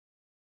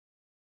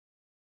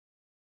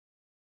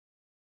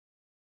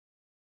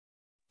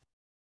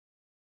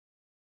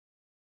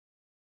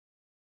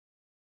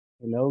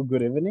Hello,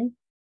 good evening.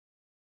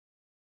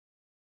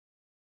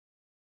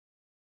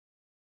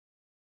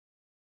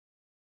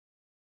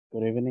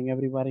 Good evening,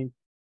 everybody.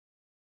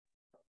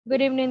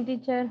 Good evening,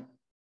 teacher.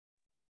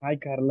 Hi,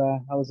 Carla.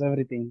 How's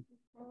everything?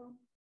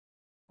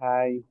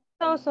 Hi.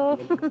 So.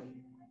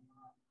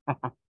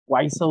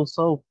 Why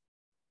so?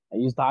 Are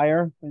you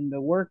tired from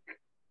the work?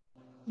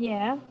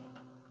 Yeah,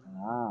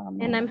 and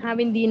Man. I'm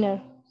having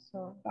dinner,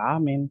 so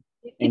Man.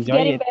 it's Enjoy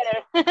getting it.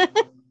 better.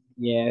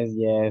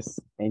 Yes.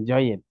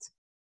 Enjoy it.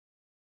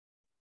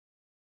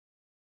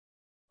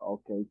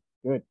 Okay,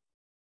 good.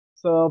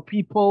 So,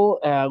 people,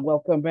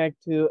 welcome back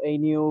to a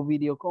new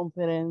video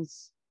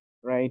conference.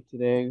 Right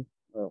today,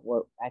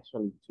 well,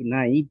 actually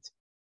tonight,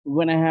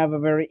 we're gonna have a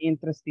very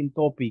interesting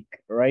topic.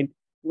 Right,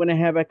 we're gonna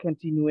have a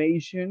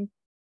continuation,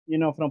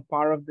 from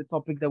part of the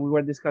topic that we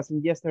were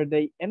discussing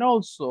yesterday, and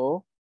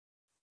also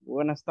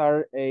we're gonna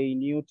start a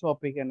new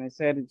topic. And I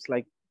said it's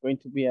like going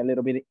to be a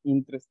little bit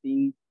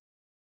interesting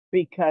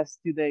because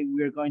today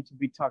we're going to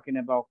be talking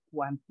about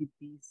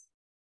quantities,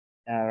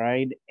 all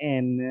right,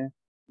 and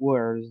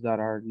words that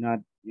are not,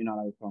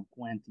 like from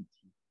quantity.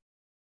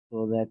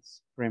 So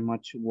that's pretty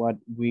much what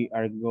we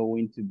are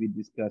going to be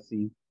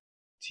discussing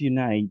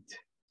tonight.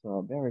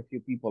 So very few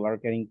people are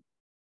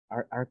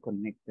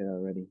connected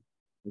already.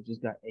 We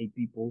just got 8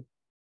 people.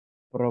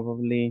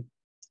 Probably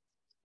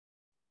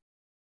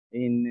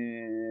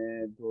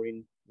in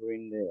during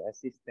the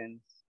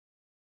assistance,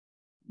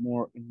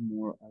 more and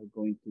more are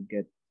going to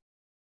get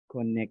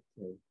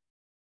connected.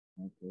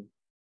 Okay,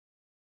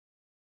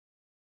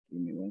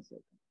 give me 1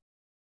 second.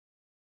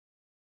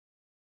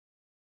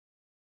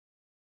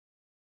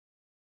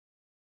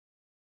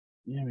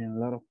 Yeah, I mean, a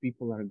lot of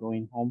people are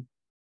going home.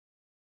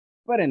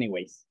 But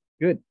anyways,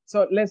 good.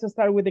 So let's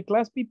start with the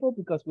class, people,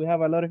 because we have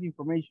a lot of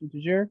information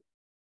to share.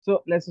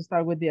 So let's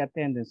start with the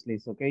attendance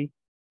list, okay?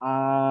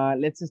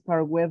 Let's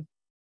start with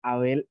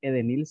Abel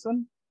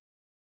Edenilson.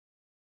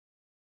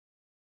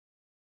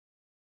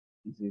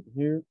 Is it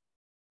here?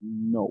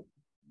 No.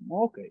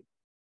 Okay.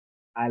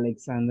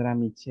 Alexandra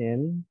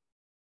Michelle.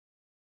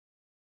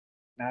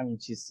 I mean,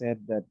 she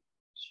said that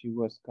she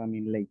was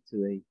coming late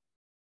today.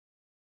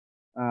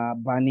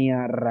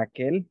 Vania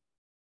Raquel.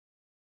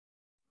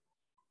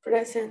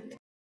 Present.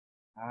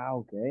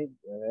 Okay.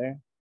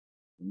 There.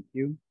 Thank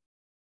you.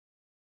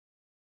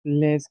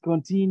 Let's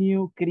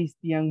continue.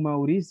 Cristian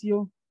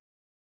Mauricio.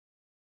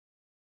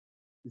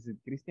 Is it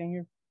Christian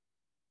here?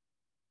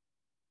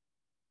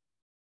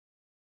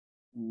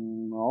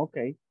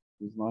 Okay.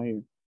 He's not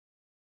here.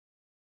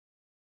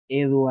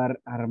 Eduard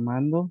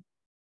Armando.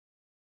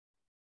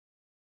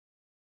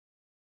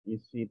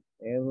 Is it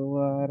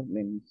Edward?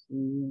 Let me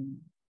see.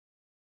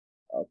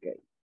 Okay.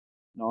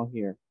 Not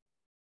here.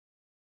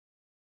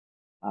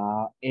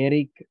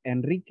 Eric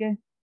Enrique.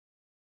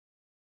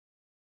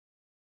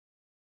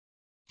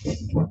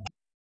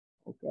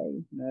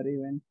 Okay. Not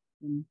even.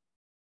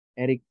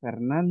 Eric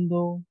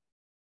Fernando.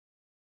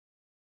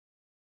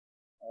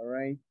 All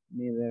right.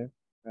 Neither.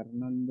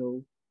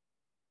 Fernando.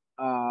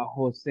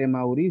 Jose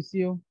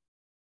Mauricio.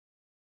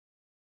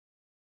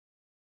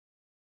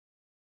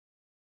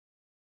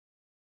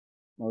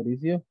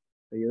 Mauricio,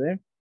 are you there?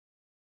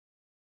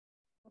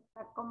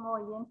 Está como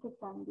oyente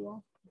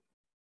también.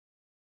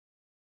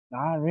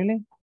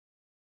 Really?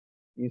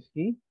 Is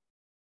he?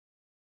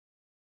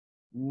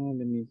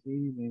 Let me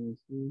see. Let me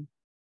see.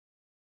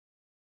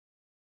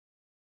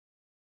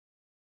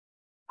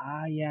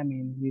 Yeah, I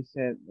mean, he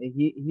said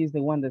he's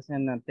the one that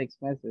sent a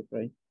text message,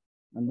 right?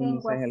 Mandó un En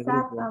mensaje al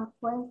WhatsApp grupo. han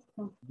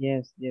puesto.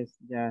 Yes,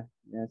 ya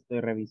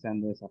estoy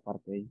revisando esa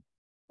parte ahí.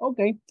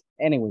 Okay,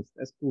 anyways,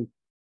 that's cool.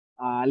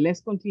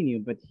 Let's continue,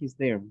 but he's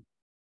there.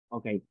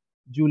 Okay,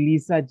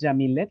 Julissa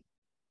Jamilet.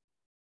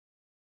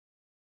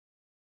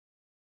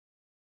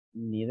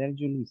 Neither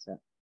Julissa.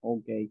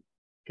 Okay,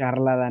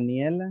 Carla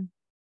Daniela.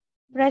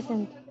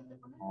 Present.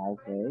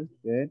 Okay,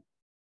 good.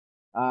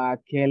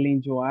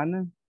 Kelly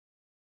Joanna.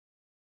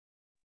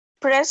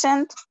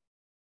 Present.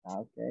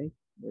 Okay,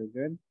 very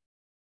good.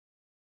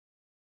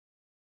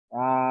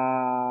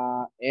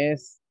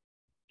 ¿Es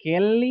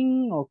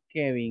Kelly o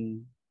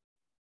Kevin?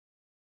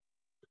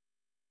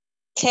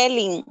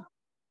 Kelly.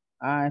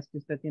 Es que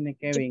usted tiene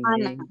Kevin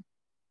Johanna. ahí.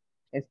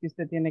 Es que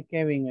usted tiene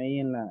Kevin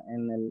ahí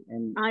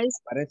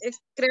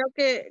Creo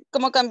que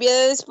como cambié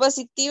de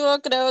dispositivo,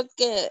 creo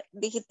que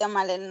dijiste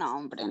mal el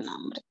nombre.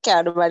 Qué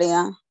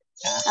barbaridad.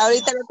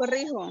 Ahorita lo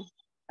corrijo.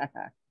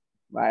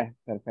 Vale,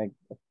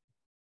 perfecto.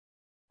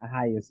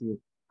 Ajá, yo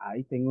sí.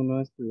 Ahí tengo un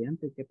nuevo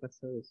estudiante. ¿Qué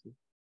pasó? Sí.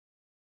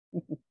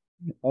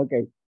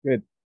 Okay,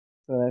 good.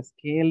 So that's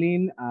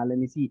Kelly. Let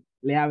me see.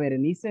 Lea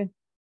Berenice.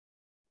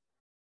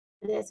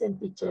 Present,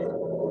 teacher.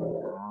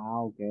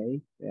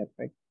 Okay,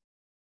 perfect.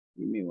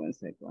 Give me 1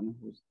 second.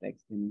 Who's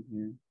texting me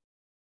here?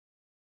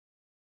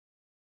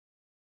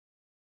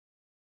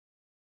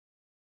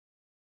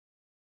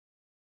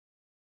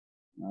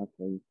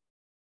 Okay.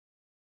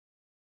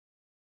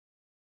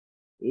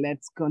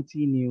 Let's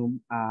continue.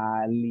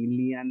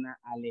 Liliana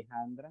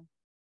Alejandra.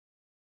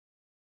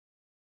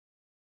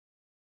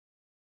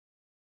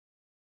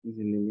 Is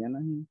it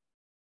Liliana here?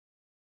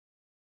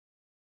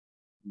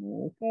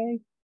 Okay.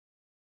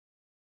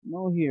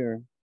 No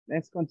here.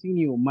 Let's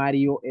continue.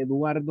 Mario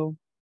Eduardo.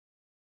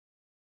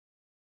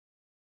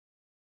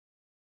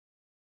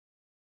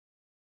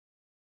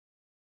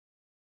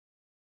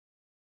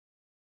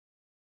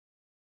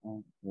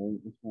 Okay,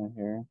 it's not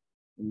here.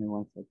 Give me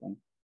 1 second.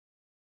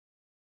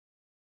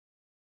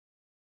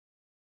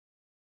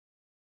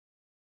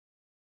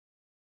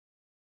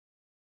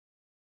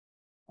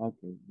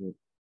 Okay, good.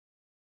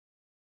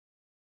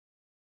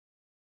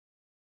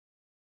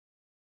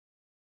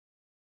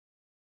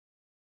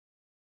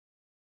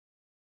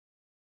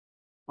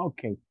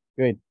 Okay,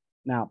 good.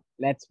 Now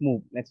let's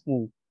move. Let's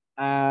move.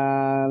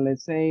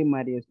 Let's say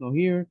Maria is not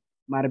here.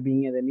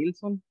 Marvin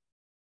Edenilson.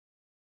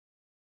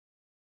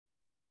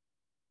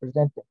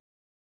 Presente.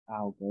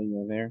 Okay,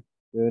 you're there.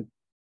 Good.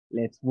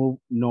 Let's move.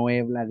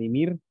 Noé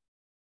Vladimir.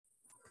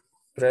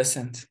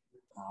 Present.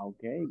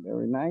 Okay,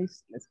 very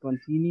nice. Let's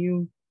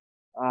continue.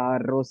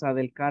 Rosa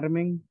del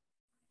Carmen.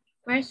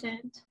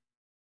 Present.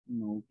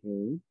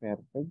 Okay,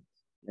 perfect.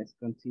 Let's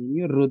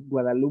continue. Ruth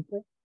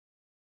Guadalupe.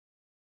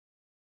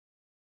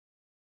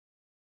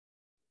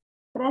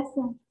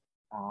 Present.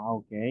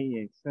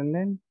 Okay,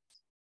 excellent.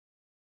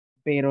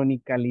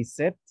 Verónica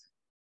Lisette.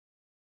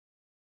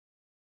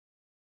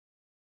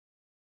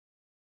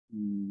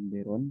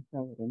 Verónica.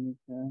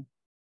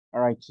 All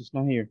right, she's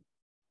not here.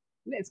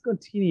 Let's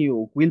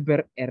continue.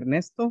 Wilber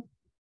Ernesto.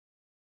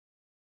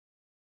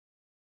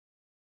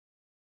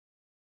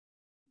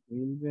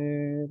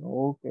 Wilber,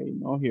 okay,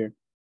 not here.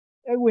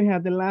 And we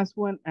have the last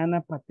one,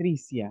 Ana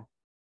Patricia.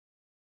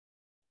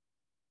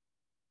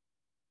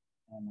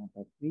 Ana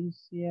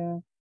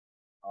Patricia.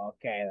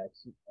 Okay,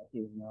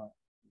 he's not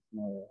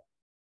there.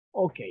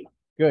 Okay,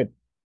 good.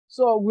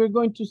 So we're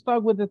going to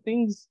start with the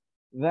things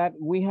that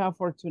we have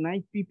for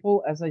tonight,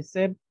 people. As I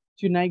said,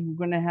 tonight we're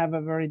gonna have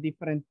a very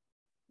different,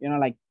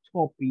 like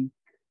topic.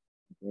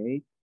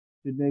 Okay,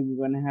 today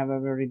we're gonna have a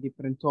very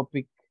different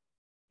topic,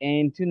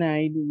 and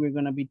tonight we're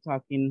gonna be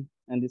talking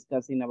and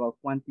discussing about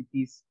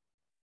quantities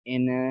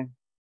in,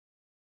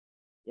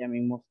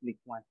 mostly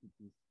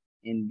quantities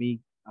in big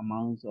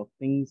amounts of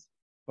things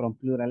from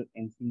plural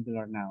and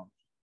singular nouns.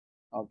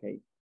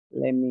 Okay,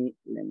 let me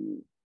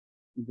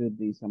do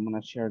this. I'm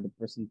gonna share the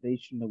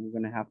presentation that we're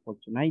gonna have for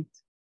tonight.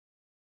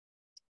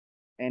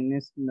 And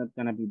it's not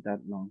gonna be that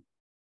long.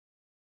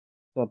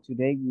 So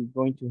today we're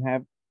going to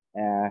have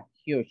a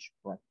huge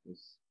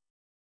practice.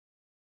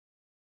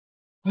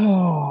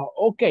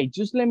 Okay,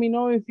 just let me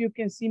know if you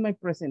can see my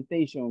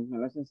presentation. Me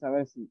lo hacen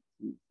saber si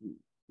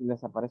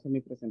les aparece mi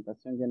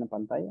presentación ya en la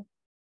pantalla.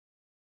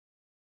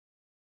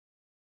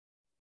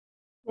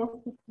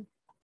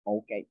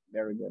 Okay,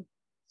 very good.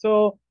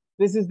 So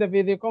this is the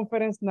video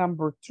conference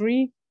number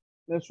 3.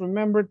 Let's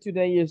remember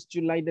today is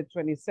July the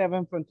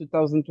 27th from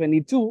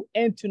 2022,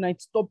 and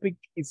tonight's topic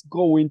is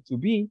going to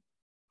be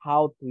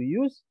how to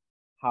use,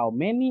 how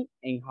many,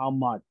 and how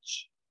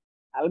much.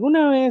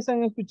 ¿Alguna vez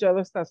han escuchado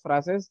estas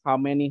frases? How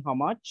many, how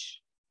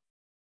much?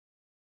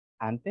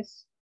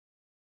 Antes.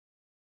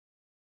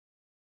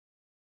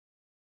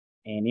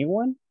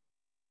 Anyone?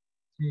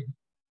 Sí.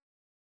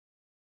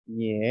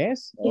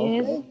 Yes.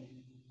 Yes. Okay.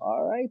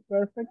 All right,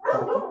 perfect.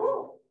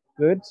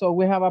 Good, so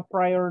we have a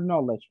prior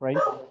knowledge, right?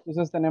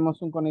 Entonces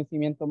tenemos un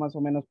conocimiento más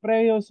o menos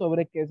previo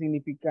sobre qué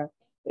significa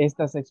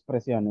estas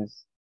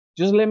expresiones.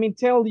 Just let me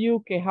tell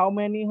you que how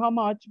many, how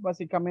much,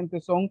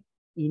 básicamente son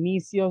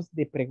inicios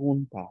de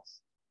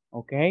preguntas,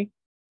 ¿ok?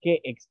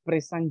 Que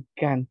expresan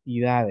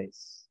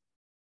cantidades,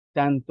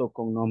 tanto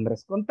con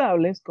nombres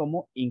contables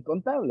como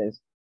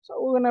incontables.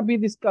 So we're gonna be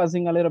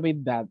discussing a little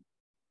bit that,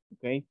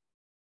 okay?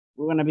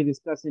 We're gonna be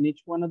discussing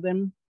each one of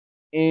them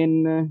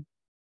in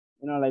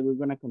we're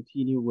gonna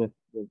continue with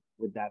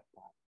that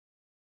part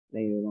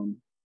later on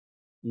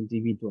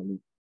individually.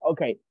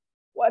 Okay,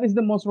 what is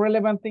the most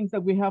relevant things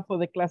that we have for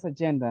the class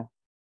agenda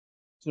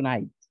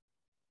tonight?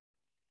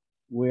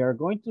 We are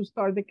going to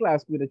start the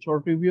class with a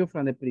short review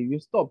from the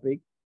previous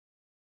topic.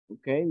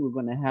 Okay, we're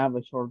gonna have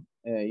a short,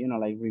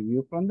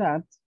 review from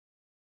that.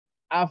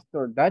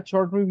 After that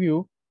short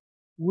review,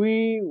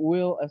 we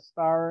will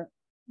start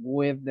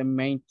with the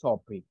main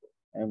topic.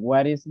 And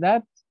what is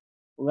that?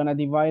 We're gonna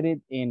divide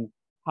it in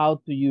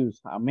how to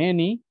use how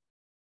many,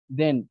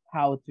 then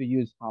how to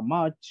use how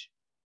much.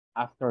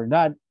 After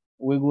that,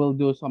 we will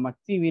do some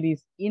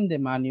activities in the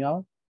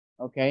manual,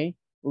 okay?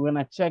 We're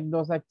gonna check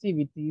those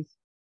activities,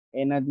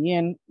 and at the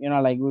end,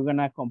 we're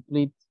gonna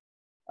complete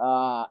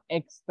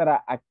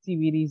extra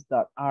activities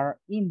that are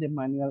in the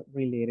manual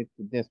related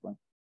to this one,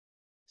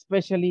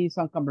 especially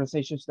some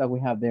conversations that we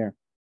have there.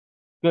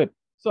 Good,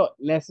 so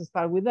let's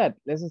start with that.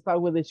 Let's start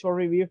with a short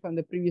review from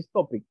the previous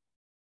topic.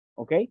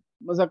 ¿Ok?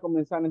 Vamos a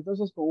comenzar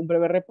entonces con un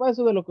breve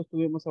repaso de lo que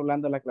estuvimos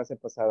hablando en la clase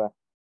pasada.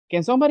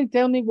 Can somebody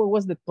tell me what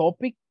was the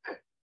topic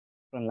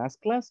from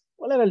last class?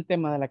 ¿Cuál era el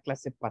tema de la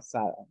clase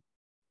pasada?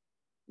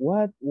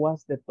 What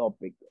was the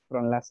topic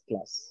from last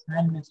class?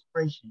 Time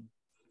expression.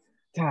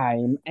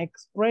 Time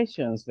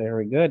expressions.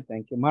 Very good.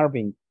 Thank you,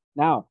 Marvin.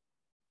 Now,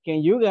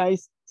 can you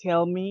guys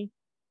tell me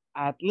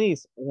at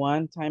least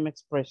one time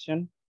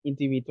expression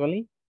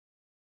individually?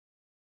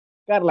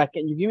 Carla,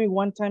 can you give me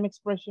one time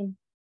expression?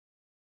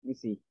 Let me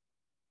see.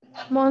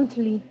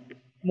 Monthly.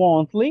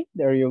 Monthly,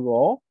 there you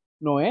go.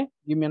 Noé,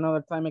 give me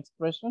another time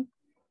expression.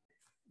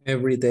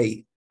 Every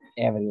day.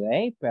 Every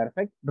day,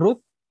 perfect. Ruth,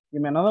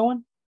 give me another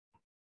one.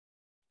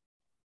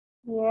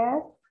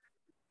 Yes.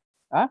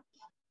 Huh?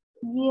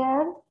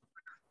 Yes.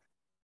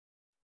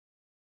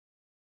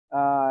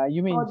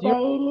 You mean Or year?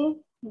 daily.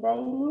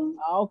 Daily.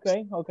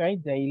 Okay, okay,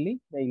 daily,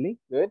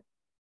 good.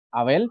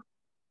 Abel?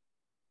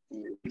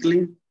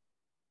 Weekly.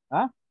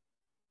 Huh?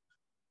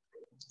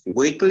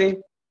 Weekly.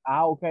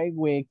 Okay,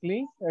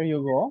 weekly, there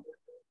you go.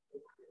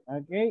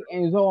 Okay,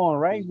 and so on,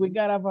 right? We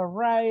got a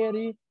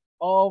variety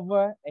of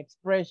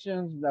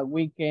expressions that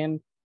we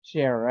can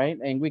share, right?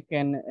 And we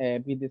can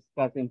be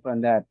discussing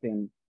from that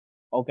thing.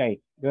 Okay,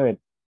 good.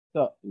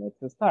 So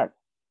let's start.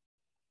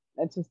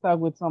 Let's start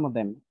with some of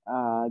them.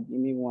 Give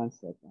me 1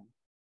 second.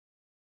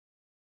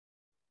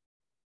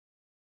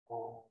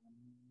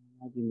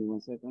 Give me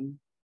 1 second.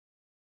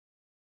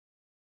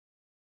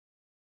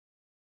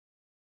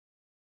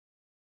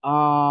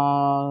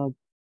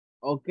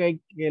 Ok,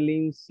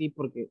 Kelly, sí,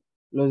 porque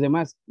los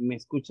demás me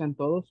escuchan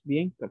todos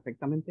bien,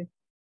 perfectamente.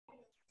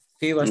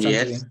 Sí, bastante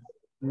Yes.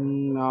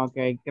 bien. Ok,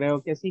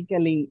 creo que sí,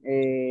 Kelly.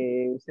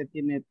 Usted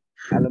tiene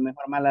a lo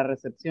mejor mala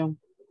recepción.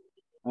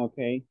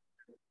 Ok,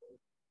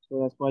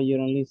 so that's why you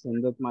don't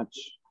listen that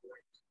much.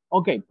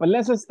 Okay, but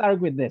let's start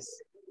with this.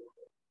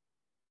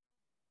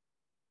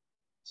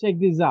 Check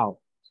this out.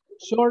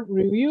 Short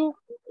review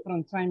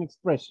from time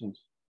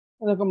expressions.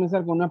 Vamos a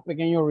comenzar con un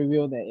pequeño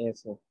review de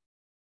eso.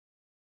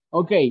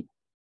 Ok,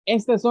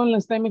 estas son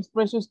las time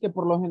expressions que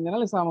por lo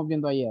general estábamos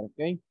viendo ayer,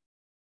 ok?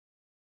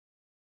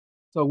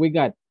 So we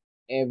got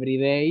every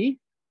day,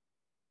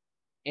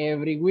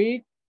 every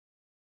week,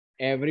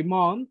 every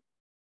month,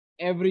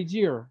 every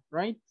year,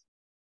 right?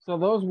 So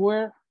those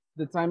were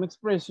the time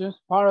expressions,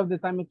 part of the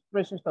time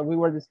expressions that we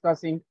were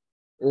discussing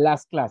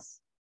last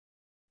class.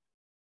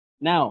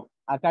 Now,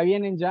 acá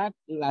vienen ya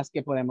las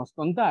que podemos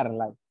contar,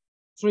 like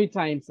 3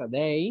 times a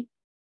day,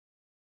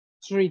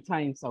 3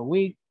 times a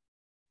week,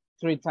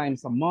 3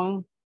 times a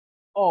month,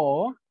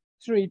 or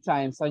 3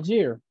 times a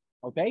year,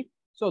 okay?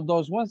 So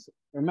those ones,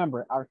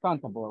 remember, are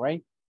countable,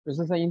 right?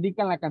 Entonces ahí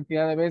indican la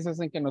cantidad de veces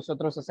en que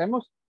nosotros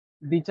hacemos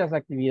dichas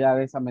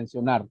actividades a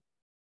mencionar.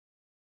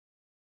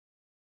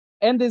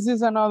 And this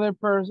is another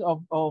pair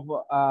of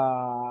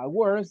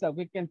words that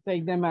we can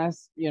take them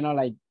as, you know,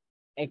 like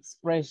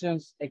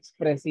expressions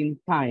expressing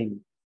time.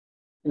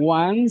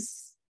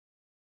 Once,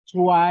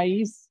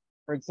 twice,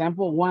 for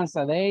example, once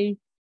a day,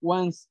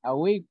 once a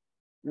week,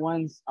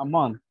 once a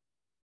month,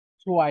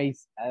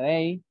 twice a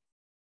day,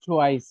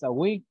 twice a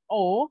week,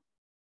 or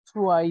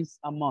twice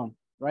a month,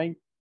 right?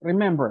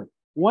 Remember,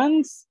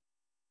 once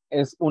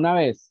es una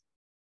vez,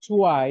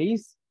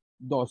 twice,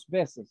 dos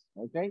veces,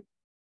 okay?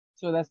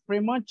 So that's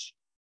pretty much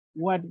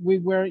what we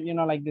were, you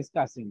know, like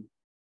discussing.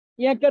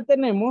 Y acá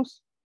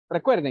tenemos,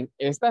 recuerden,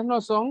 estas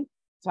no son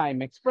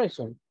time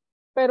expression,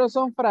 pero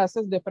son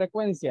frases de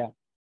frecuencia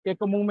que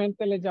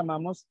comúnmente les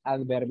llamamos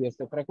adverbios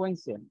de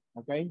frecuencia,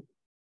 ¿ok?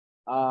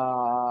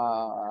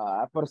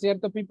 Por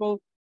cierto,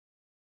 people,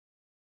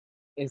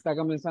 está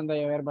comenzando a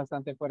llover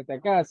bastante fuerte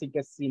acá, así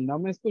que si no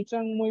me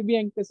escuchan muy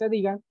bien que se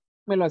diga,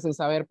 me lo hacen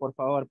saber, por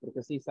favor,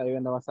 porque sí, está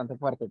lloviendo bastante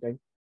fuerte, ¿ok?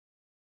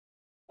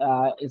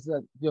 It's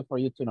good for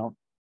you to know.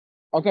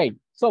 Okay,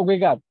 so we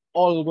got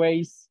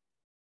always,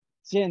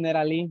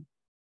 generally,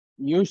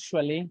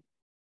 usually,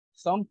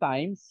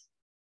 sometimes,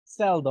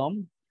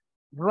 seldom,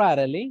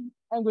 rarely,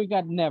 and we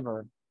got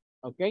never,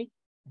 okay?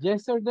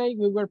 Yesterday,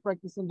 we were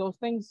practicing those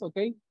things,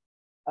 okay?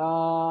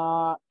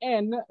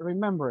 And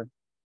remember,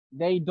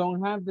 they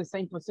don't have the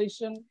same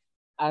position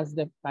as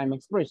the time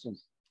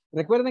expressions.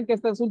 Recuerden que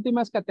esta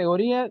última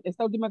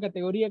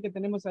categoría que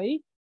tenemos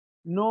ahí,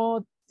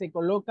 no se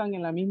colocan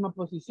en la misma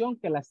posición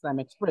que las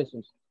time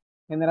expressions.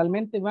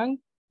 Generalmente van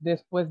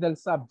después del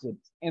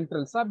subject, entre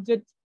el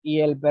subject y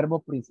el verbo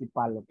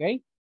principal,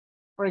 ¿ok?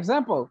 For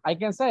example, I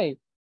can say,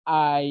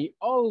 I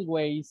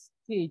always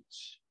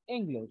teach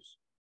English,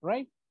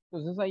 right?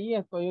 Entonces ahí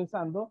estoy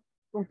usando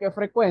con qué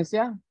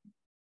frecuencia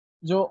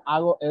yo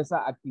hago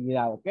esa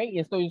actividad, ¿ok? Y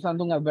estoy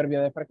usando un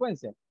adverbio de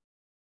frecuencia.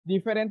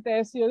 Diferente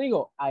es si yo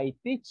digo, I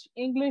teach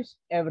English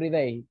every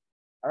day.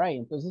 All right,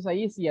 entonces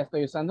ahí sí ya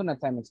estoy usando una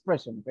time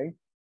expression, ¿ok?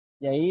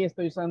 Y ahí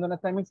estoy usando una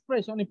time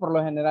expression y por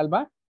lo general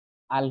va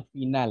al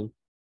final,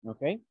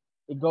 ¿ok?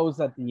 It goes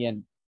at the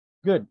end.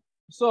 Good.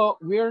 So,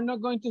 we are not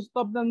going to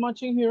stop that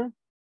much in here.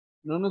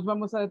 No nos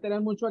vamos a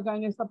detener mucho acá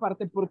en esta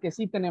parte porque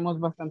sí tenemos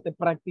bastante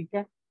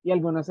práctica y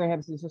algunos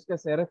ejercicios que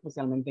hacer,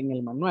 especialmente en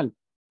el manual.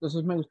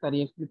 Entonces, me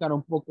gustaría explicar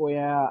un poco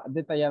ya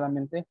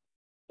detalladamente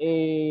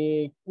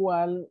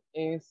cuál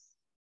es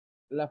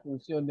la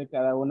función de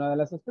cada una de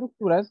las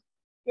estructuras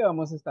que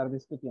vamos a estar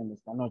discutiendo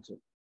esta noche.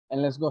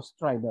 And let's go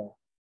straight there.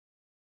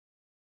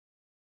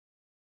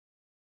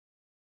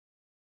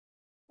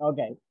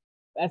 Okay,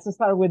 let's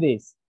start with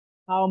this.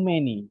 How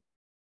many?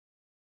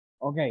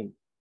 Okay,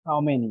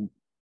 how many?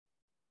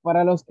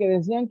 Para los que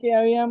decían que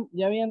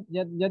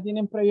ya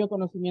tienen previo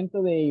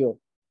conocimiento de ello,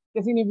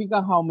 ¿qué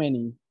significa how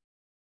many?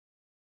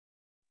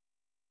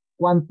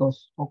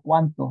 ¿Cuántos o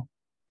cuánto?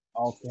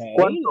 Okay,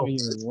 ¿Cuánto? there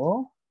you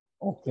go.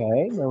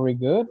 Okay, very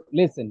good.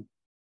 Listen,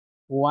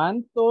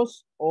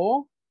 ¿cuántos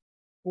o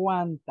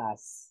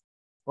cuántas?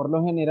 Por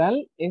lo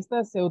general,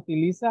 esta se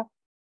utiliza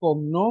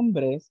con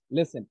nombres,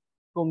 listen,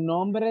 con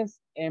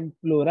nombres en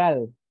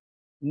plural,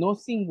 no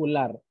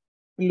singular,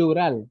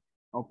 plural,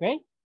 ¿ok?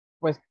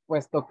 Pues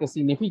puesto que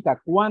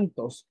significa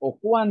cuántos o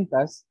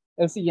cuántas,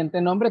 el siguiente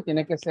nombre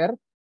tiene que ser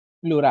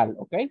plural,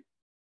 ¿ok?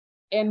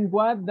 And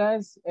what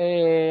does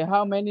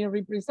how many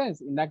represents?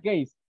 In that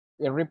case,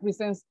 it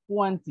represents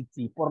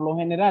quantity. Por lo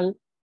general,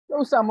 lo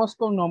usamos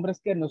con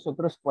nombres que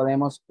nosotros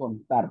podemos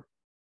contar.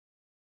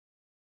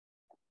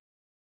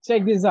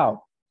 Check this out.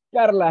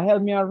 Carla,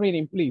 help me out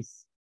reading,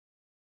 please.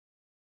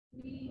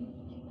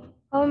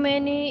 How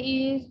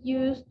many is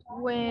used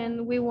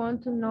when we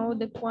want to know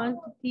the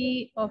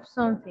quantity of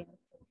something?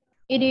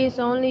 It is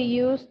only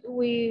used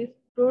with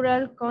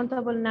plural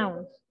countable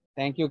nouns.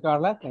 Thank you,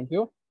 Carla. Thank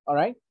you. All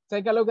right,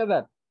 take a look at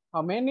that.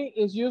 How many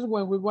is used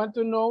when we want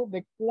to know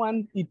the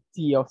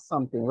quantity of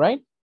something,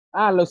 right?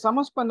 Ah, lo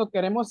usamos cuando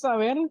queremos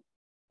saber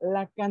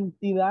la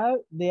cantidad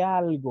de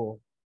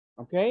algo,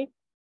 ¿ok?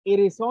 It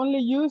is only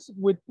used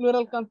with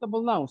plural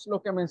countable nouns,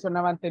 lo que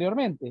mencionaba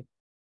anteriormente,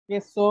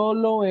 que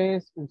solo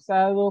es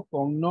usado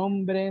con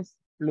nombres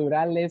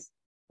plurales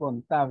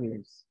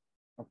contables,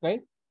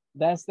 ¿ok?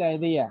 That's the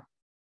idea.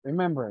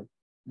 Remember,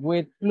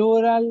 with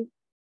plural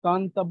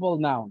countable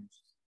nouns.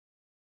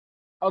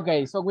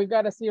 Okay, so we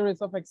got a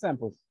series of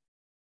examples.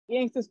 Y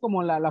esta es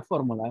como la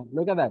fórmula.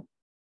 Look at that.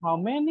 How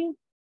many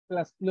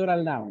plus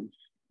plural nouns,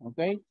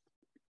 okay?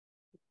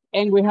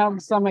 And we have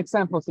some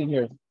examples in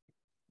here.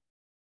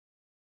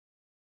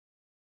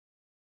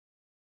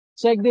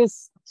 Check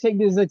this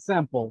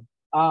example.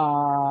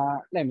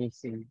 Let me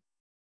see.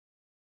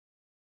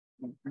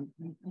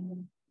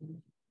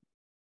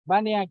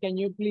 Vania, can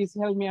you please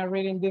help me out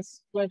reading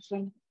this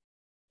question?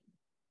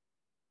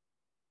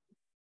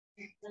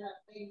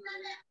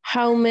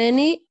 How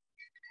many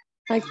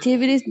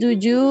activities do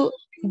you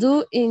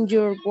do in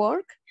your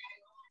work?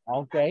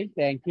 Okay,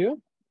 thank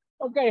you.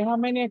 Okay, how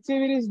many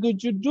activities do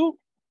you do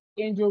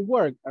in your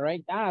work? All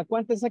right. Ah,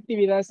 ¿cuántas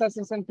actividades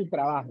haces en tu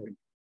trabajo?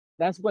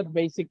 That's what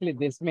basically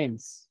this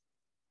means.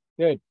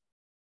 Good.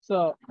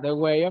 So the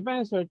way of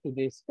answer to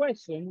this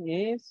question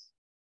is,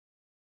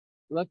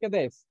 look at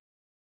this.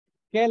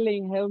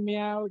 Kelly, help me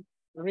out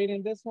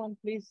reading this one,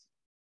 please.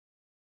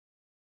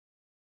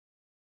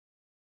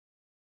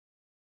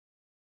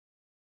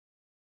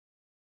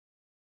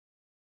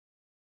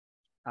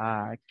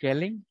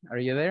 Kelly, are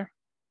you there?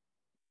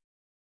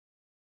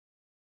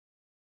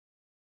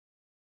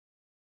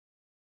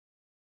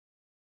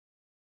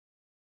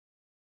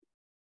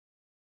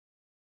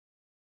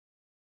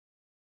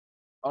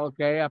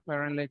 Okay,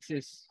 apparently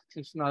she's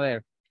not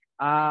there.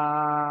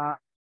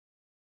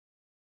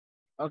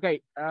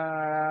 Okay,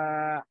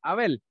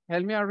 Abel,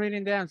 help me out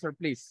reading the answer,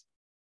 please.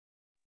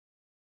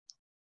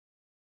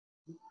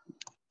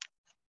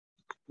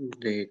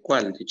 ¿De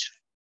cuál, teacher?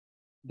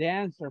 The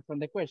answer from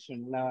the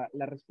question, la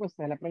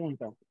respuesta de la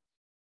pregunta.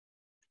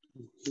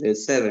 De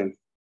 7.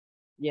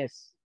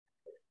 Yes.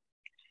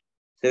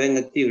 7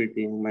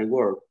 activities in my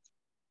work.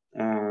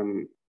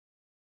 In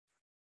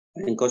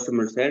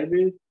customer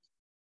service.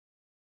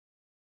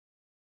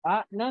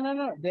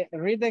 No.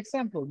 Read the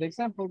example. The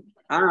example.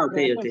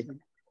 Okay.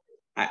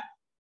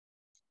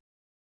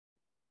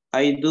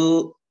 I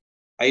do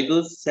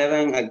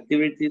 7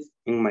 activities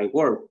in my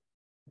work.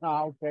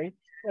 Okay.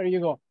 There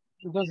you go.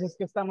 Entonces,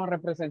 ¿qué estamos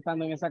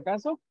representando en ese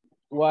caso?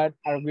 What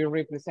are we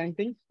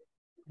representing?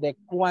 The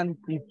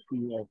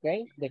quantity,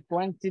 okay? The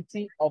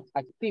quantity of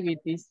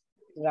activities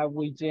that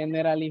we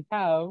generally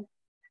have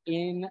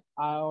in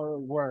our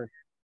work,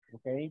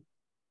 okay?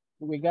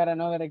 We got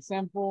another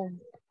example.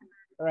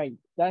 All right,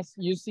 that's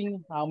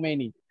using how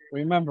many?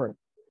 Remember,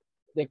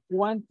 the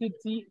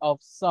quantity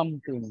of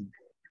something.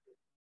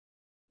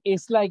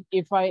 It's like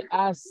if I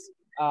ask,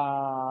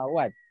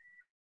 what?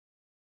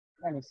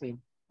 Let me see.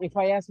 If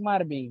I ask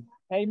Marvin,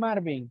 hey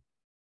Marvin,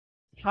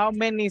 how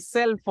many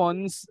cell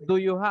phones do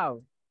you have?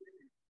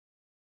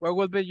 What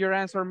will be your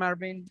answer,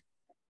 Marvin?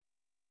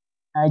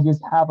 I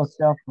just have a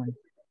cell phone.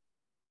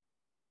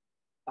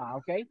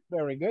 Okay,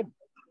 very good.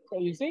 So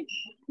you see,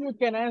 you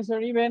can answer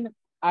even,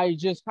 I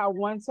just have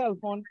one cell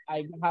phone,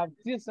 I have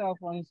 2 cell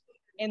phones,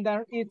 and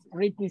that it's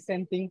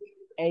representing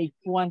a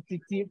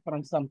quantity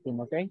from something,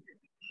 okay?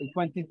 A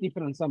quantity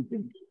from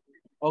something.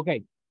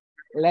 Okay,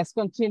 let's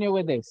continue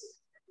with this.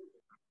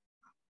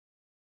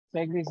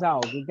 Check this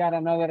out. We got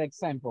another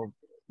example.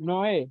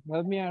 Noé,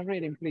 help me out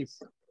reading,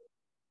 please.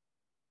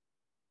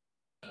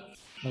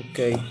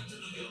 Okay.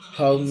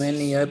 How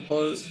many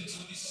apples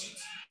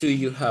do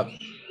you have?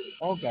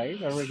 Okay,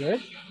 very good.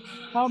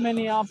 How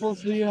many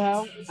apples do you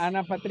have,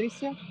 Ana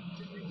Patricia?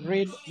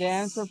 Read the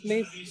answer,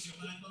 please.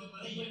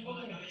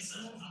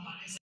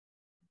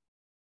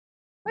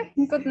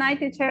 Good night,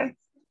 teacher.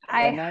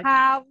 Good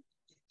night.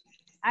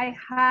 I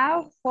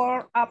have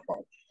 4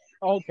 apples.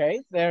 Okay,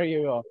 there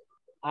you go.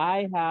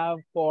 I have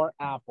 4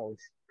 apples.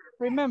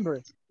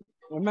 Remember,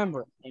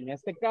 en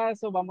este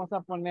caso vamos a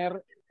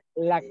poner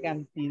la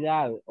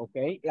cantidad, ¿ok?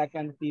 La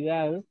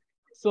cantidad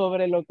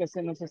sobre lo que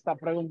se nos está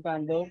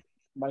preguntando,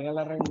 valga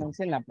la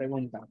redundancia en la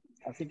pregunta.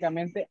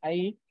 Básicamente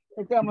ahí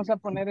lo que vamos a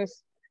poner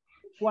es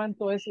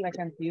cuánto es la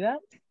cantidad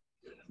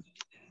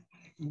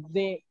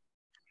de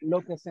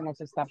lo que se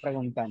nos está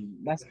preguntando.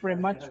 That's pretty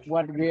much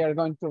what we are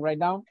going to write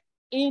down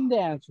in the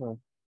answer.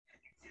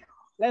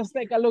 Let's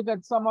take a look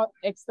at some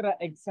extra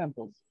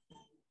examples.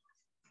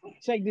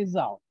 Check this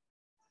out.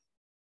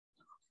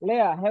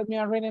 Leah, help me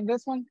out reading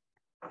this one.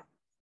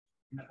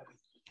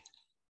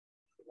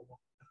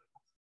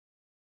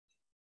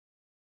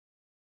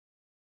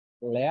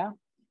 Leah.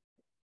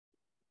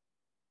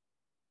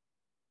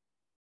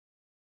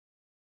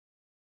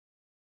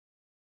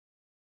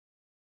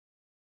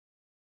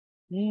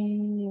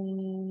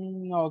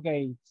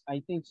 Okay,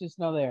 I think she's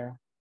not there.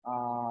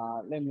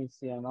 Let me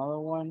see another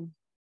one.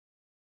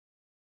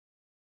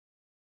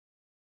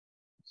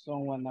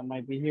 Someone that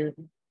might be here.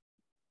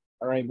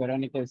 All right,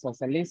 Verónica is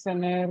as a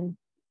listener.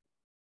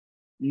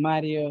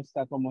 Mario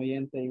está como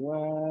oyente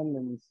igual.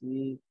 Let me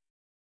see.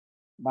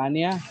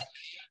 Vania.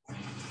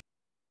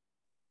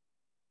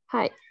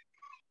 Hi.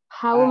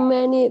 How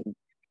many?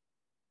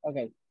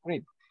 Okay,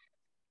 read.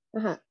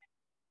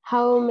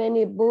 How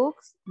many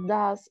books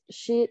does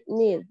she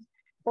need?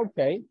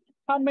 Okay.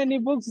 How many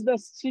books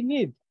does she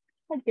need?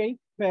 Okay,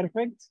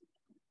 perfect.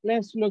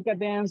 Let's look at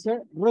the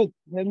answer. Ruth,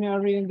 help me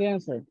out reading the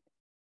answer.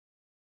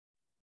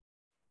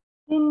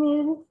 She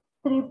needs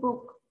 3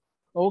 books.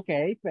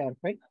 Okay,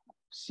 perfect.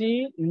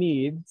 She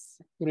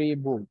needs 3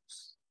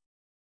 books.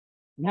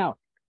 Now,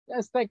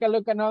 let's take a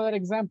look at another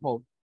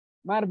example.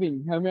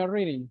 Marvin, help me out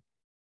reading.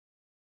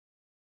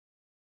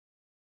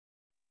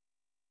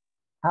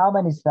 How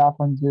many cell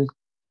phones does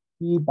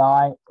he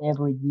buy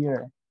every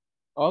year?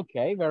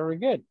 Okay, very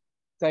good.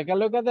 Take a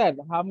look at that.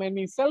 How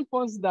many cell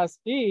phones does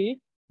he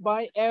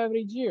buy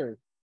every year?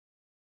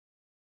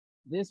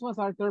 These ones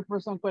are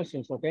third-person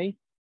questions, okay?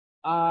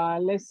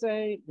 Let's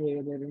say,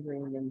 let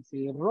me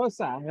see.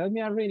 Rosa, help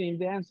me out reading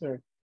the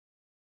answer.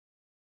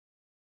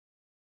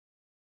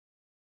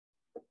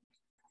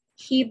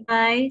 He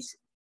buys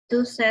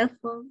 2 cell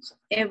phones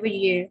every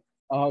year.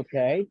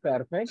 Okay,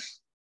 perfect.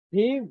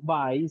 He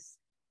buys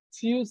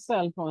 2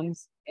 cell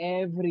phones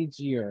every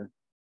year.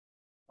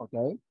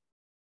 Okay.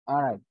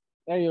 All right.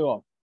 There you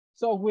go.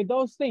 So with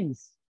those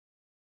things,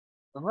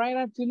 right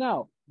up to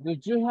now,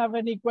 did you have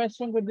any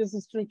question with this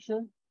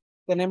structure?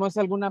 ¿Tenemos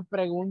alguna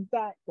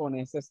pregunta con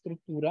esa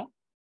estructura?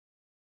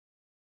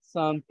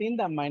 Something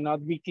that might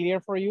not be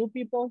clear for you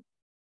people?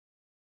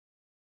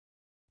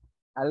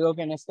 ¿Algo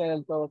que no esté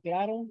del todo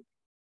claro?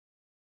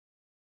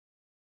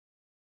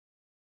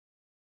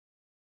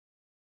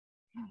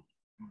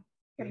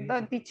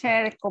 Perdón,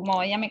 teacher,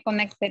 como ya me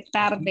conecté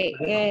tarde,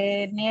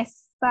 en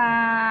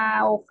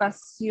esta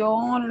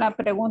ocasión la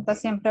pregunta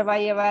siempre va a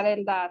llevar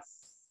el das.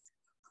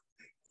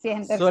 Si es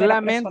en tercera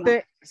Solamente,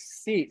 persona.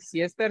 sí,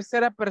 si es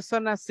tercera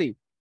persona, sí,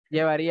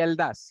 llevaría el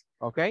das,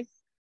 ¿ok?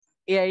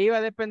 Y ahí va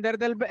a depender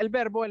del el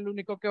verbo, el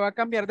único que va a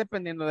cambiar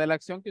dependiendo de la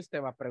acción que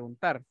usted va a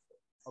preguntar,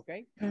 ¿ok?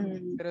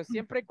 Pero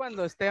siempre y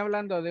cuando esté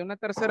hablando de una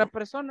tercera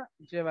persona,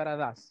 llevará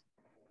das,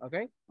 ¿ok?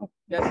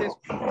 Ya si es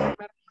una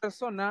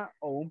persona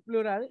o un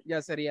plural, ya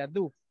sería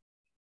do,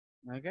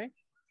 ¿ok?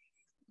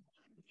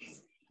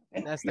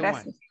 That's the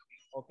one.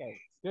 Okay,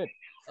 good.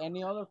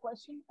 Any other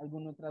question?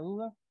 ¿Alguna otra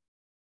duda?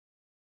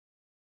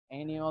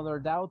 Any other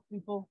doubt,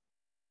 people?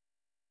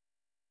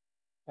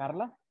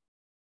 Carla?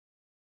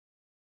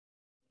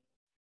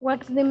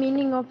 What's the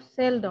meaning of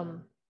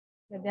seldom?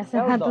 Desde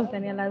hace rato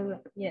tenía la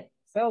duda. Yes.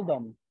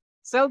 Seldom.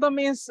 Seldom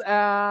is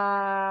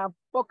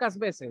pocas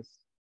veces.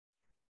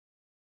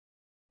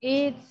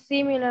 It's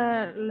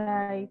similar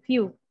like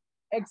few.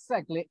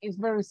 Exactly, it's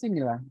very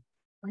similar.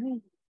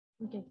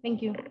 Okay,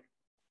 thank you.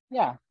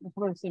 Yeah, it's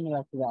very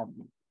similar to that.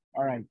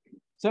 All right.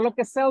 Solo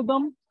que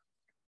seldom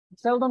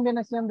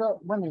viene siendo,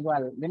 bueno,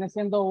 igual, viene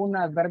siendo un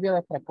adverbio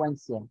de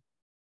frecuencia.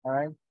 All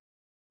right.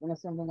 Viene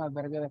siendo un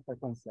adverbio de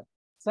frecuencia.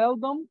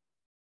 Seldom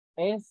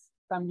es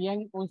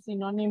también un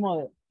sinónimo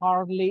de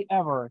hardly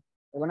ever.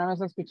 ¿Alguna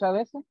vez has escuchado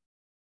eso?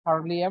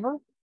 Hardly ever.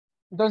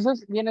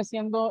 Entonces viene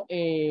siendo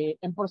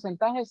en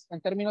porcentajes, en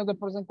términos de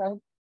porcentaje,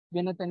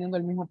 viene teniendo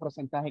el mismo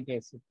porcentaje que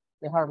ese,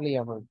 de hardly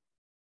ever.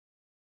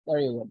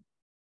 There you go.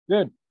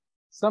 Good.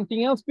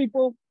 Something else,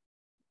 people?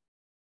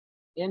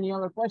 Any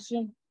other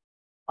question?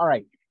 All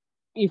right.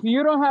 If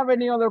you don't have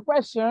any other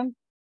question,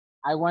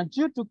 I want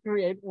you to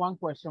create one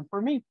question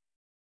for me.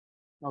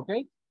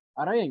 Okay.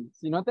 Ahora bien,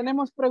 si no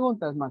tenemos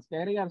preguntas más que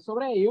agregar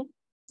sobre ello,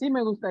 sí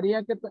me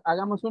gustaría que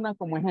hagamos una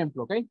como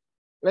ejemplo, ¿ok?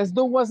 Let's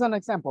do what's an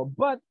example,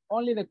 but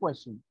only the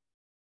question.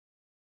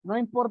 No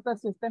importa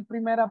si está en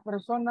primera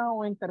persona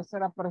o en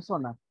tercera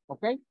persona,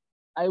 ¿ok?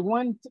 I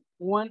want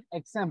one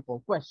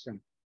example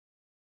question.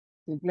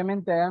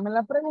 Simplemente háganme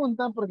la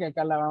pregunta porque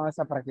acá la vamos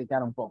a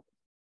practicar un poco.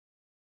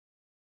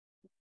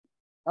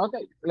 Ok,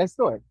 let's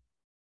do it.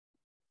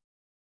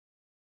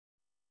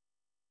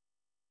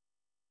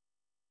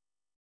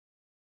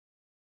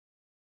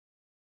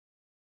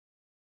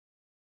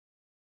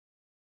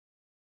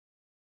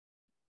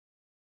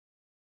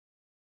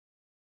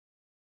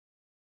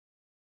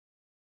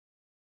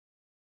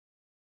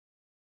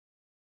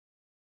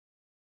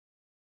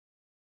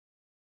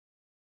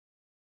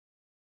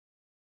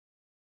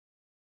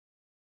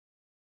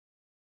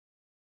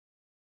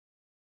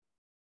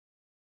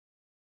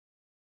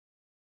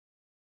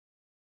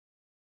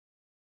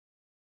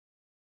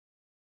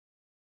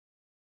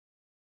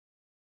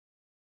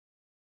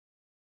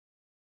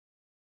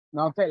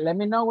 No, okay, let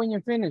me know when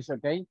you finish,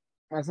 okay?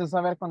 Me hace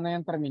saber cuando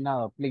hayan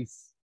terminado,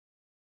 please.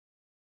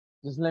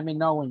 Just let me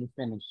know when you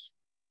finish.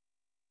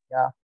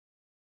 Yeah.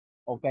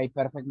 Okay,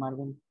 perfect,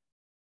 Marvin.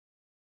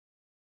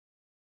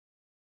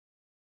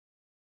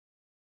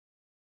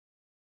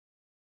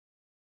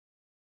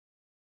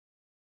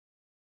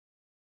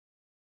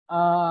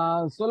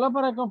 Solo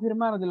para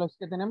confirmar, de los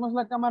que tenemos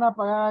la cámara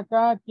apagada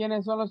acá,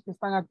 ¿quiénes son los que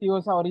están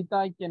activos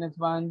ahorita y quiénes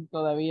van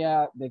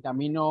todavía de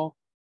camino?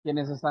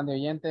 ¿Quiénes están de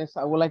oyentes?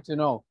 I would like to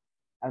know.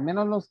 Al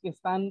menos los que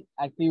están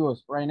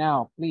activos right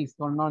now, please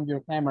turn on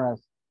your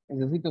cameras.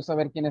 Necesito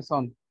saber quiénes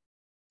son.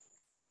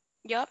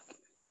 Yo.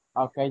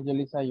 Okay,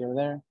 Julissa, you're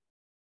there.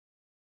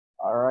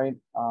 All right.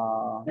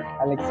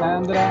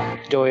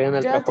 Alexandra. Yo voy en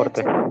el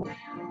transporte.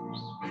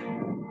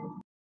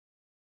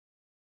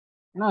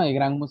 No, el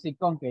gran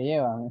musicón que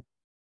lleva.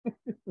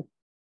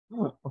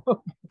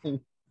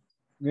 Okay.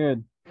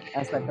 Good.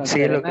 Hasta con Sí,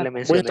 lo que serenata. le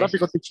mencioné.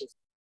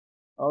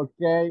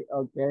 Okay,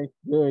 okay,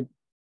 good.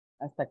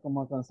 Hasta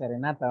como con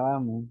serenata,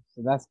 vamos.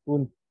 So that's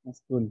cool.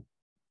 That's cool.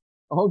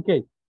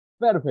 Okay,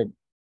 perfect.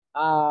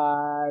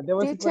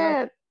 Debo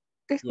Teacher,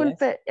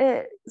 disculpe,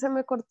 Yes. se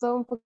me cortó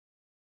un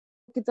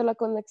poquito la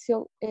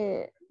conexión.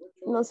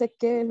 No sé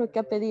qué es lo que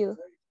ha pedido.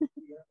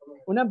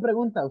 Una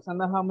pregunta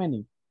usando how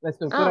many. La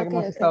estructura que Ok,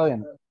 hemos ok. estado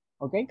viendo.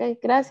 Okay? Ok,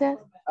 gracias.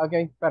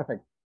 Okay,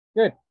 perfect.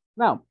 Good.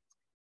 Now,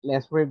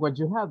 let's read what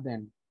you have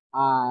then.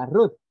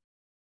 Ruth,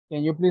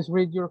 can you please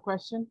read your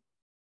question?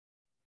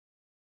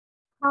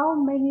 How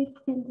many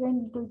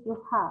children do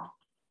you have?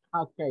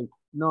 Okay,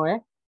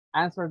 Noé,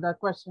 answer that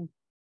question.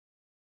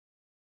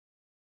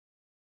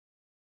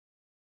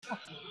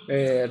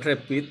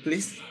 Repeat,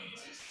 please.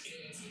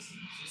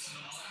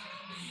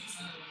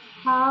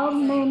 How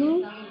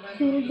many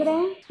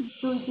children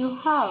do you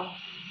have?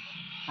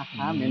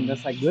 I mean,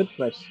 that's a good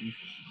question.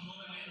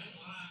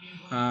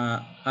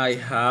 I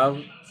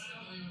have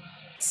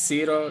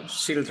 0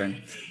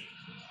 children.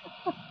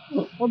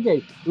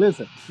 Okay,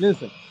 listen.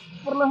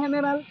 Por lo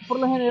general,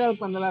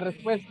 cuando la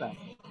respuesta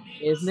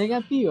es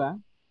negativa,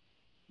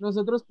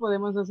 nosotros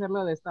podemos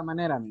hacerlo de esta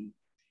manera, man.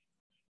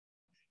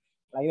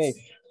 Like this.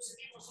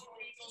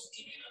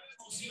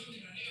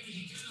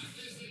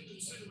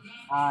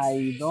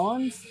 I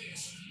don't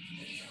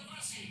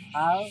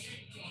have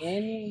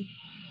any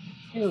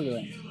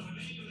children.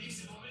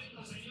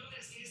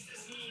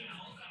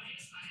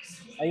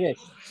 Like this.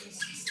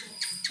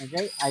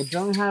 Okay, I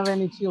don't have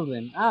any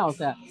children. O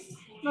sea,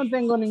 no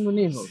tengo ningún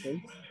hijo,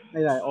 okay?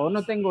 Like that. O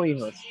no tengo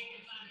hijos.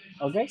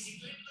 Okay?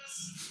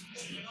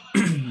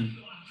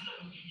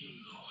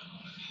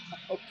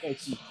 Okay.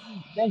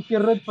 Thank you,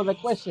 Ruth, for the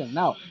question.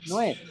 Now,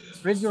 Noé,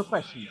 read your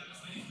question.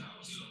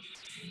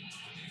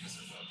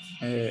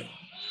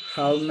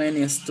 How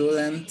many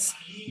students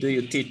do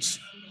you teach?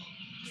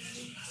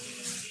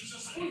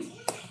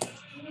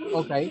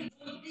 Okay.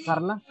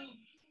 Carla,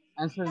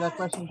 answer that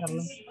question,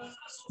 Carla.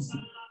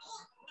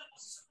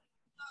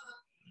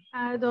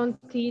 I don't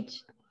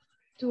teach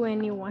to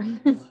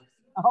anyone.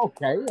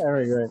 Okay,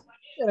 very good.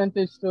 You don't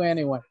teach to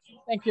anyone.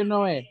 Thank you,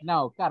 Noé.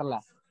 Now, Carla,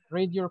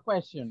 read your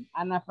question.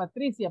 Ana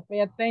Patricia,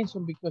 pay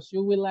attention because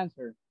you will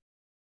answer.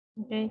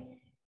 Okay.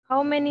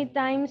 How many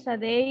times a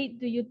day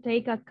do you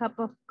take a cup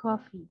of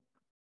coffee?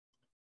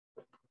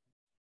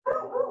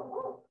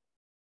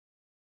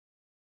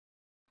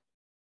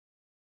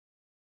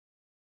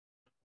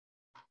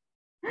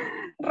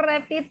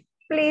 Repeat,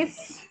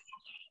 please.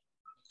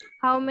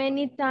 How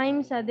many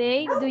times a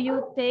day do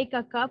you take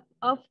a cup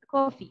of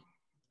coffee?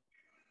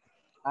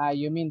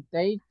 You mean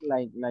take,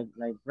 like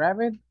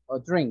grab it or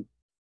drink?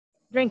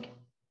 Drink.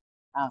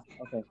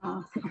 Okay.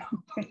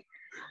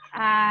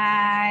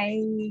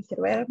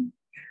 Quiero ver.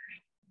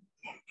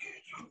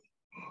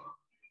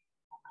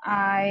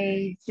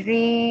 I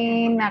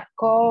drink a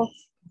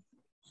coffee.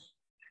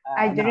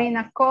 I drink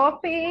a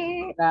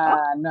coffee.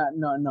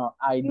 No.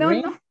 I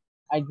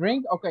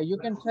drink. Okay, you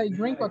can say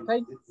drink or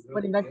take,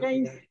 but in that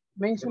case,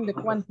 mention the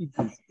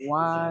quantities.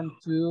 1,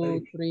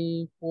 2,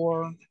 3,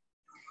 4.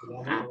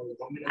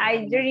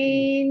 I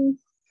drink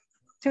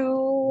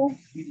 2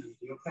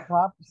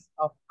 cups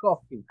of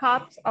coffee.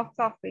 cups of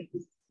coffee.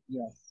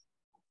 Yes.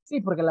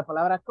 Sí, porque la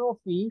palabra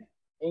coffee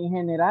en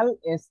general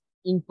es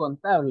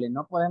incontable.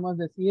 No podemos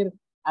decir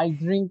I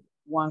drink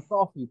 1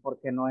 coffee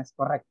porque no es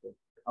correcto.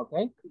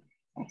 Okay?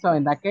 So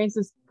in that case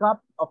it's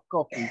cup of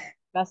coffee.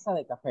 Taza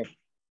de café.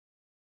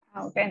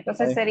 Ok,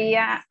 entonces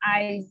sería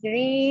I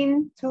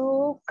drink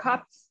 2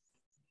 cups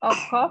of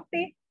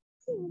coffee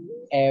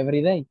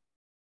Every day.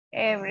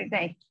 every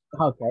day.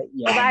 Okay,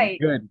 yeah. Right.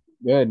 Good.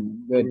 Yeah, I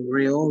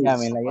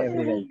mean, like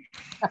every day.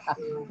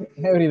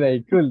 Every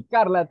day. Cool.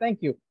 Carla,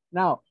 thank you.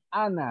 Now,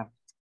 Ana,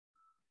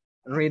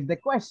 read the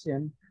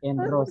question in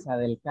Rosa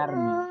del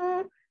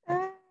Carmen,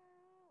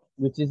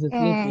 which is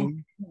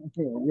sleeping.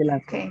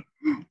 Okay.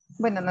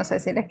 Bueno, no sé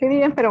si la escribí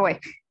bien, pero bueno.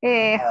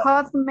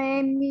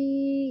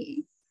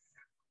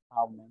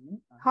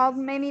 How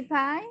many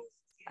times?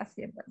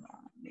 Así es,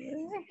 ¿verdad?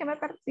 Es que me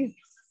perdí.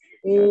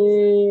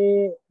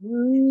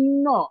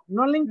 No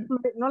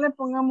le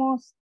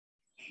pongamos,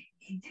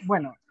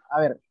 bueno, a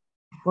ver,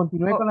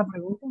 Continúe Oh. con la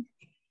pregunta.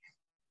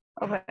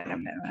 Oh, espera.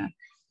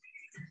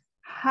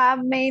 How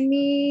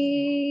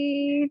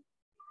many?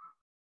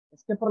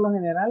 Es que por lo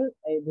general,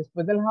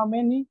 después del how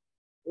many,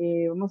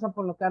 vamos a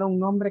colocar un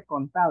nombre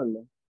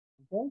contable.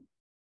 ¿Ok?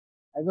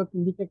 Algo que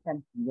indique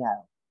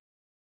cantidad.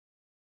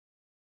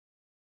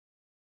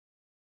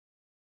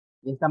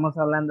 Y estamos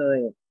hablando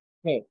de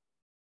 ¿qué?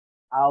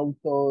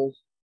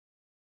 Autos,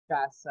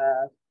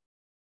 casas,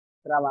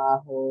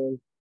 trabajos,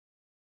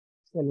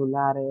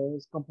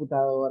 celulares,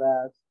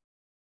 computadoras,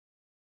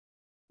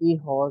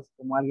 hijos,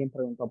 como alguien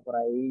preguntó por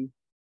ahí,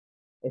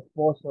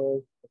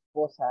 esposos,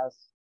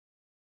 esposas,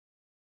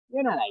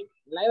 you know,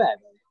 like that.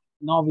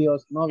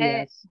 Novios,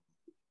 novias,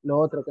 lo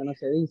otro que no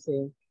se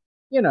dice,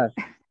 you know,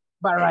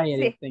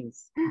 variety of Sí.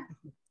 things.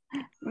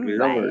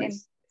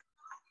 Lovers.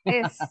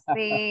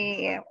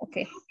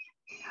 Okay.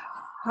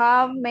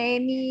 How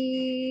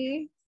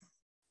many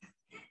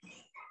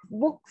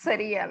books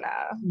sería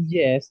la?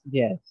 Yes,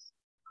 yes.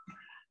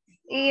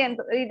 Y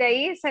de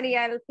ahí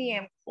sería el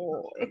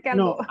tiempo. Es que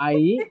No, algo.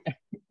 ahí,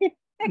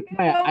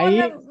 vaya, No, ahí,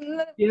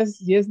 no.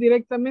 si es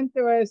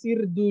directamente va a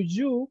decir do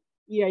you,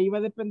 y ahí va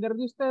a depender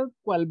de usted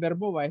cuál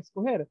verbo va a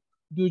escoger.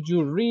 Do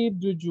you read?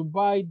 Do you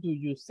buy? Do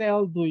you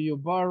sell? Do you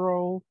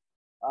borrow?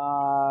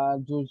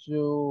 Do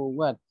you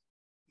what?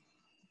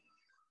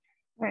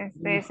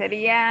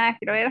 Sería,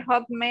 quiero ver,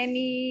 how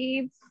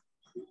many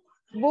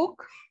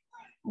book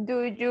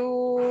do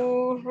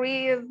you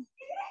read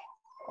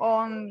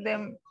on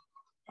the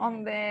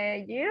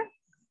year?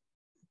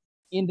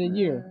 In the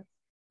year.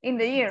 In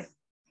the year.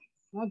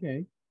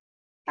 Okay.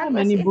 How Algo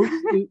many así.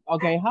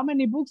 books how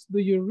many books do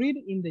you read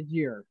in the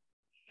year?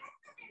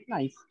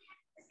 Nice.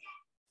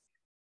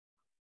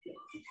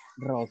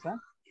 Rosa.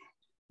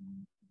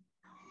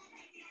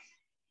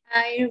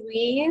 I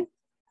read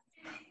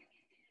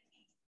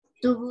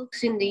 2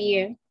 books in the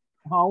year.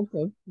 Oh,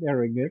 okay,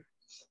 very good.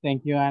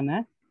 Thank you,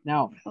 Anna.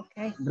 Now,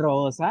 Okay.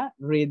 Rosa,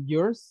 read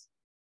yours.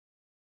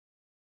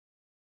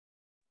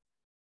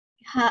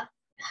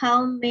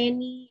 How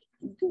many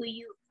do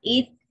you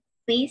eat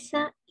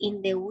pizza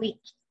in the week?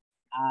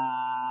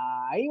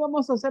 Ahí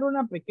vamos a hacer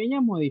una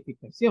pequeña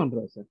modificación,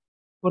 Rosa.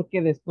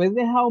 Porque después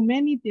de how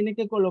many tiene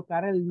que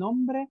colocar el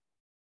nombre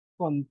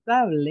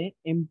contable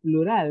en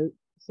plural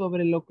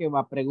sobre lo que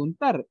va a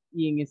preguntar.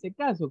 Y en ese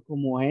caso,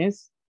 como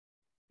es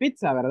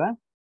pizza, ¿verdad?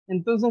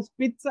 Entonces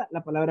pizza,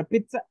 la palabra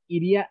pizza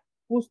iría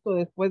justo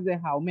después de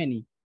how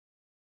many.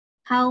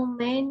 How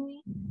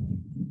many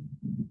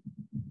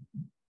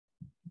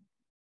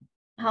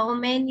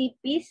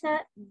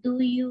pizza do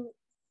you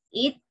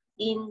eat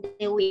in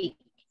the week?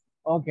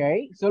 Ok,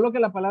 solo que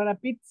la palabra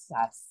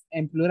pizzas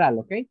en plural,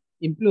 ok?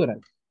 En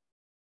plural.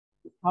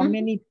 How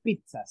many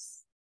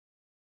pizzas?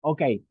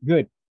 Okay,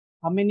 good.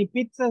 How many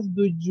pizzas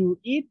do you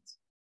eat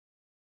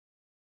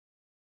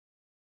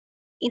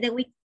In the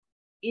week.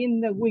 in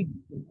the week?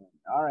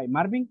 All right,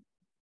 Marvin.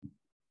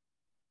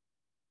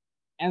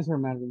 Answer,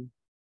 Marvin.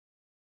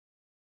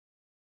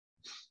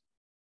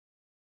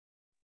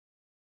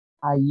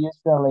 I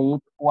usually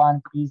eat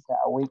 1 pizza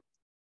a week.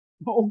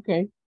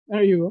 Okay,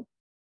 there you go.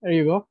 There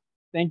you go.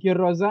 Thank you,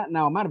 Rosa.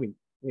 Now, Marvin,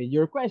 with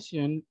your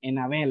question, and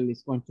Abel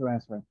is going to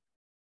answer.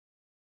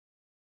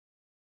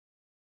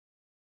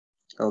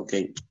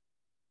 Okay.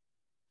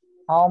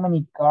 How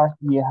many cars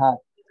do you have?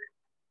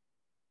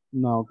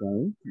 No,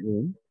 okay,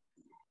 good.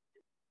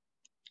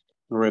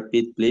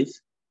 Repeat,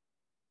 please.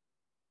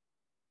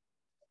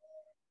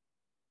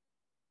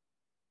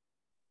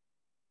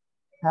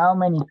 How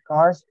many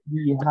cars do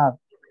you have?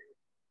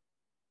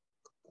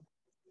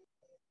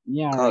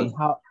 Yeah, Cars.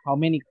 right. How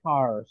many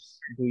cars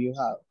do you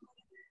have?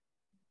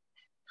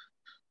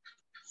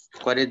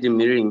 What is the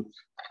meaning?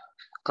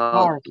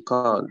 Cars.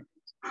 Car.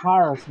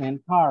 Cars, man.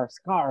 Cars.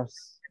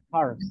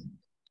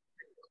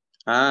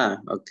 Ah,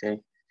 okay.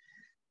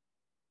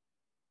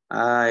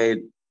 I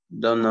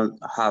do not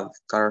have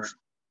cars.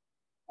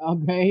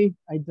 Okay,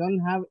 I don't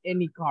have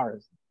any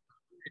cars.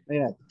 Like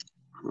that.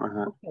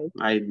 Okay.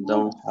 I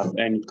don't have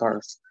any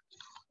cars.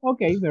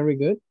 Okay, very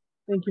good.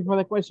 Thank you for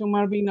the question,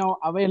 Marvin. Now,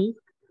 Abel,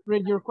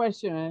 read your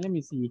question and let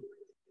me see.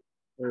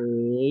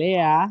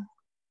 Leah.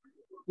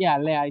 Yeah,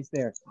 Leah is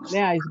there.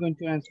 Leah is going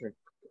to answer.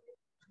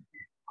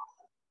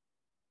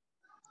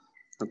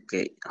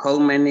 Okay. How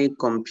many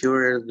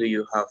computers do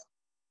you have?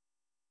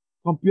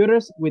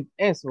 Computers with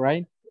S,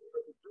 right?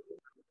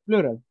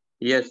 Plural.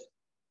 Yes.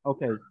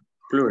 Okay.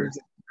 Plural.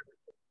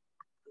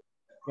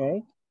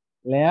 Okay.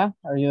 Leah,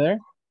 are you there?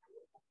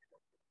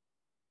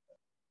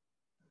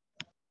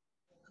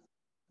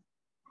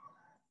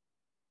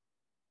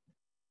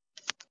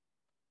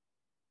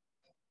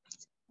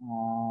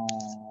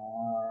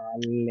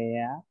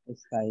 Leah,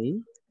 ¿está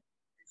ahí?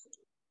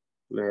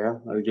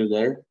 Leah, are you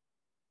there?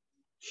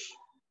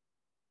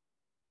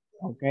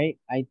 Okay,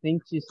 I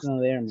think she's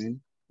not there,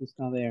 man. She's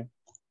not there.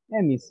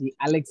 Let me see.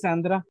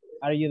 Alexandra,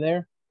 are you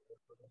there?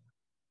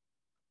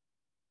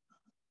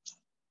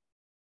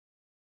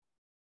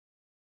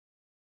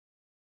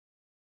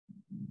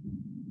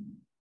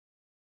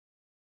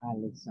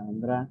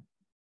 Alexandra.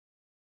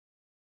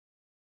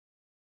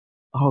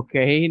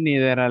 Okay,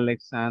 neither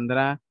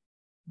Alexandra.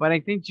 But I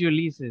think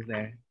Julissa is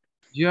there.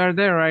 You are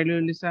there, right,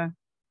 Julissa?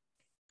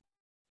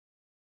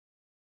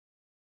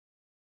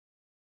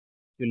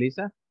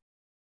 Julissa?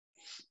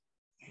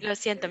 Lo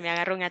siento, me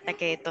agarró un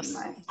ataque de tos.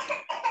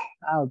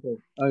 Ah, okay,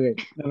 okay.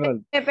 No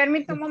problem. Me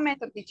permite un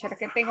momento, teacher,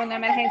 que tengo una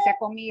emergencia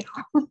con mi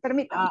hijo.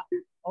 Permítame. Ah,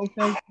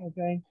 okay,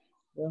 okay.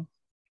 So,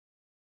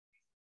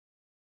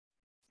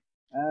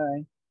 all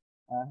right.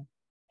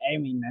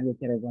 Amy, nadie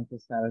quiere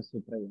contestar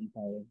su pregunta.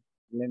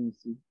 Let me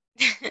see.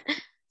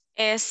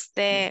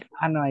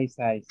 Ah, no, ahí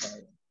está, ahí está.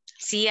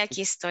 Sí,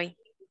 aquí estoy.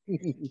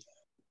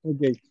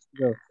 Okay,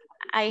 go.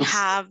 I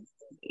have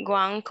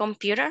one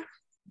computer.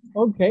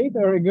 Okay,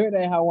 very good.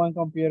 I have one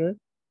computer.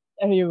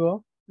 There you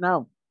go.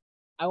 Now,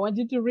 I want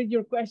you to read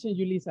your question,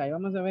 Julissa. Y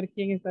vamos a ver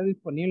quién está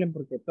disponible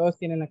porque todos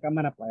tienen la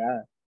cámara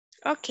apagada.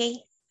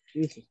 Okay.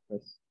 Jesus,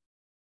 pues.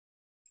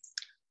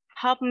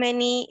 How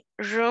many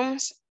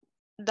rooms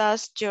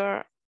does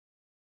your...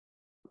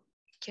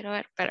 Quiero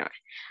ver, espérame.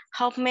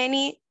 How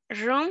many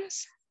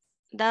rooms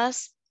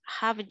does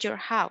have your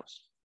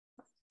house?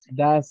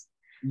 Does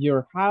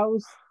your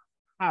house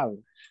have?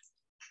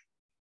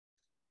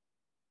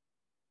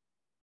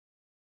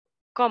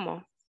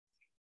 ¿Cómo?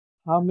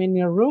 How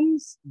many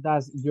rooms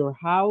does your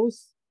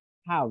house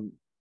have?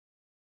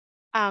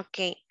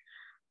 Okay.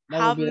 That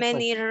How would be the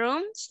many question.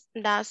 rooms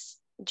does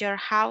your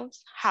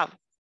house have?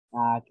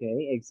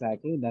 Okay,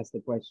 exactly. That's the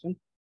question.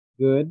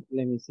 Good.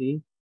 Let me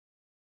see.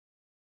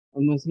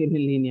 Vamos a ir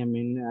en línea.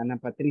 Ana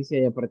Patricia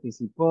ya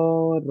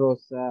participó.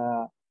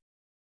 Rosa,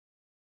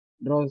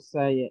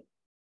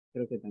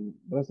 creo que también.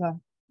 Rosa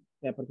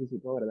ya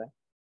participó, ¿verdad?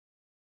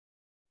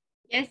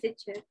 Yes,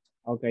 teacher.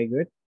 Okay,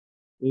 good.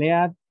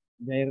 Lea,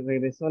 ya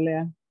regresó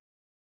Lea.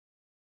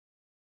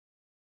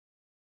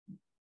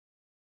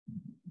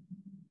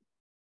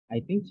 I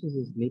think she's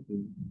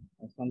sleeping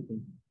or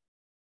something.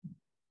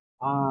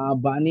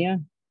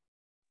 Vania.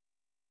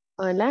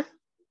 Hola.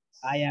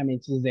 I am,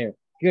 she's there.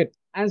 Good.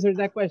 Answer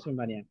that question,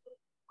 Vania.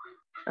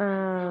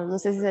 No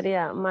sé si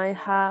sería, my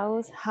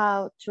house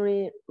have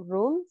 3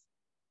 rooms.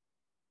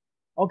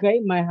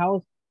 Okay, my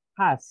house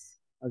has,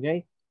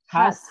 okay?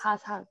 Has.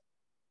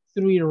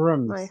 3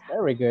 rooms.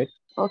 Very good.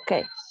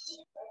 Okay.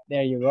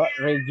 There you go.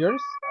 Read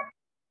yours.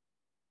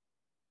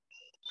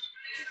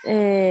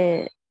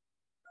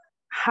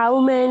 How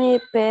many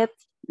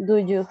pets do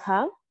you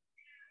have?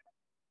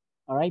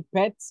 All right,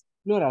 pets,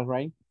 plural,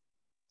 right?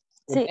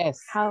 With Sí.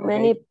 S. How okay.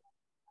 many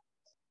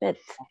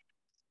pets?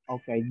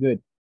 Okay,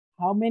 good.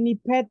 How many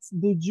pets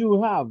do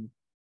you have?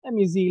 Let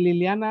me see,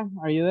 Liliana,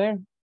 are you there?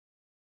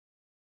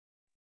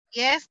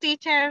 Yes,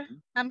 teacher,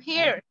 I'm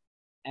here.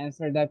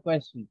 Answer that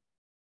question.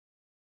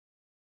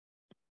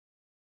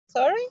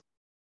 Sorry?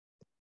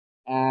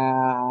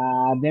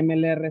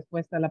 Démele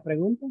respuesta a la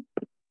pregunta.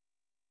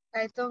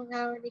 I don't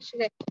have any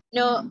children.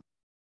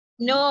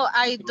 No,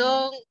 I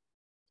don't.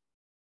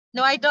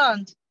 No, I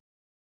don't.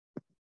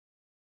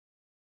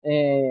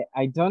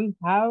 I don't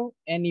have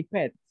any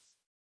pets.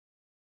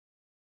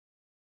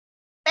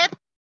 Pet?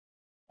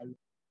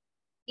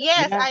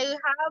 Yes,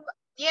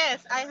 Yeah.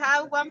 I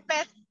have one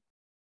pet.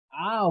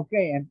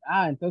 Okay.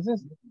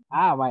 Entonces,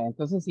 vaya,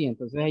 entonces sí,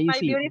 entonces ahí My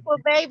sí. beautiful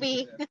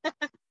baby.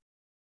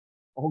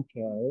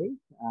 Okay.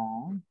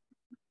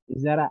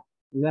 Is that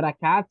a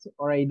cat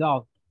or a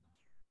dog?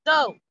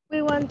 Dog.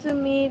 We want to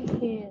meet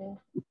here.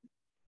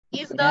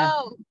 It's Yeah.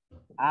 dog.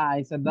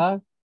 It's a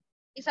dog.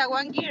 It's a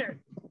 1 year.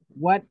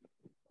 What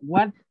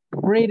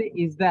breed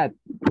is that?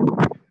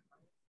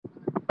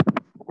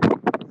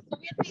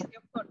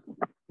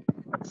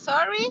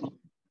 Sorry?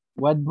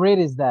 What breed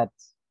is that?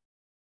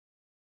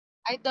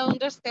 I don't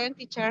understand,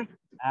 teacher.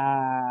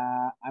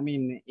 I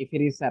mean, if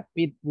it is a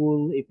pit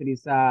bull, if it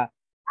is a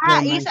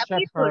German It's a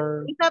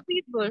Shepherd. pitbull. It's a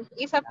pitbull.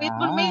 It's a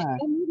pitbull. A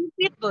medium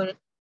pitbull.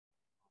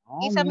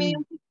 It's a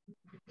medium pitbull.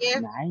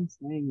 Yes.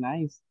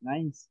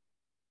 Nice.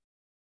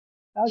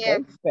 Okay,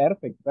 yes.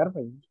 Perfect.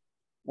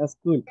 That's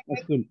cool.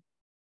 That's cool.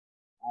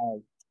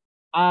 All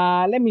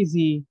right. Let me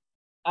see.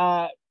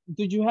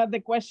 Did you have the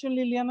question,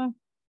 Liliana?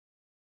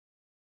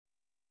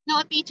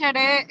 No, teacher,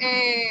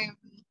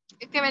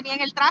 es que venía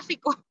en el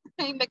tráfico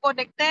y me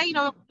conecté y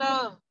no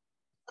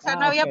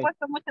había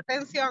puesto mucha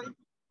atención.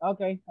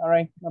 Okay, all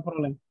right, no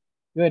problem.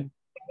 Good.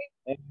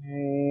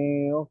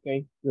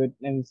 Okay, good.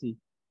 Let me see.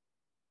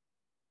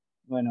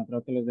 Bueno,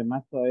 creo que los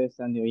demás todavía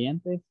están de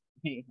oyentes.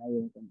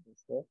 Nadie me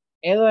contestó.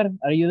 Edward,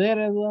 are you there,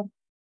 Edward?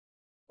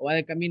 ¿O va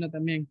de camino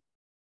también?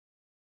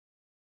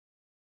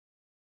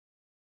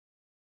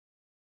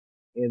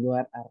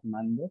 Edward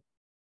Armando.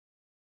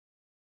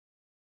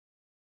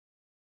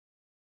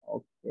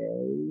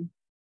 Okay.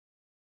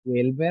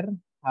 Wilber,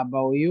 how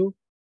about you?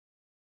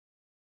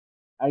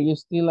 Are you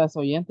still as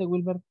oyente,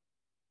 Wilber?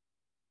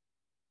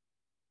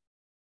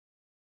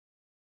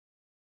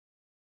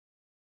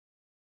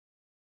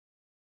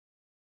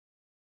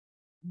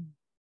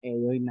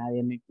 Hoy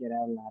nadie me quiere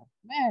hablar.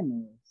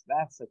 Man,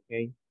 that's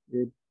okay.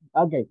 Good.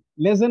 Okay,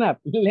 listen up.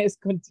 Let's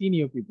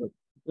continue, people.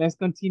 Let's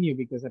continue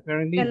because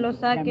apparently... Que lo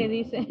saque,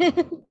 dice.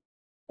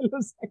 Lo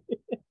saque.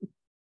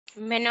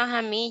 Menos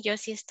a mí, yo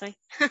sí estoy.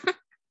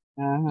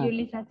 Ajá.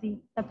 Yulisa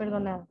sí, está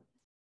perdonada.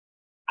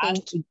 Ah,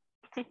 Thank you.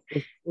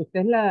 usted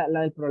es la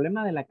del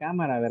problema de la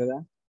cámara,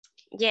 ¿verdad?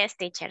 Yes,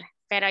 teacher.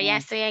 Pero ya Ah,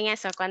 estoy en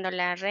eso. Cuando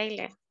la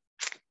arregle,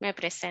 me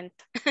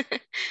presento.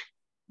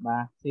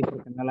 va, sí,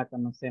 porque no la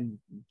conocemos.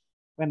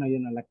 Bueno, yo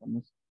no la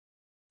conozco.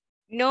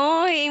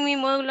 No, en mi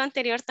módulo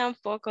anterior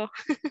tampoco.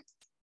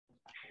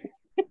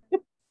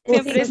 ¿En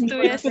Siempre serio sin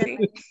estuve así.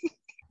 conocerla?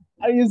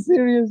 Are you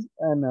serious?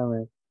 Ah, no,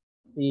 man.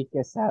 Sí,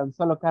 que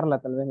solo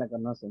Carla tal vez la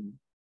conoce. ¿No?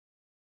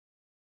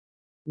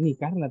 Ni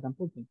Carla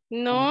tampoco.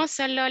 No,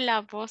 solo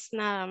la voz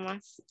nada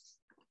más.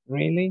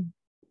 Really?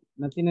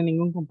 ¿No tiene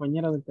ningún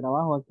compañero de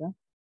trabajo acá?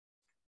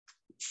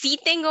 Sí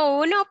tengo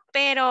uno,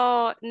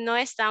 pero no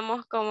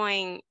estamos como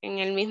en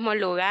el mismo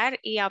lugar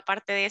y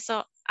aparte de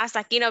eso, hasta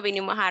aquí nos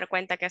vinimos a dar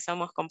cuenta que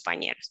somos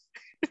compañeros.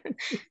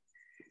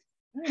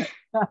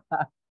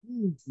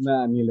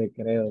 No, ni le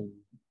creo.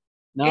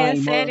 No,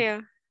 ¿En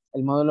serio?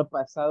 el módulo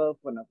pasado,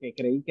 bueno, que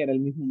creí que era el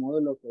mismo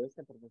módulo que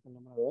este, porque es el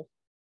número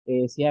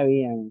 2, sí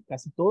habían,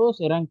 casi todos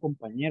eran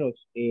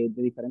compañeros de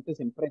diferentes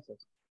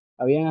empresas.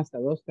 Habían hasta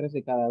 2, 3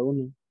 de cada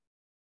uno.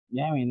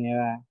 Ya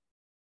venía,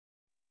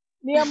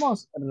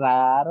 digamos,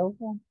 raro,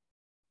 ¿no?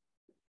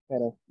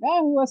 Pero,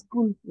 it was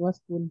cool.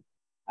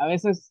 A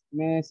veces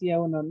me decía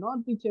uno,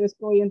 no, teacher, es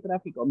que voy en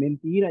tráfico.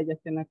 Mentira, ya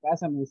está en la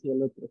casa, me decía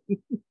el otro.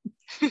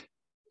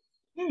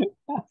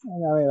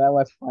 La verdad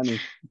was funny.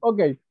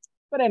 Okay,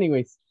 but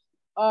anyways,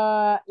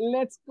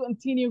 let's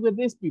continue with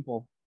this,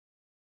 people.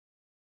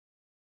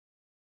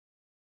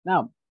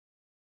 Now,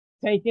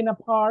 taking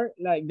apart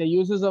like the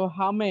uses of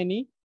how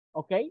many,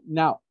 okay?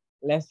 Now,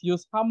 let's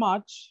use how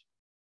much,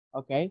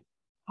 okay?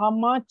 How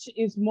much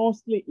is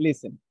mostly,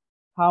 listen,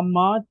 how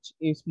much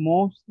is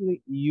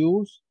mostly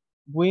used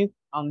with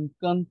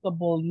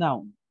uncountable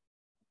nouns,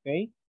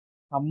 okay?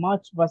 How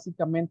much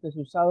básicamente es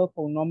usado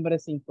con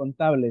nombres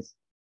incontables.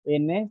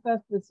 En esta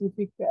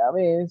específica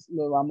vez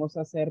lo vamos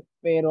a hacer,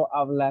 pero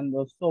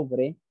hablando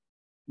sobre,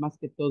 más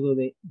que todo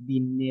de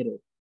dinero,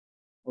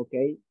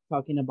 okay?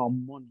 Talking about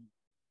money.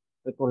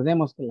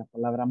 Recordemos que la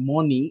palabra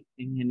money,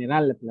 en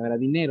general, la palabra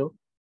dinero,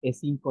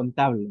 es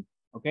incontable.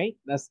 Okay?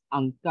 That's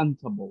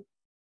uncountable.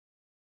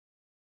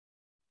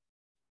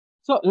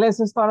 So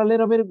let's start a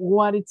little bit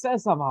what it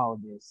says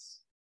about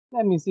this.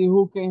 Let me see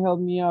who can help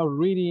me out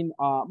reading.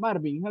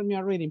 Marvin, help me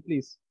out reading,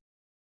 please.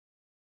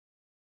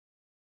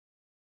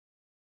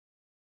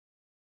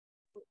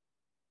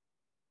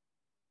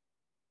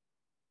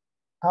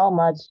 How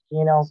much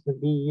can also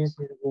be used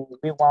when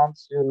we want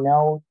to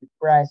know the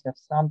price of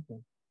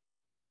something.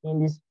 In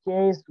this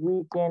case,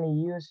 we can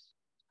use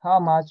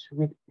how much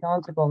with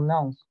countable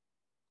nouns,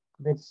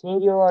 but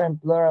singular and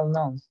plural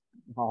nouns.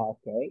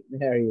 Okay,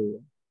 there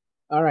you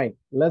go. All right,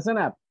 listen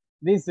up.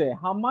 This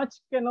how much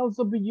can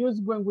also be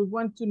used when we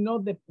want to know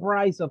the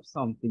price of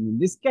something. In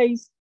this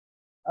case,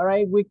 all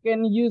right, we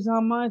can use how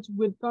much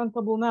with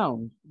countable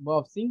nouns,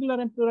 both singular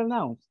and plural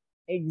nouns.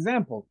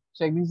 Example,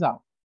 check this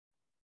out.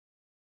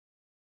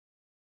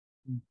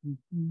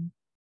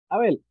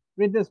 Abel,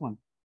 read this one.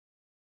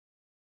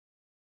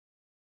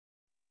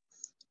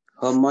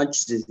 How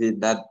much is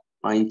that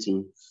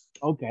painting?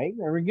 Okay,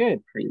 very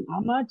good.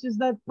 How much is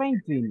that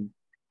painting?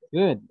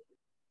 Good.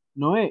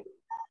 Noé.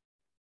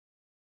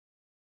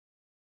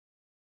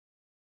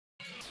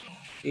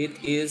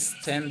 It is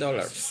 $10.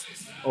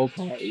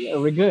 Okay,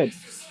 very good.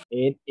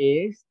 It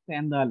is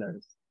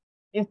 $10.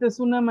 Esta es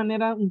una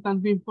manera un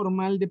tanto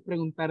informal de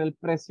preguntar el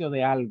precio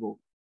de algo.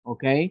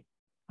 Okay.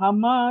 How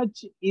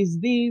much is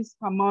this?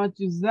 How much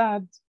is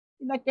that?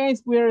 In that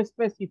case, we are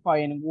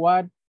specifying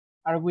what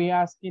are we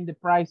asking the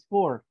price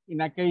for. In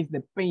that case,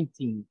 the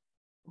painting.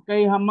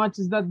 Okay, how much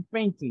is that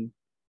painting?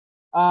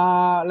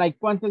 Like,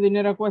 ¿cuánto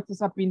dinero cuesta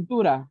esa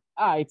pintura?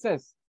 It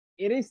says,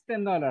 it is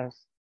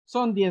 $10.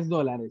 Son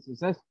 $10. It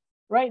says,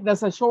 right?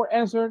 That's a short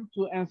answer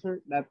to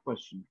answer that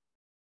question.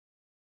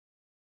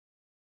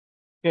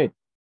 Good.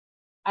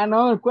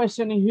 Another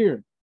question in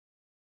here.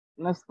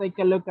 Let's take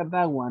a look at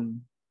that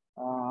one.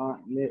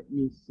 Let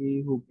me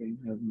see who can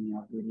help me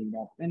out reading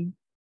that then.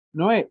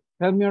 Noé,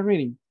 help me out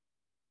reading.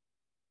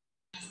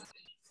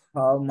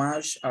 How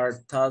much are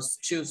those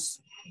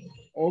shoes?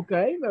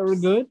 Okay, very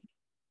good.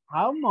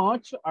 How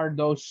much are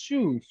those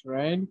shoes,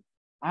 right?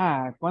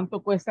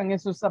 ¿Cuánto cuestan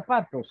esos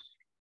zapatos?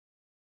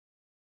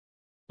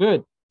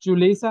 Good.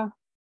 Julissa?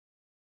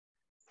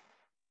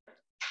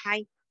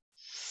 Hi.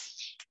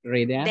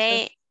 Read the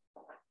answer.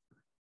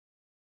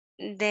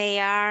 They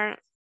are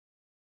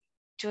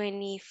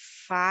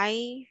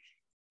 25,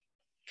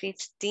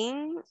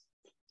 15,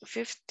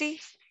 $50,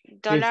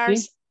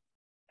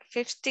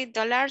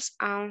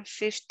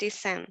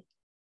 $50.50.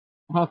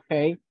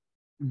 Okay.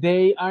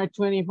 They are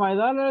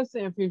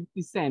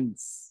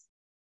 $25.50.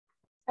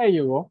 There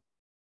you go.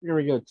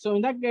 Very good. So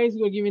in that case,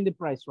 we're giving the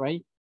price,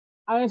 right?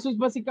 Eso es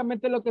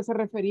básicamente lo que se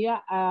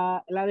refería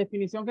a la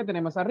definición que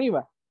tenemos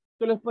arriba.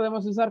 Que los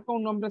podemos usar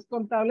con nombres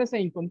contables e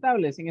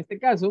incontables. En este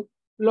caso,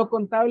 lo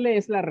contable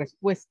es la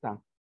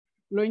respuesta.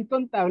 Lo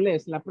incontable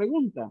es la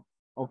pregunta.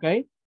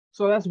 Okay?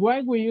 So that's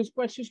why we use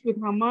questions with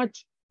how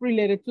much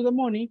related to the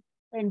money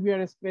and we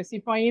are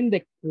specifying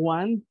the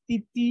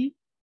quantity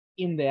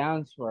in the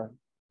answer,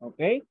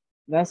 okay?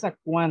 That's a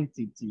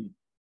quantity.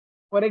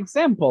 For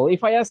example,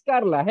 if I ask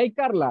Carla, hey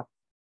Carla,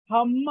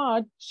 how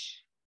much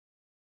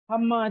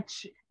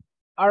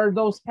are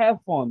those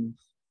headphones?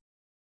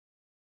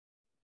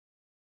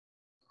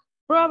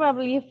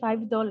 Probably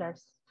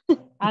 $5.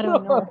 I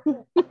don't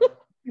know.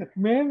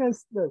 Man,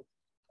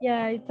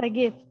 Yeah, it's a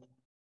gift.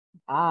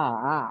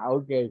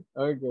 Okay.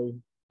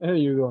 There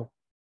you go.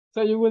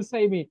 So you will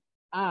say me,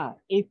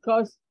 it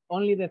costs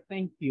only the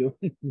thank you.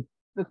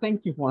 The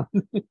thank you one.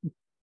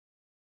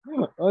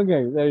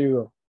 Okay, there you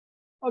go.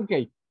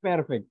 Okay,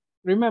 perfect.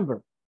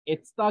 Remember,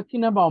 it's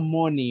talking about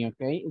money,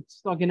 okay? It's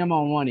talking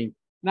about money.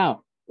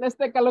 Now, let's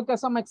take a look at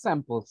some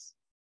examples.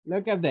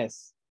 Look at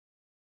this.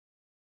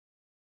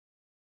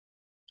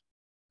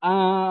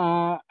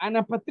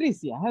 Ana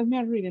Patricia, help me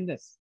reading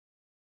this.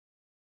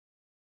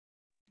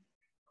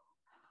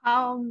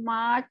 How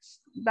much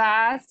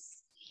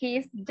does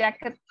his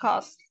jacket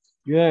cost?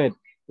 Good.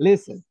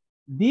 Listen,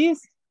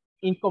 this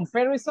in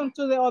comparison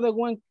to the other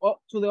one,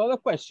 to the other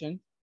question,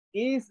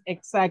 is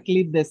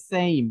exactly the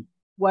same.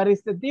 What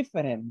is the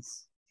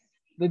difference?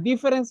 The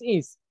difference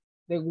is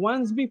the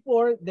ones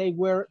before, they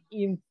were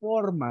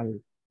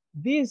informal.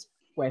 This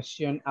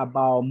question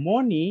about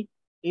money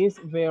is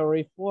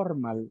very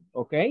formal,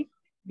 okay?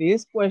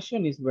 This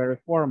question is very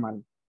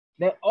formal.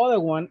 The other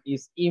one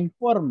is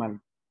informal.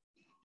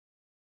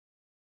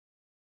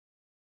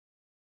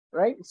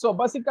 Right? So,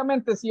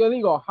 básicamente, si yo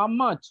digo, how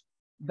much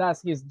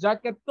does his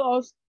jacket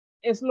cost?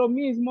 Es lo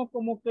mismo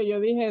como que yo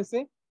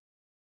dijese,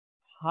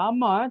 how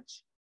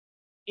much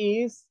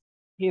is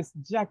his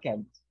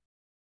jacket?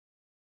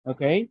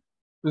 ¿Ok?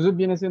 Entonces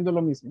viene siendo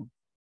lo mismo.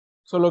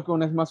 Solo que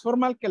una es más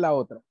formal que la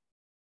otra.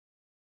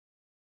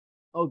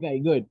 Okay,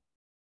 good.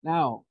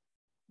 Now,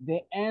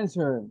 the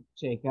answer.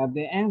 Check out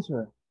the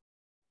answer.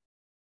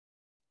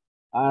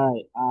 All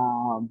right.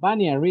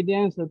 Vania, read the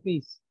answer,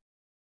 please.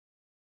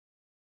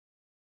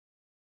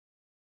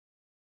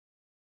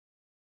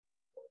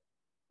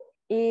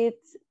 It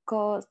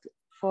costs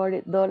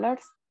 $40.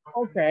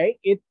 Okay,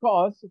 it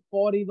costs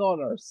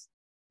 $40.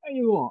 There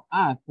you go.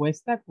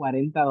 Cuesta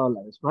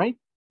 $40, right?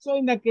 So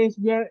in that case,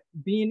 we are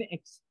being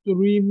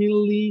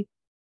extremely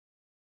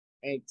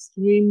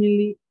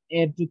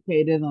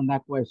educated on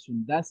that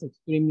question. That's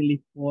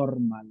extremely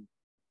formal,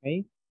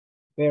 okay?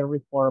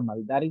 Very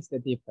formal. That is the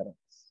difference.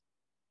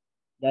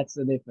 That's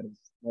the difference.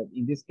 But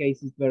in this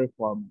case, it's very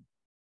formal.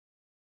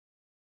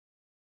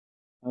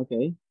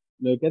 Okay,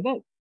 look at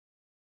that.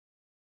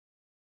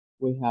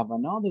 We have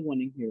another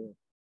one in here.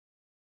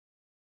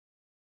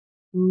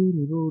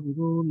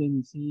 Let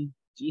me see.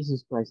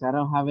 Jesus Christ, I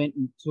don't have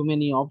too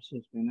many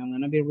options, man. I'm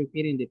gonna be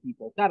repeating the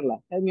people.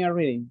 Carla, help me out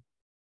reading.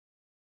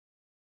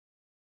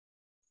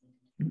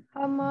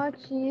 How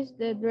much is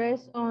the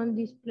dress on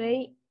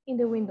display in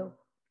the window?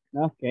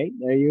 Okay,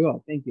 there you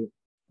go. Thank you.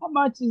 How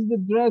much is the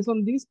dress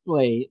on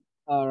display?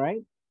 All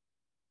right.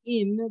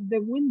 In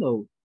the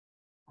window.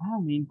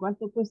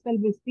 ¿Cuánto cuesta el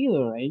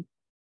vestido, right?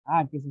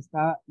 Que se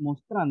está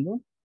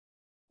mostrando,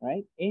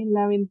 right? En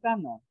la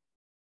ventana.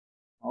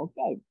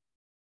 Okay.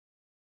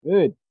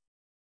 Good.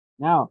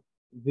 Now,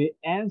 the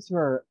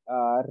answer,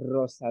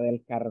 Rosa del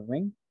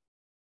Carmen.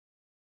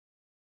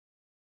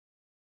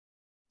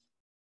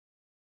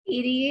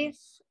 It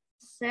is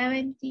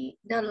 $70.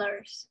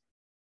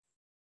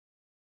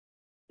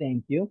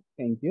 Thank you.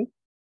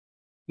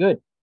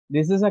 Good.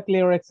 This is a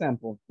clear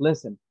example.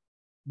 Listen,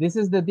 this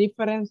is the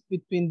difference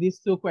between these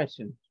two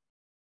questions.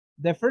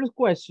 The first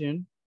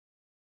question,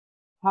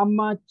 how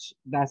much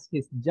does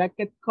his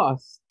jacket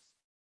cost?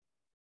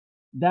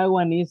 That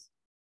one is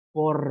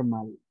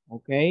formal,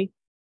 okay?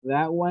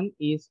 That one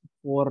is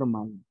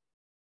formal.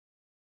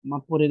 I'm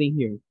gonna put it in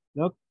here.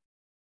 Look.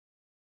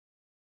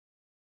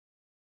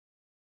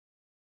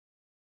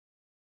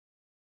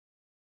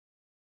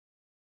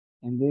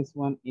 And this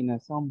one in a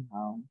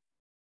somehow.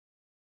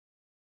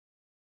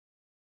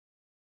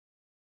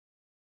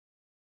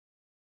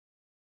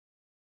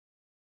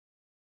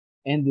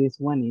 And this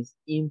one is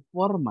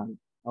informal,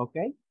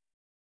 okay?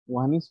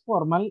 One is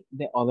formal,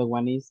 the other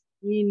one is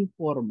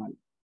informal.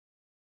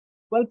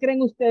 ¿Cuál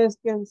creen ustedes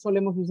que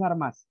solemos usar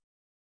más?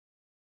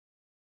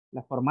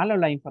 ¿La formal o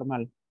la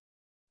informal?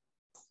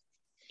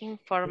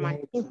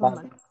 Informal.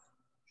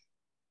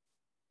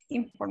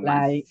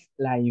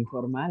 La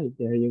informal,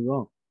 there you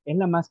go. Es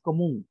la más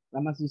común,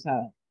 la más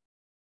usada.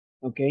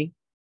 Okay?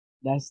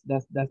 That's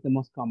the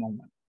most common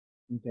one.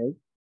 Okay?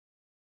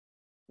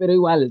 Pero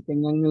igual,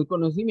 tengan el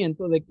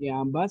conocimiento de que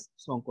ambas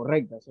son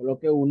correctas, solo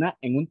que una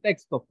en un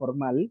texto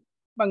formal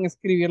van a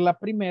escribir la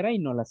primera y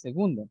no la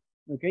segunda.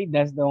 Okay?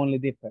 That's the only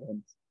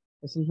difference.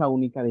 Esa es la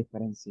única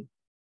diferencia.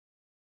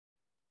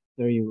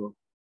 There you go.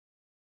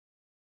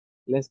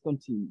 Let's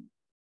continue.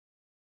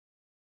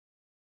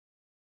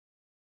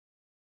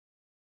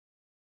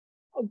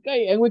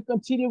 Okay, and we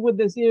continue with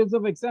the series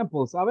of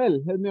examples.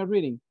 Abel, help me out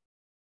reading.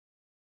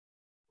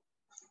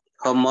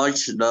 How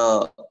much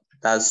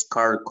does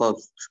car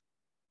cost?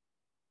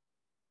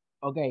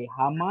 Okay,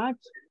 how much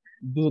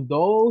Do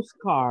those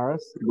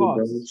cars Do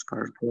cost? those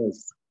cars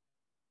cost?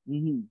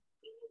 Mhm.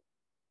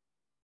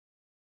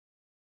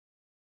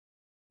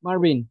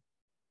 Marvin.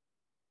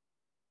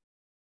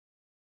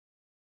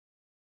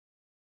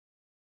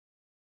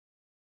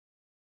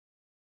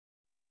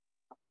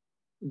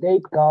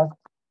 They cost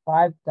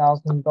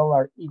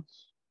 $5,000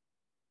 each.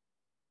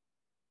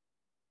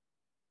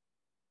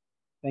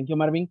 Thank you,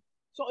 Marvin.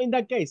 So in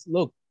that case,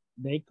 look,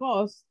 they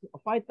cost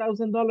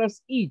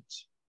 $5,000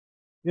 each.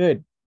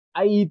 Good.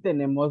 Ahí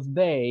tenemos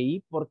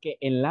they porque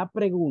en la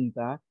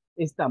pregunta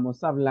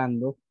estamos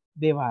hablando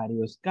de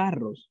varios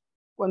carros.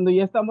 Cuando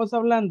ya estamos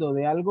hablando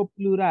de algo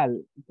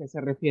plural que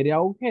se refiere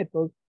a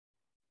objetos,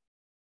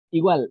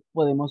 igual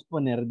podemos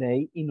poner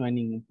they y no hay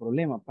ningún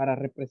problema para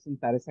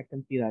representar esa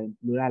cantidad en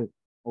plural.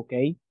 ¿Ok?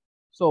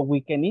 So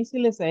we can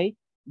easily say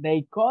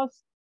they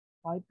cost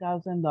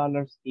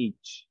 $5,000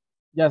 each.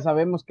 Ya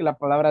sabemos que la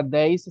palabra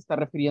they se está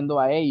refiriendo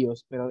a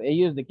ellos, pero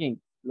ellos ¿de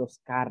quién? Los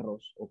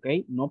carros,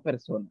 ¿ok? No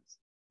personas.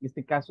 En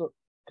este caso,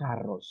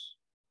 carros.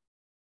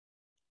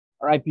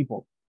 All right,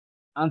 people.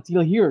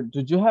 Until here,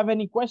 do you have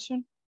any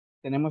question?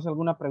 ¿Tenemos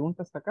alguna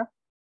pregunta hasta acá?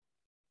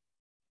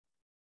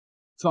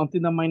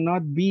 Something that might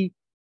not be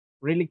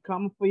really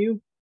common for you?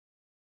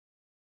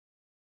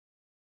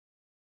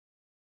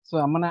 So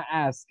I'm gonna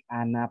ask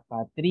Ana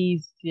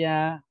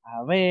Patricia,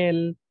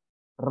 Abel,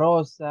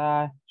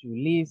 Rosa,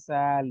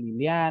 Julisa,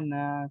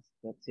 Liliana,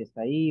 si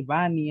está ahí,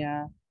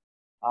 Vania,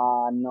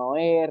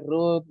 Noé,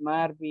 Ruth,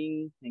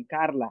 Marvin, and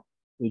Carla.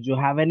 Do you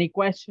have any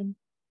question?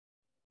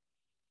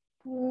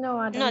 No,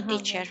 I don't No, have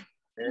teacher.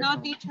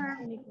 No, teacher.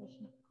 any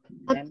question.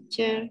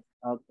 Teacher.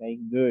 Okay,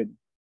 good.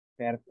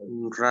 Perfect.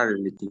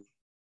 Rarely.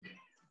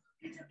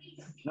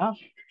 No?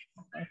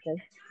 Okay,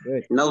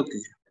 good. No,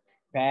 teacher.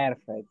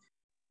 Perfect.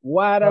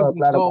 What are Todo we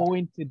claro,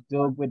 going to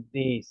do with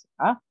this?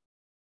 ¿Ah?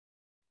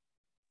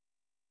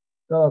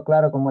 todo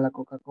claro como la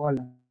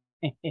Coca-Cola.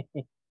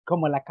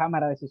 Como la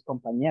cámara de sus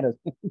compañeros.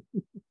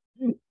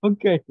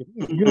 Okay,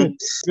 good,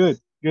 good,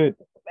 good.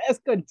 Let's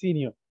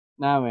continue.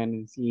 No,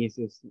 man, sí,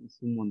 eso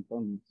es un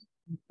montón.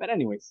 But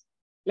anyways,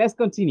 let's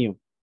continue.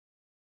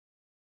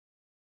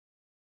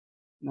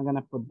 I'm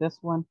gonna put this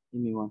one.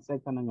 Give me 1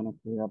 second. I'm gonna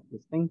clear up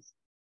these things.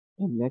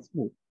 And let's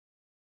move.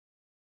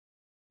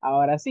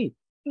 Ahora sí,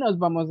 nos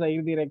vamos a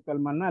ir directo al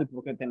manual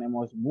porque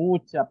tenemos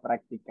mucha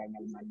práctica en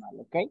el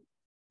manual, ¿ok?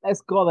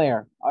 Let's go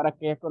there. Ahora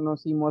que ya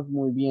conocimos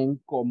muy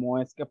bien cómo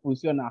es que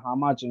funciona how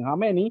much and how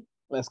many,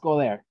 let's go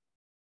there.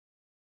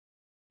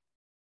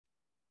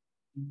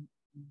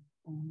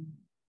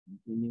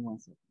 Give me 1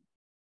 second.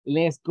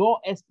 Let's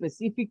go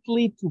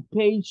specifically to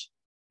page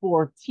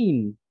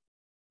 14.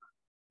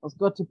 Let's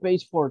go to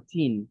page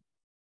 14.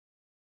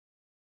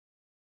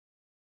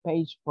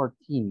 Page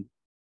 14.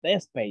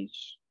 This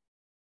page.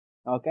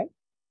 Okay?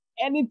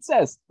 And it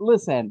says,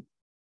 listen,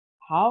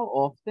 how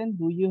often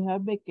do you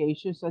have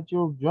vacations at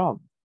your job?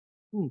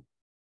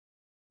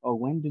 Or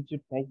when did you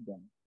take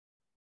them?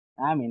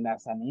 I mean,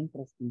 that's an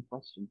interesting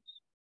question.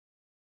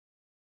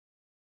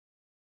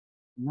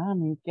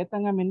 Mami, ¿qué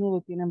tan a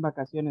menudo tienen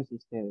vacaciones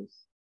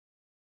ustedes?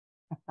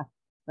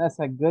 That's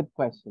a good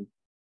question.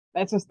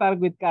 Let's start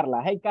with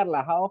Carla. Hey,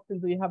 Carla, how often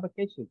do you have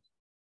vacations?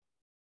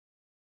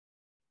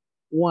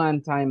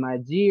 1 time a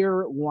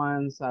year,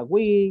 once a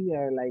week,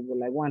 like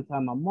 1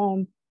 time a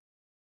month?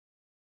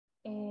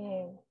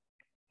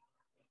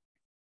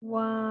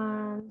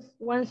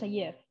 Once a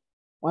year.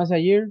 Once a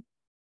year?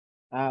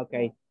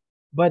 Okay.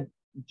 But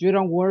you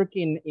don't work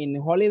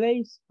in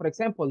holidays? For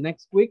example,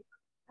 next week?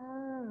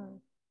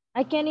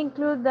 I can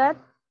include that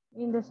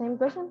in the same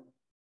question?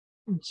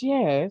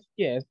 Yes,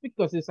 yes,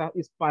 because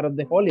it's part of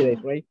the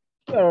holidays, right?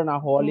 You're on a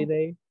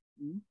holiday.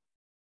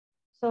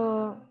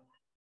 So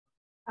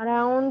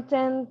around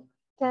 10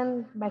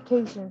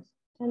 vacations.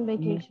 10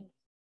 vacations.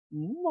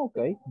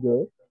 Okay,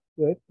 good,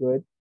 good,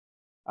 good.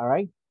 All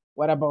right.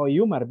 What about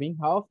you, Marvin?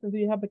 How often do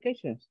you have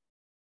vacations?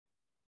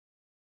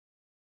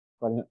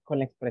 Con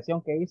la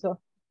expresión que hizo,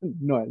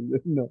 no,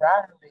 no.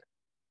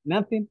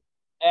 Nothing.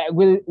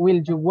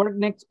 Will you work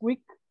next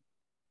week?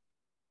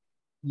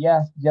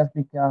 Yes, just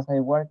because I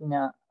work in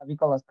a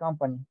vehicles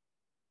company.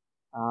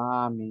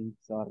 I mean,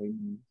 sorry.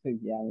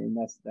 Yeah, I mean,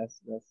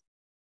 that's,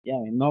 yeah,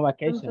 I mean, no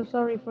vacation. I'm so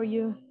sorry for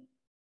you.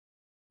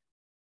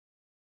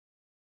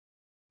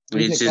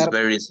 Which is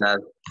very sad.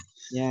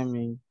 Yeah, I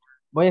mean,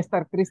 voy a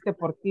estar triste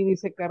por ti,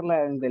 dice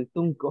Carla del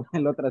Tunco,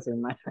 la otra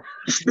semana.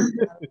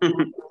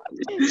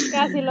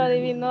 Casi lo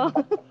adivinó.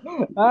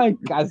 Ay,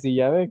 casi,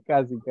 ya ves,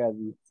 casi.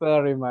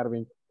 Sorry,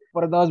 Marvin.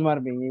 Por 2,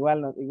 Marvin.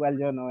 Igual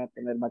yo no voy a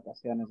tener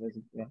vacaciones,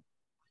 así que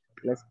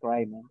let's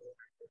cry, man.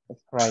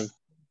 Let's cry.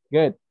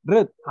 Good.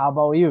 Ruth, how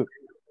about you?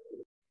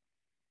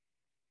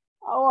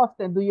 How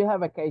often do you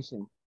have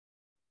vacation?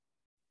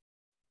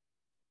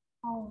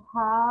 I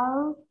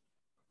have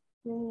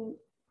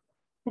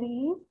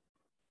three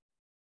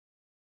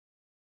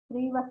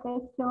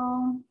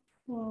vacations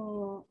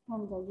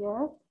in the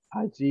year.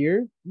 A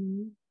year?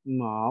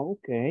 No,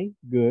 okay.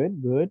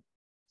 Good.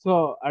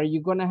 So, are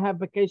you gonna have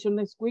vacation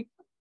next week?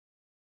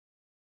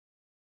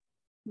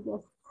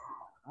 Yes.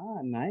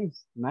 Ah,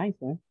 nice,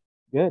 eh?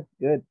 Good,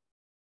 good.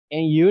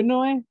 And you,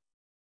 Noe?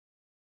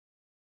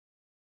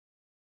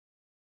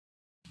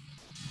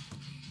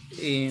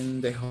 In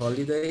the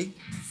holiday,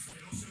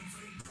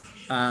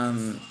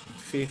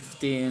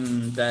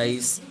 15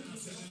 days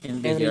in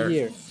the Every year.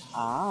 year.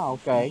 Ah,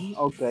 okay,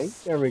 okay,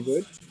 very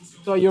good.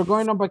 So you're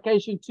going on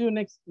vacation too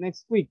next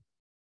week?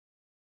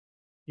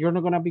 You're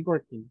not gonna be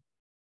working?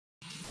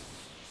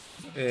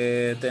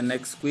 The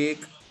next week,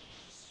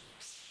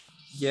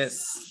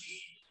 yes.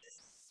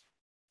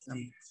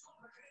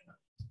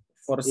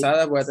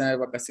 Forzada voy a tener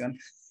vacación.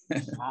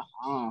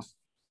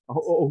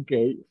 Ok.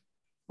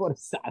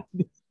 Forzadas.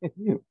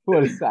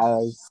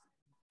 Forzadas.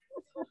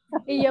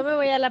 Y yo me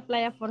voy a la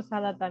playa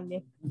forzada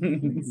también.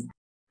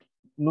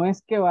 No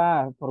es que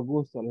va por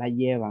gusto, la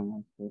llevan,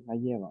 okay, la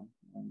llevan.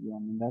 Yeah, I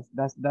mean,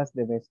 that's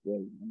the best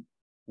way. Man.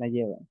 La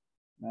llevan.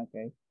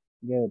 Okay,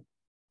 good.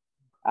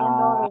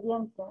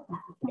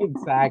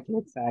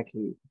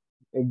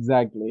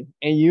 Exactly.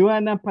 And you,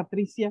 Ana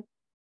Patricia?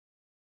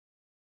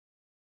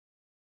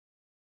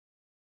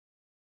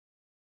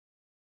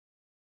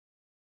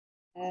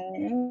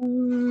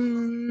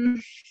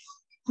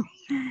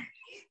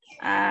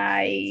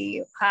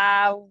 I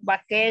have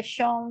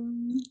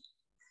vacation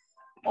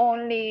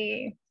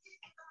only,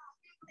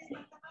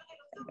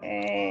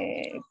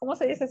 ¿cómo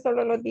se dice?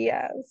 Solo los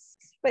días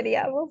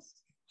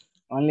feriados.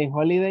 Only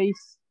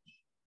holidays?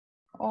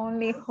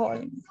 Only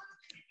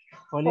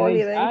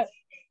Holidays.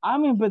 I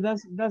mean, but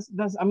that's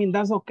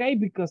okay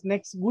because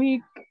next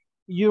week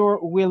you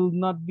will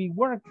not be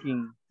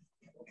working,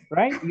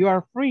 right? You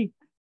are free.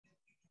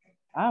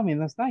 I mean,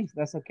 that's nice.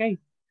 That's okay.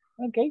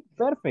 Okay,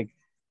 perfect.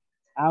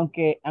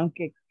 Aunque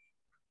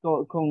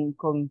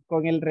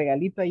con el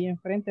regalito ahí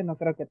enfrente no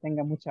creo que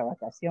tenga mucha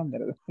vacación,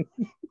 ¿verdad?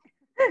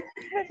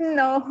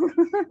 No,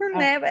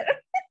 never.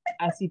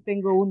 Así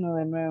tengo uno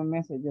de 9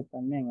 meses yo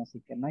también,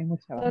 así que no hay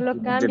mucha vacación.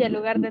 Solo cambia el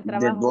lugar de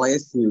trabajo. The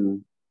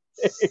blessing.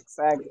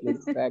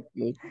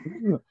 Exactly.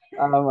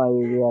 Oh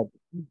my God.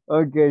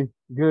 Okay,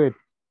 good.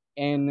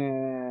 And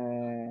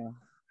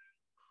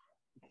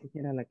 ¿qué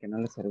era la que no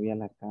le servía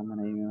la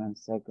cámara? Give me 1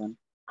 second.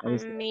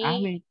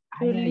 Me.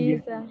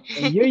 Lisa.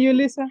 And you,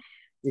 Lisa?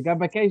 You got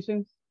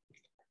vacations?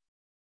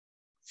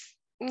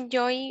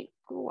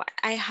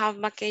 I have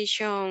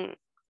vacation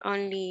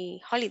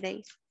only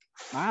holidays.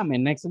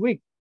 Man, next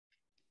week.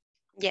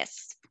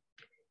 Yes.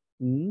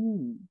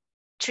 3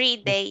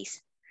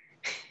 days.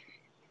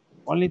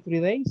 Only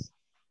 3 days?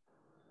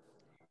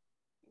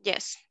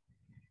 Yes.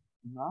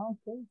 No,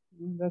 okay,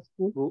 that's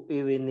good. Good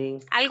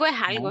evening. Algo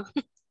es algo.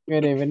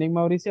 Good evening,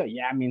 Mauricio.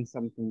 Yeah, I mean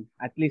something,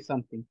 at least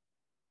something.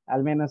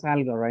 Al menos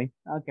algo, right?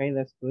 Okay,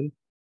 that's cool.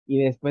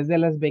 Y después de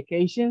las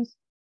vacations,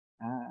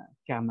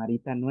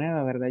 camarita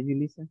nueva, ¿verdad,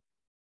 Yulisa?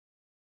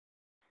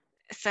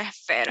 Eso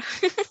espero.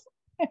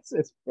 Eso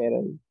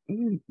espero.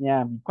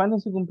 Ya, ¿cuándo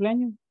es su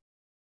cumpleaños?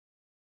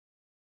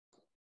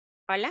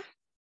 Hola.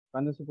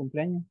 ¿Cuándo es su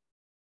cumpleaños?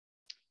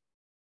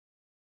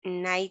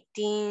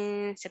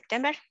 19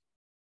 September.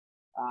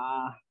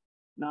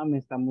 No, me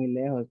está muy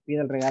lejos.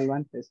 Pide el regalo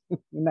antes.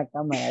 Una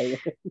cámara.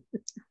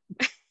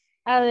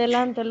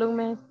 Adelante,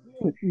 Lume.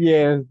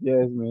 Yes,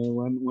 man.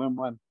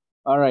 One.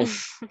 All right,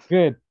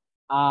 good.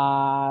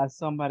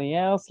 Somebody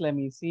else, let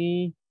me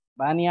see.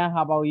 Vania,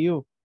 how about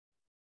you?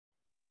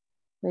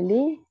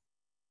 ¿Vení?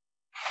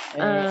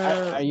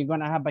 Are you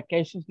gonna have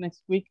vacations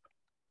next week?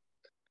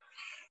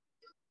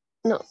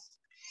 No.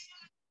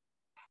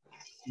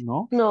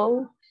 No?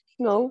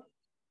 No.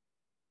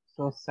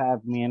 So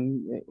sad,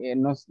 man.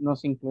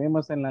 Nos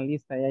incluimos en la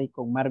lista y ahí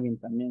con Marvin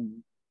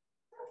también.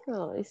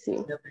 Ay, sí.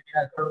 Yo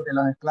tenía el club de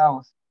los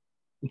esclavos.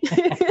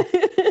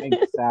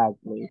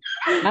 Exactly.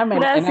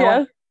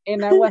 Gracias.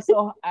 And I was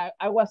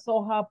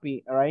so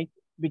happy, right?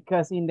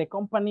 Because in the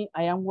company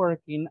I am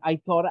working, I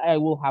thought I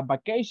will have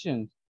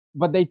vacations.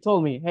 But they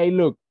told me, hey,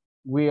 look,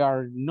 we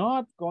are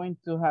not going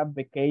to have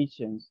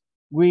vacations.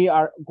 We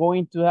are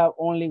going to have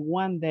only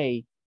 1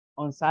 day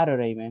on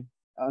Saturday, man.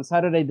 On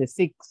Saturday the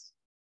 6th.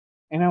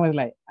 And I was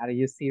like, are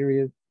you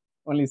serious?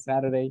 Only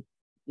Saturday?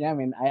 Yeah, I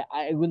mean,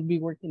 I will be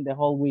working the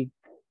whole week.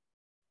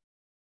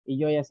 Y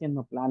yo ya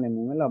haciendo planes,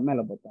 me lo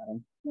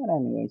botaron. But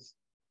anyways.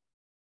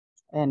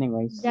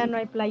 Ya no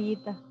hay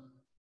playita.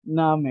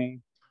 No,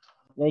 me.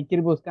 Y hay que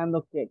ir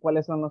buscando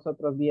cuáles son los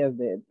otros días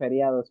de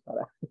feriados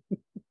para,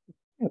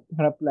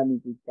 para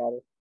planificar.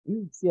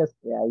 Si es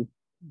que hay.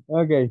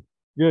 Okay,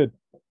 good.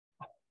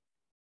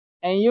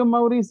 And you,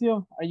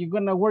 Mauricio, are you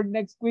gonna work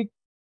next week?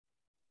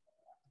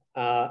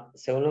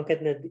 Según lo que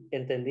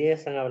entendí,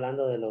 están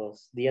hablando de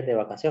los días de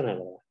vacaciones,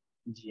 ¿verdad?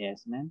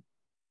 Yes, man.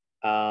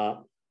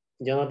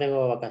 Yo no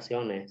tengo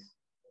vacaciones.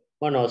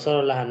 Bueno,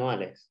 solo las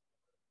anuales.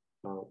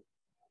 No.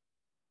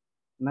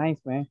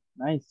 Nice, man.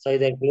 Nice. Soy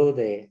del club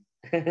de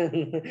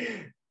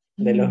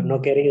los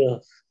no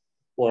queridos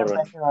por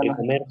el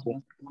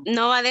comercio.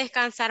 No va a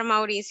descansar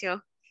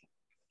Mauricio.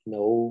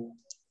 No.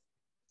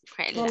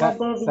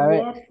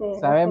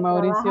 ¿Sabe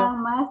Mauricio?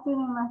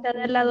 Está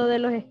del lado de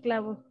los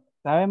esclavos.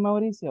 ¿Sabe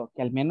Mauricio?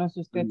 Que al menos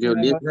usted Al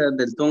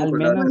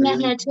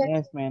menos,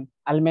 yes, man.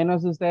 Al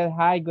menos usted,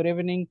 hi, good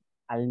evening.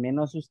 al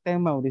menos usted,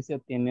 Mauricio,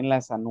 tiene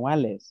las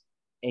anuales.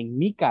 En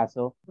mi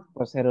caso,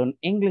 por ser un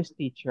English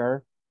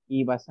teacher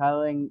y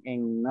basado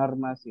en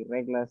normas y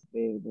reglas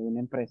de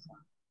una empresa,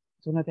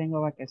 yo no tengo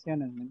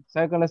vacaciones. Man.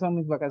 ¿Sabe cuáles son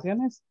mis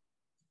vacaciones?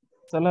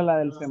 Solo la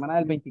del semana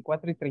del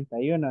 24 y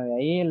 31. De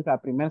ahí la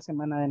primera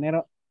semana de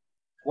enero,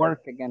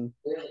 work again.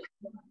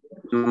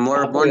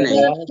 More money.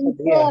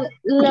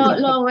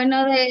 Lo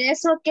bueno de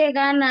eso que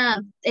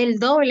gana el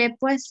doble,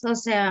 pues, o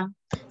sea,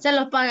 se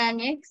los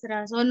pagan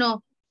extras o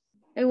no.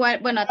 Igual,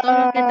 bueno, a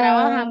todos los que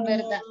trabajan,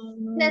 ¿verdad?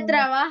 Se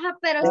trabaja,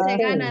 pero se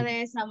gana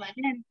de esa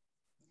manera.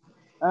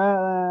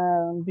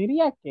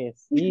 Diría que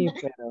sí,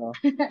 pero...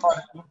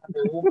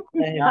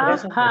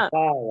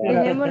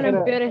 Dejémoslo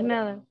en peores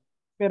nada.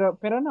 Pero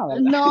no,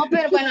 ¿verdad? No,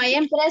 pero bueno, hay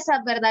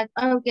empresas, ¿verdad?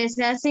 Aunque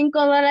sea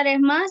 $5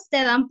 más,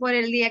 te dan por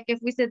el día que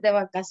fuiste de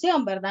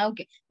vacación, ¿verdad?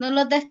 Aunque no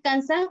los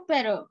descansas,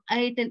 pero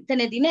ahí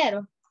tenés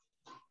dinero.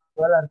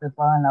 $1 te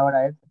pagan la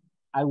hora extra.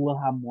 I will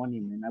have money,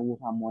 man. I will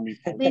have money.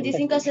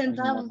 25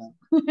 centavos.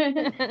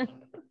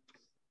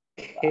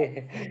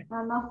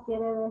 No nos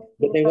quiere decir.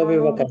 Yo tengo mis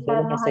vacaciones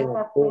invitarnos hasta en al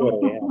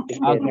octubre.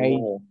 Okay.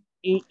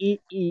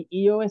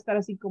 Y yo voy a estar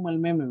así como el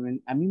meme,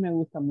 man. A mí me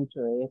gusta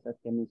mucho de esas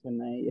que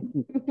menciona ella.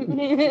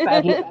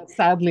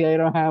 Sadly, I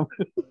don't have.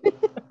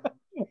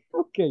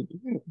 Okay,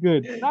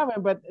 good. No,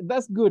 man, but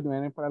that's good,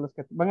 man. Para los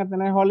que van a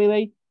tener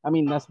holiday, I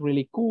mean, that's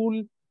really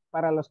cool.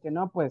 Para los que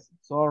no, pues,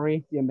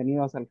 sorry,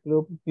 bienvenidos al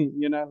club.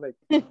 You know, like,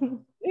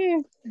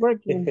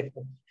 working.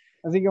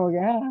 Así como que,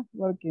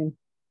 working.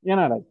 You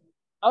know, like,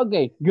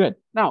 okay, good.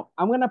 Now,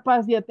 I'm going to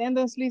pass the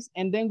attendance list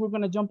and then we're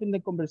going to jump in the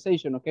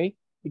conversation, okay?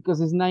 Because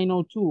it's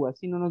 9:02,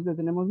 así no nos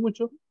detenemos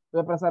mucho.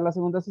 Voy a pasar la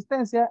segunda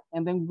asistencia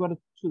and then we go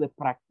to the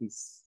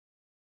practice.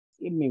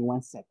 Give me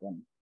 1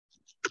 second.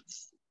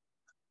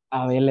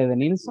 Abel de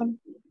Nilsson.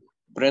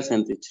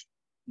 Present, teacher.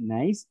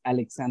 Nice.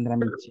 Alexandra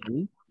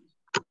Michel.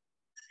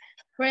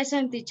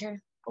 Present,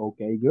 teacher.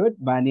 Okay, good.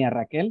 Vania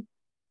Raquel.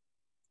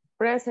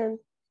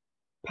 Present.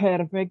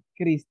 Perfect.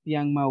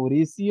 Cristian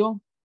Mauricio.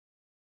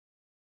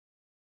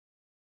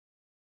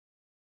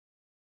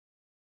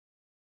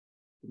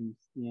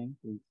 Cristian.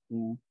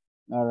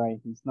 All right,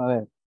 he's not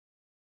there.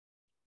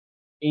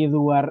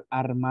 Eduard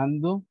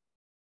Armando.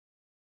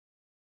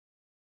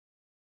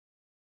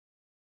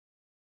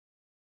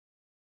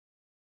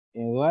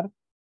 Eduard.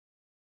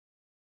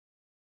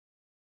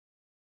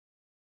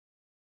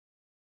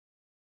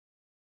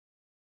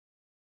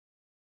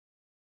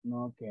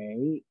 Ok.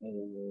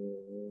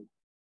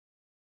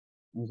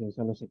 No sé,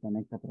 solo se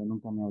conecta, pero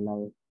nunca me ha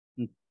hablado.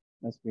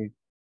 That's weird.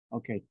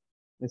 Okay,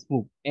 let's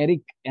move.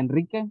 Eric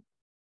Enrique.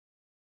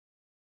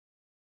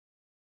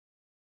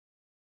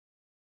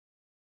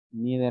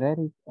 Neither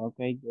Eric.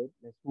 Okay, good.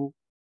 Let's move.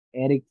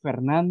 Eric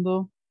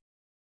Fernando.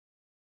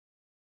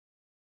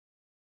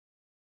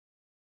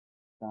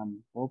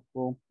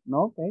 Tampoco.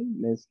 No, okay,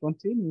 let's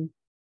continue.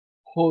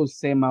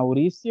 José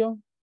Mauricio.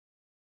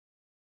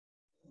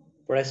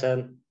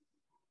 Present.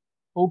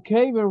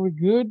 Okay, very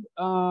good.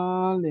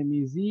 Let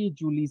me see.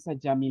 Julissa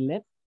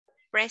Jamilet.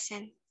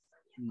 Present.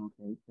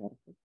 Okay,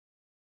 perfect.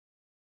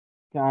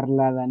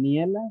 Carla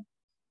Daniela.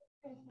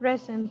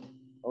 Present.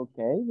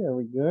 Okay,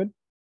 very good.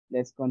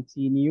 Let's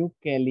continue.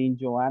 Kelly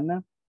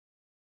Joanna.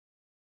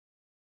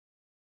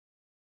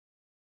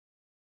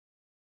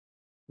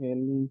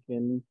 Kelly.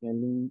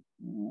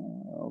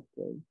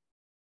 Okay.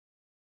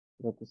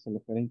 Creo que se le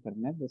fue a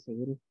internet, de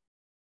seguro.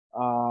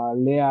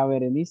 Lea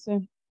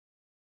Berenice.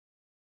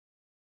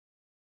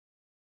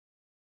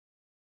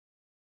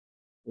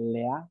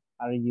 Lea,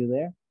 are you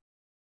there?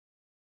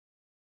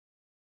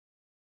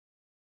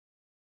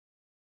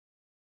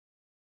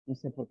 No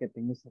sé por qué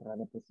tengo ese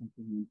raro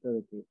presentimiento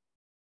de que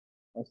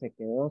o se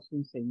quedó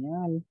sin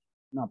señal.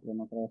 No, pero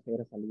no creo que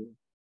haya salido.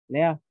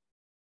 Lea.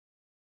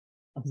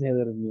 O se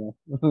durmió.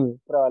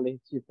 Probably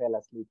she fell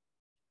asleep.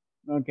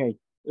 Okay,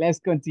 let's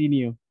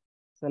continue.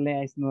 So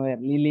Lea is not there.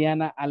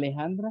 Liliana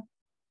Alejandra.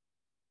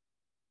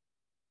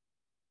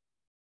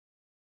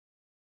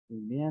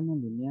 Liliana.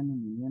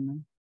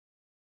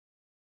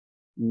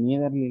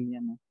 Neither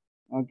Liliana.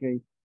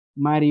 Okay.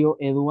 Mario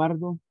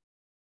Eduardo.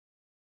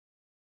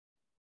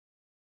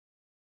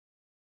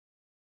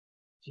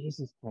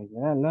 Jesus Christ,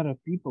 there are a lot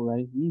of people that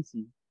is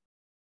missing.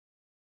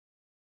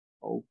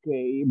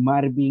 Okay,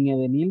 Marvin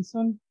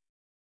Edenilson.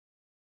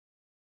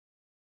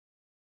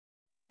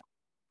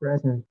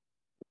 Present.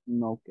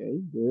 Okay,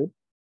 good.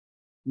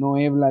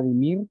 Noé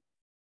Vladimir.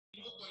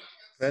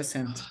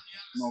 Present.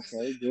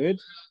 Okay, good.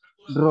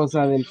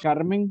 Rosa del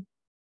Carmen.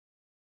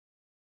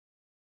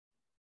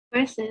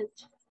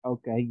 Present.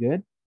 Okay,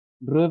 good.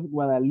 Ruth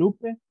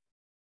Guadalupe.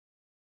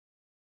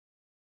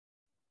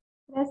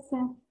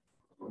 Present.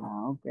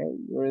 Okay,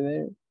 you're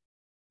there.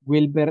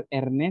 Wilber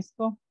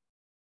Ernesto.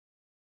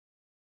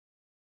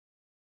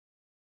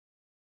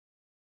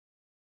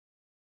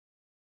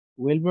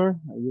 Wilber,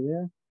 are you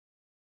there?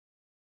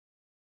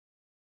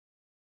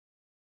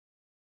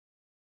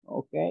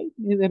 Okay,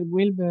 neither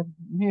Wilber.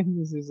 Man,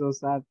 this is so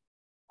sad.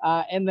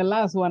 And the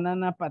last one,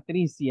 Ana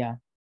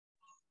Patricia.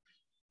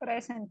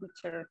 Present,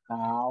 teacher.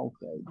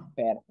 Okay,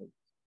 perfect.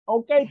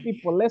 Okay,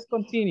 people, let's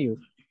continue.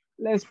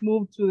 Let's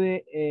move to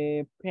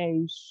the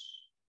page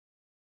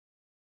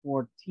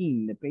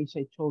 14, the page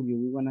I told you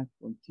we want to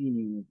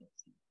continue with this.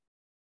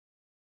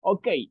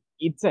 Okay,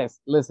 it says,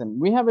 listen,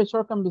 we have a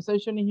short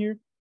conversation here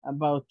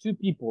about two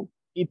people.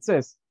 It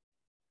says,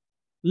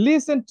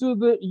 listen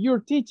to your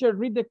teacher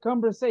read the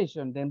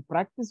conversation, then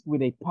practice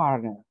with a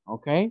partner,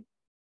 okay?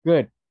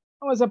 Good.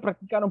 Vamos a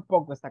practicar un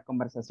poco esta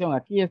conversación.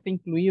 Aquí está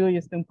incluido y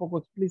está un poco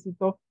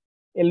explícito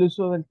el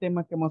uso del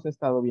tema que hemos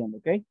estado viendo,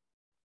 okay?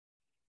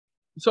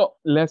 So,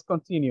 let's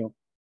continue.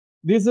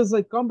 This is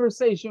a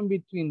conversation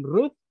between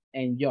Ruth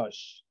and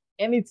Josh.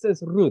 And it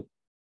says, Ruth,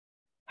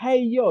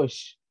 hey,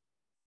 Josh.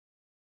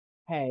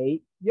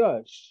 Hey,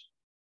 Josh,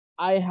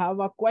 I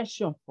have a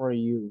question for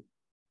you.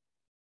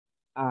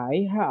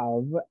 I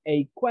have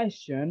a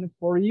question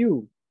for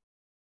you.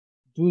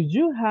 Do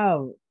you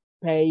have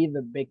paid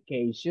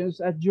vacations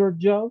at your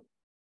job?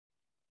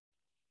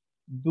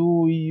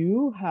 Do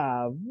you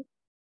have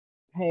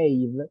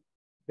paid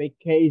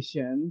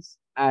vacations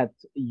at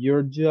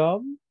your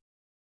job?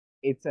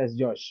 It says,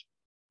 Josh,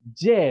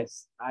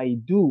 yes, I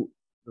do,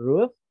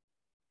 Ruth.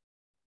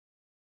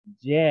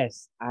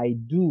 Yes, I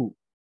do,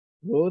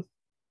 Ruth.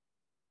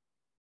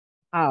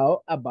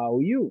 How about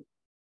you?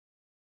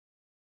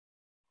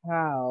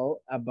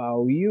 How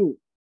about you?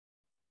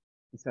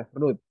 It says,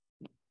 Ruth.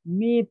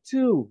 Me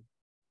too.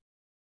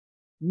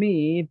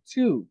 Me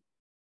too.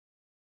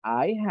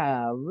 I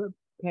have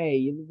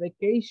paid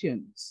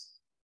vacations.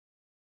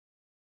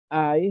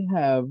 I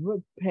have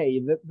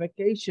paid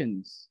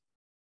vacations.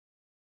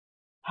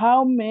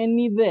 How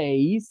many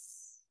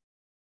days?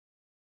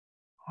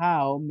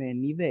 How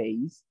many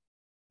days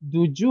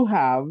do you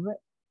have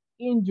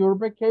in your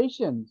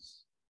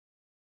vacations?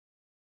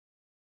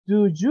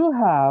 Do you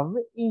have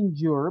in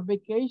your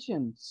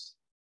vacations?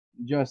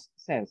 Just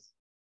says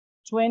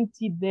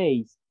 20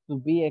 days to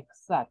be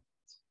exact.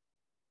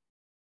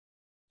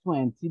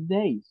 20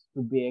 days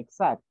to be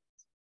exact.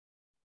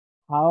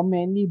 How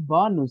many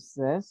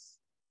bonuses?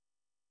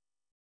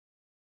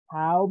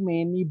 How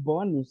many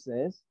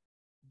bonuses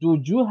do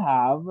you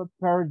have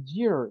per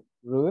year,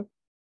 Ruth?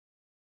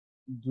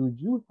 Do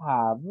you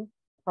have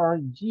per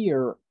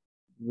year,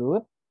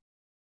 Ruth?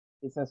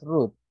 It says,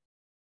 Ruth,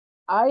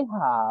 I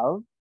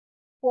have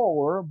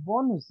 4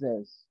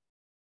 bonuses.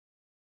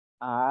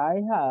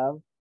 I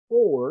have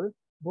 4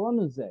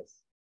 bonuses.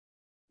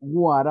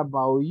 What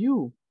about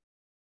you?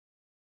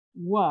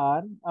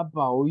 What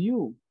about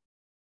you?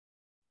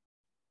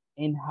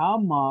 And how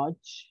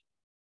much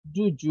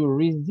do you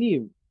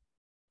receive?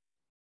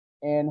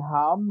 And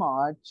how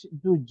much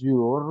do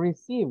you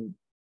receive?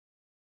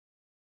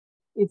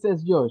 It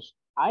says, Josh,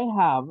 I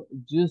have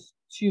just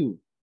 2.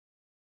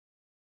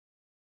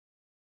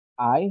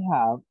 I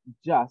have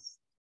just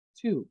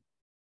 2.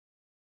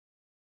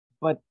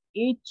 But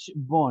each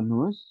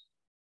bonus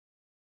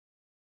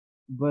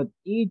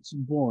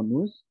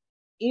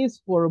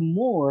is for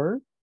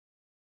more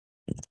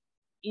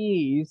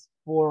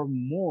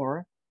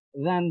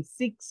than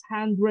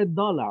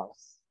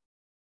 $600.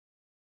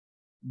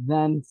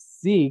 Than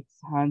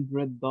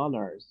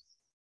 $600.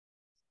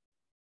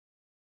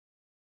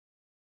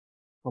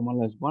 Como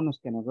los bonos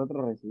que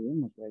nosotros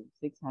recibimos, right?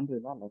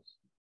 $600.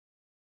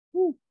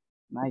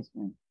 Nice,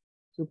 man.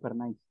 Super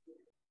nice.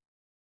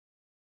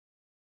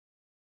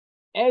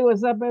 Hey,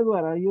 what's up,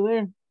 Edward? Are you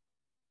there?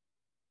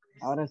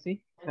 Ahora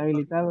sí, está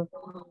habilitado.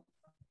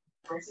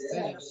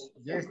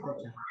 Yes,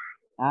 teacher.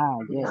 Ah,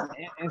 yes.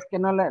 Es que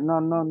no. Le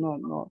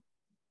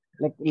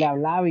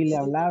hablaba y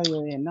yo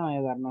dije, no,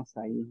 Edward no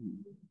está ahí.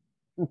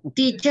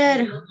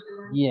 Teacher,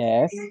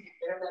 Yes.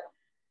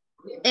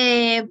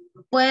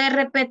 ¿puede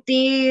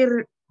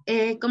repetir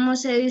cómo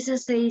se dice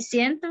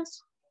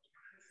 600?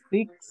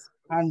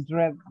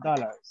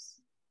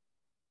 $600.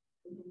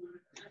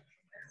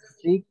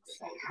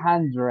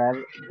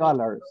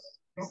 $600.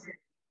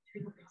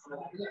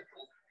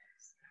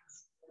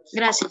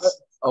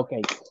 Gracias.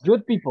 Okay,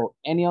 good people.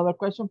 Any other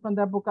question from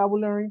that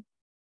vocabulary?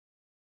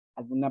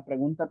 ¿Alguna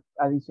pregunta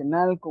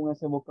adicional con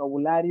ese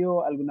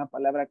vocabulario? ¿Alguna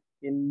palabra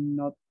que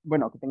no,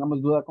 bueno, que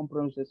tengamos duda con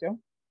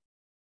pronunciación?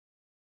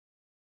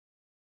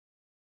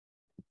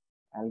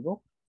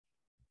 ¿Algo?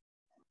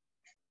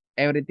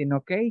 Everything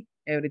okay?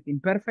 Everything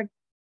perfect?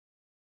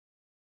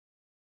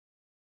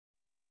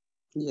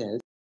 Yes.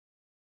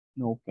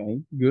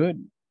 Okay,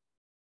 good.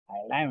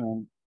 I like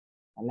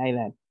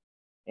that.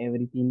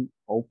 Everything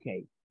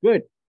okay.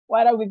 Good.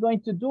 What are we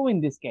going to do in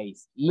this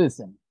case?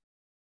 Listen.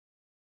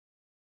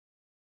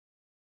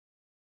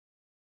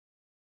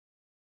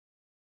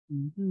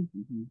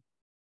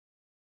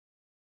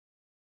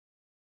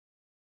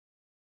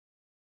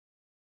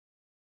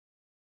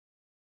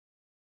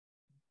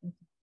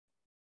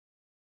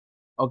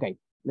 Okay,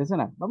 listen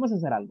up. Vamos a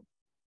hacer algo.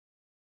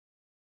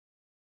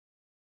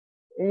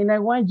 And I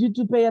want you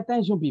to pay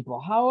attention, people.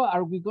 How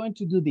are we going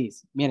to do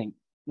this? Miren,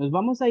 nos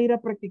vamos a ir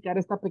a practicar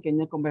esta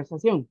pequeña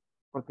conversación,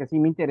 porque sí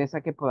me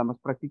interesa que podamos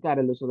practicar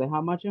el uso de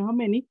how much and how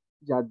many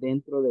ya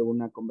dentro de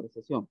una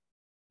conversación.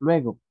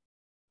 Luego,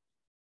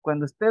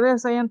 Cuando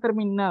ustedes hayan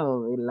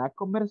terminado de la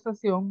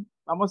conversación,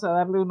 vamos a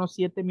darle unos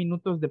 7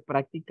 minutos de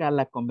práctica a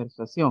la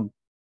conversación.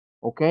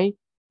 ¿Ok?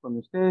 Cuando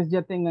ustedes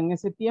ya tengan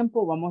ese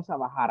tiempo, vamos a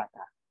bajar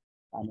acá.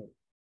 Vale.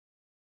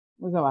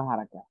 Vamos a bajar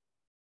acá.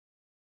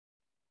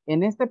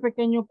 En este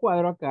pequeño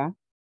cuadro acá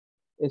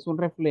es un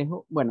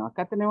reflejo. Bueno,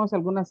 acá tenemos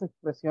algunas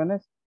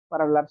expresiones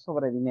para hablar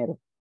sobre dinero.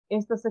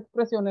 Estas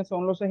expresiones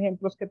son los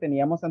ejemplos que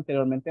teníamos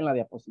anteriormente en la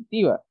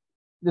diapositiva.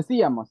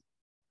 Decíamos,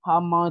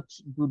 how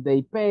much do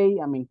they pay?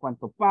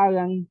 ¿Cuánto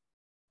pagan?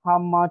 How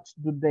much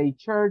do they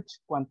charge?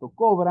 ¿Cuánto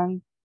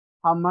cobran?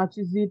 How much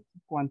is it?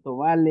 ¿Cuánto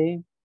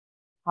vale?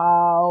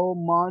 How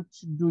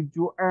much do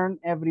you earn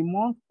every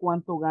month?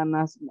 ¿Cuánto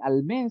ganas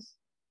al mes?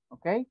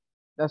 ¿Ok?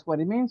 That's what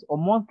it means. O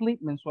monthly,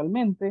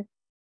 mensualmente.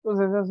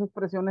 Entonces esas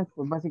expresiones,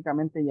 pues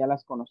básicamente ya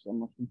las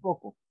conocemos un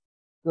poco.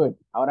 Good.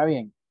 Ahora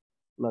bien,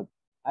 look,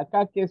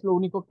 acá, ¿qué es lo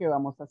único que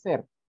vamos a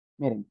hacer?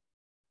 Miren,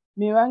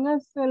 me van a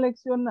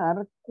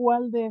seleccionar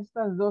cuál de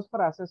estas dos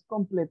frases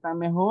completa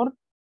mejor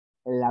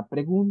la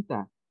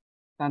pregunta,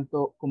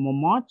 tanto como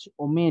much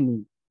o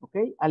many, ¿ok?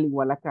 Al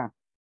igual acá.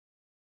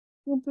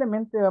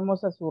 Simplemente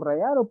vamos a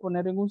subrayar o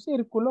poner en un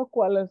círculo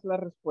cuál es la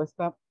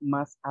respuesta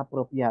más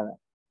apropiada,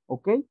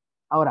 ¿ok?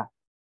 Ahora,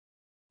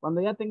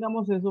 cuando ya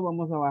tengamos eso,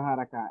 vamos a bajar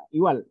acá.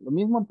 Igual, lo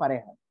mismo en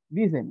pareja.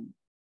 Dicen,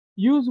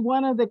 use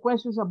one of the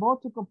questions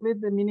above to complete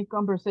the mini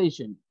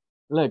conversation.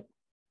 Look,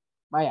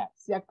 vaya,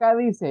 si acá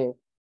dice,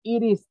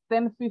 it is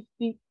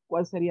 10:50,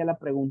 ¿cuál sería la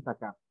pregunta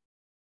acá?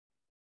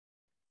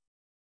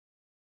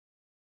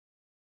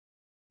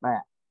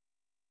 Vaya,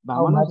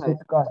 How vámonos much a it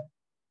este, cost?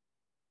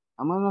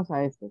 vámonos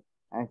a este,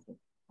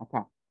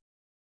 acá.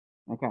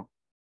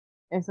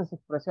 Esas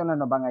expresiones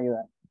nos van a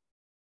ayudar.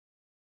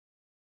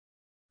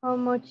 How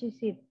much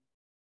is it?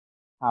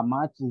 How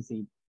much is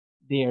it?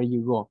 There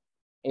you go.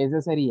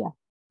 Ese sería,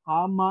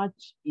 how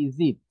much is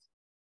it?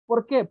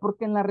 ¿Por qué?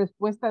 Porque en la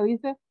respuesta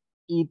dice,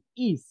 it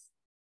is.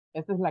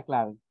 Esta es la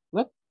clave.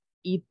 Look,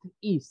 it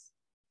is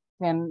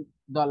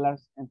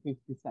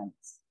 $10.50.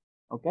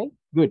 ¿Ok?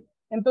 Good.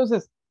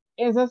 Entonces,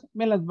 esas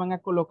me las van a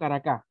colocar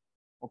acá.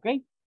 ¿Ok?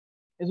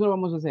 Eso lo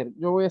vamos a hacer.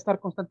 Yo voy a estar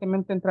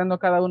constantemente entrando a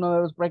cada uno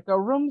de los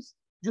breakout rooms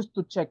just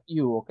to check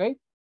you, ¿ok?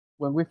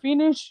 When we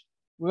finish,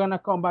 we're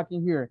gonna come back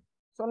in here.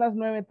 Son las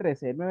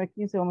 9:13,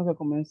 9:15 vamos a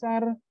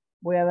comenzar.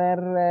 Voy a dar,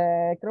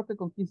 creo que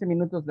con 15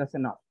 minutos de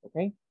enough, ¿ok?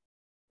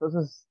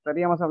 Entonces,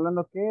 estaríamos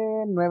hablando que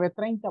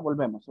 9:30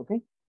 volvemos, ¿ok?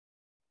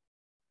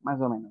 Más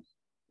o menos.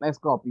 Let's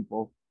go,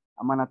 people.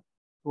 I'm gonna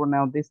turn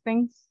out these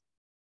things.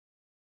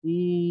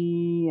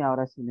 Y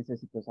ahora sí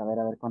necesito saber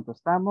a ver cuánto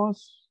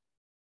estamos.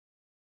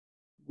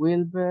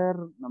 Wilber,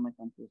 no me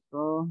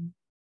contestó.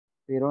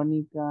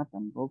 Verónica,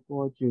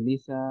 tampoco.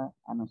 Yulisa,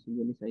 no, sí,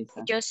 Yulisa, ahí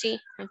está. Yo sí,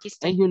 aquí Hey,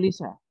 estoy.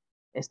 Yulisa,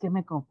 es que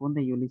me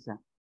confunde,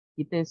 Yulisa.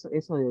 Quite eso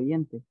de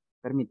oyente,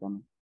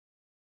 permítame.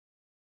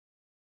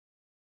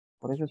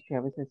 Por eso es que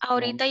a veces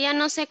Ahorita ya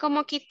no sé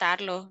cómo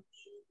quitarlo.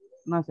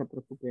 no se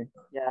preocupe,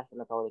 ya se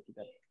lo acabo de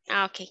quitar.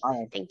 Ah, ok. All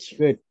right, Thank you.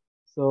 good.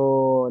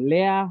 So,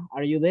 Lea,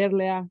 are you there,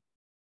 Lea?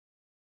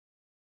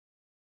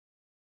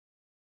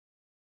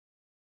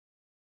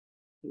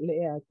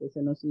 Lea, que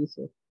se nos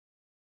hizo.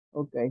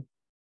 Ok,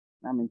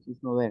 dame,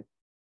 she's not there.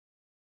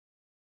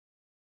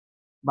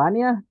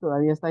 Vania,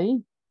 ¿todavía está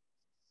ahí?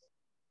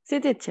 Sí,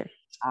 teacher.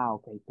 Ah,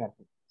 ok,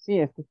 perfecto. Sí,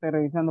 es que estoy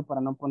revisando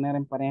para no poner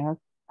en parejas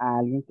a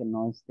alguien que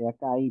no esté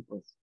acá y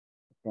pues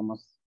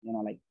estemos,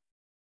 like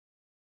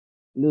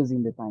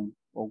losing the time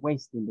or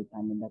wasting the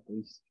time in that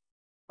case.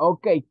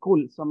 Okay,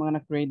 cool. So I'm going to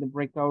create the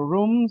breakout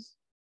rooms.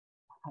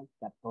 Ay,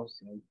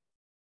 14.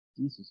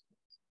 Jesus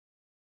Christ.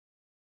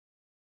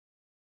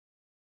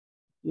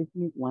 Give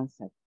me 1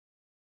 second.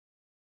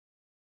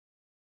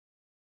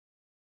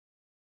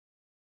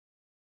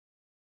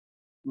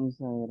 Vamos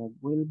a ver a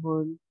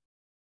Wilbur,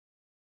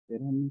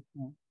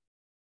 Verónica,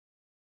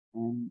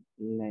 and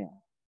Lea.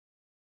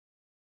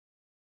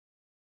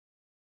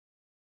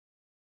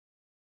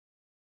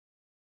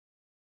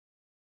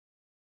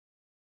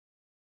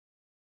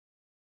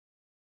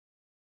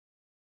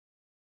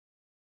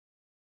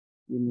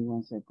 Give me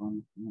 1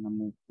 second. I'm going to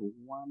move to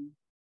 1.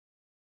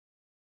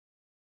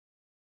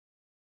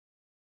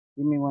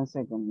 Give me 1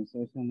 second. Me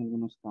estoy haciendo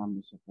algunos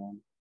cambios acá.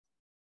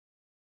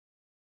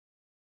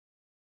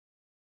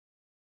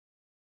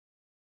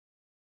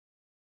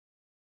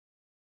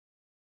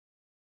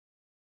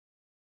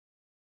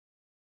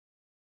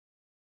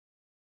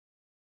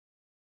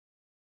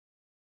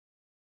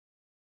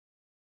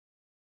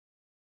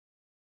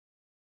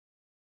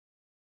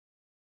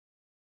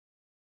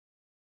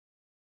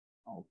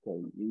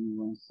 Okay, give me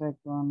 1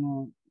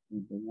 second.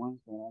 The ones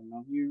that are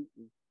not here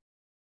is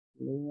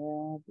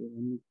Lea,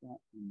 Verónica,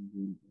 and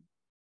Wilbur.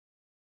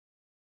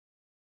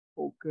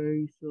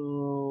 Okay,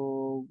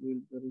 so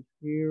Wilbur is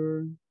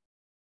here.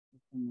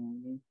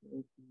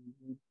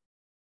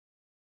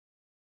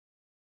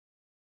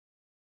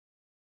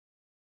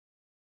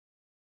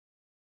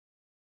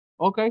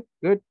 Okay,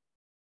 good.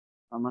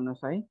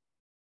 Vámonos ahí.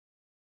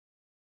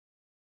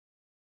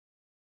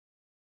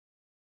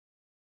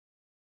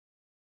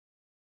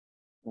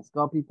 Let's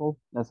go, people.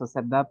 Let's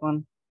accept that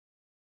one.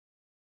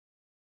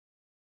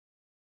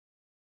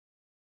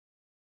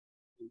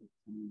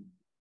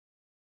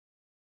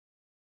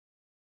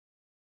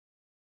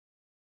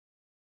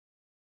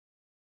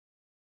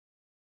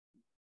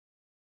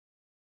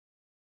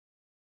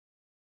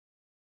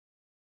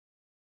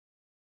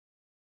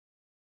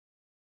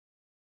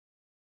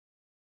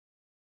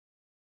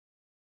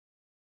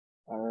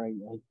 All right,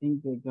 I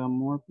think I got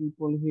more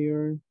people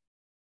here.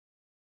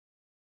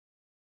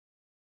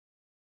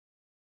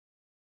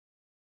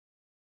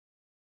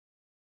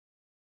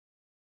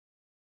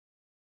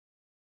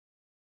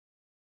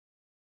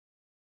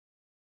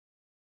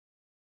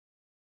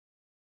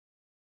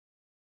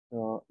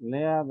 So,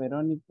 Lea,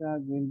 Verónica,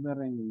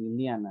 Wilber, and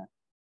Liliana.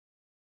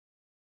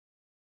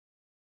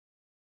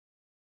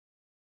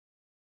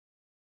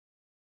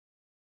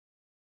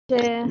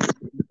 Yeah.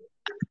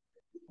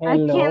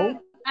 Hello.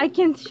 I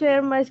can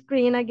share my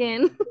screen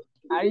again.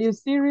 Are you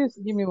serious?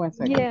 Give me 1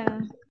 second.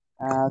 Yeah.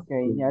 Ah, ok,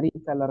 y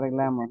ahorita lo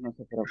arreglamos, no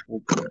se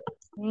preocupe.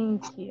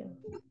 Thank you.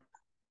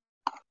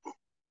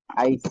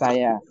 Ahí está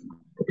ya.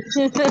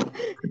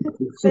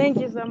 Thank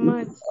you so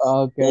much.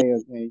 Okay,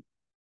 okay.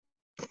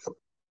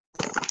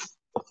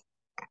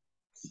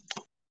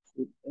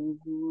 Did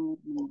everyone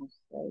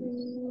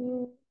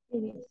understand?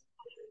 It is.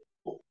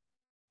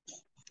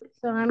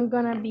 So I'm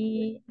gonna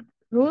be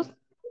Ruth.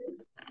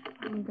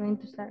 I'm going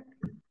to start.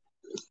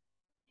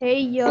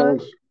 Hey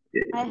Josh,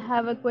 I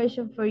have a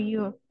question for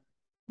you.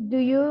 Do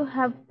you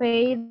have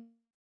paid?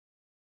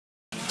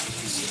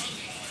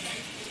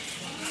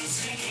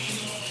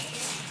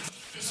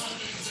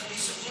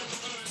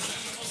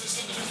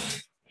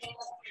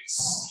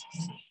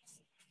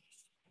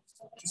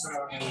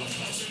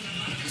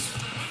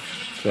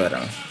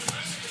 Espera.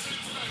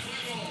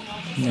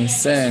 Me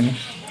sé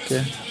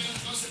que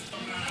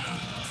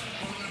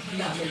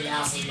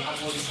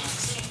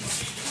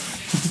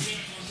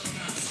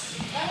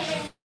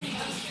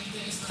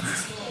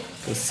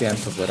lo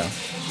siento, pero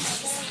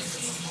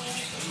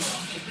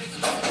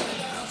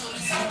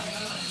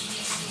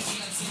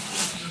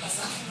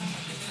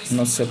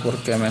no sé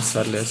por qué me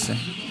sale ese.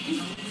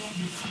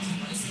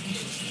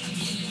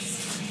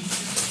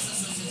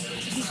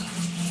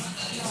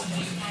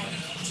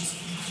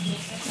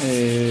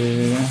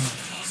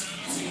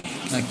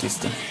 Aquí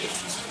está.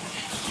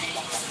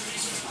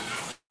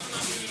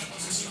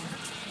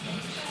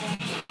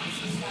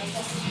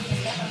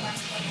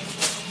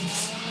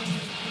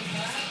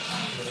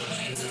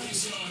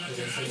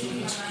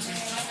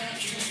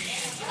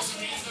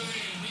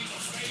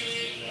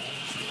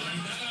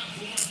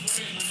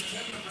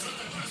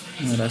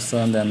 Mira hasta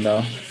dónde he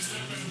andado.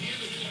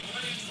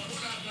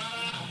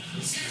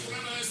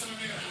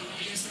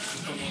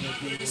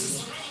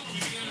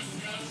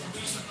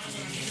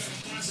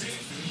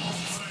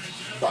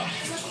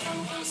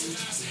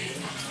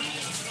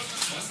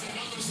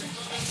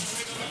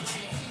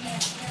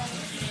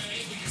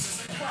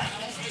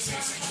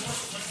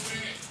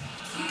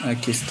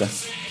 Aquí está.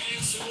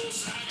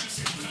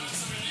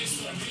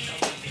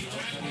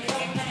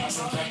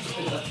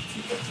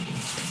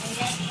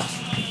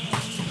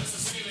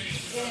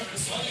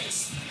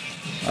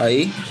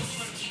 Ahí.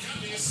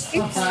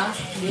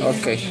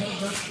 Ok.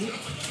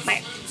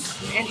 Bueno,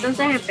 entonces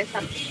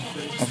empezamos.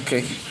 Ok.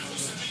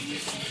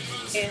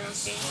 Okay.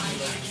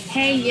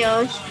 Hey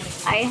Josh,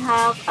 I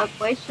have a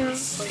question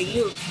for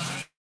you.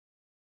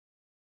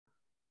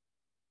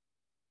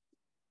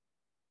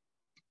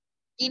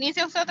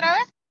 ¿Inicia usted otra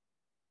vez?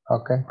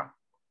 Okay.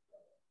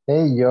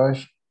 Hey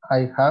Josh,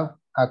 I have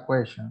a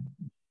question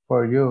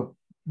for you.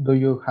 Do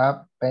you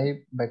have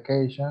paid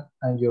vacation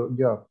and your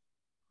job?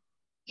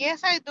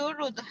 Yes, I do,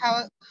 Ruth.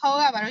 How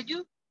about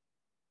you?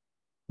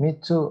 Me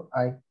too.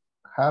 I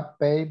have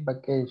paid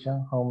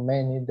vacation. How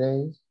many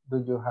days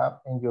do you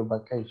have in your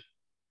vacation?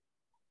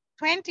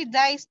 20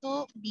 days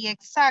to be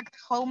exact.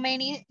 How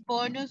many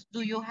bonus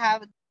do you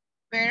have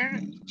per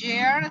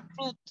year,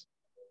 Ruth?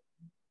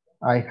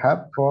 I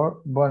have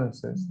 4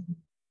 bonuses.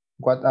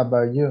 What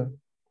about you?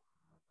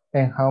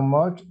 And how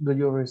much do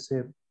you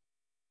receive?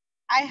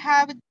 I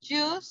have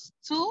just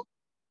 2,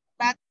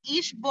 but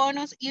each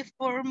bonus is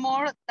for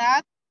more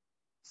than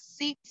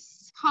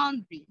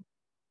 600.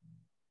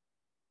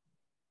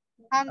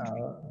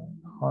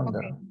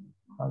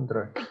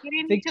 100. ¿Te quiere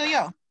inicio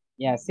yo?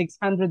 Yeah,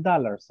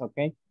 $600,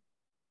 okay?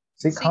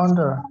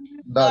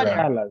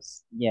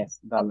 $600. Yes,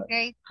 dollars.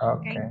 Okay.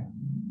 Okay.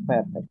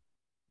 Perfect.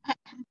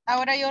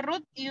 Ahora yo,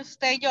 Ruth, y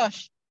usted,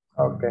 Josh.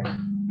 Okay.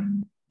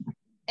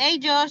 Hey,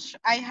 Josh,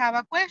 I have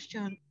a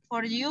question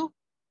for you.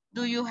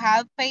 Do you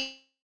have paid?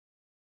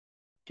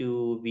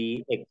 To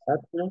be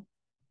exact,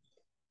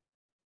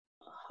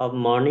 how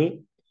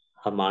many,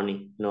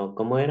 no,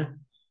 ¿cómo era?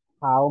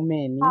 How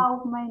many?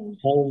 How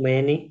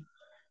many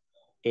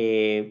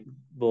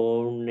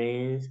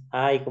bonus,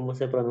 ay, ¿cómo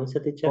se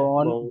pronuncia, teacher?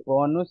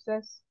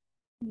 Bonuses?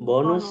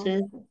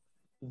 Bonuses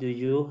do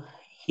you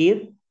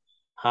hear,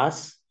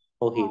 has,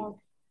 or hear?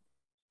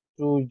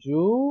 Do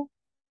you?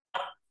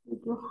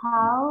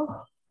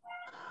 How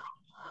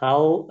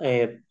How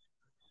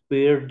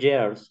per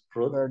years,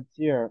 Ruth? Per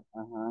year,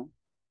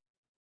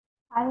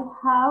 I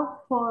have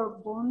for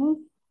bonus.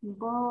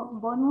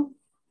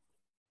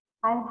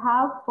 I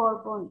have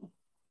for bonus.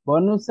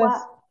 Bonuses?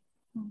 What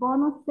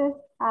bonuses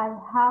I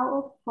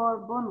have for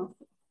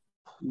bonuses?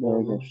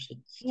 Very good.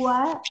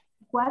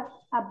 What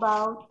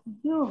about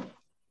you?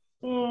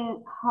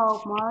 And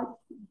how much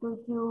do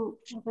you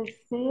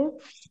receive?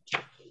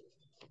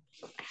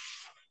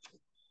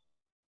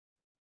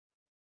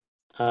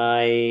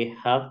 I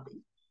have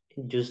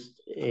just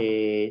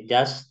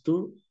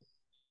two,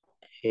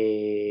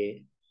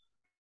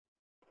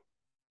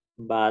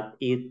 but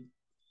it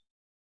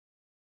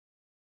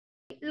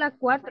La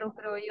 4,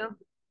 creo yo.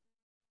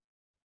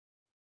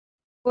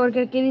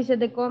 Porque aquí dice,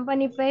 the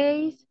company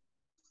pays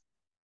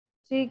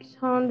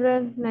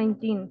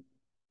 619.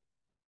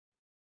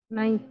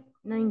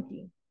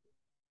 90.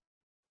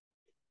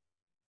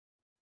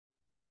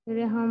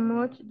 Sería how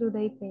much do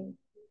they pay?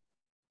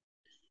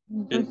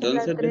 Entonces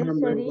la Entonces 3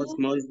 déjame ver sería, what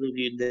most do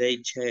you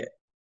they check.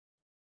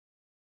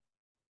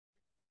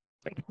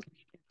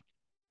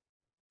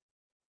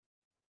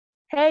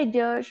 Hey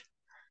Josh,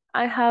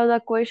 I have a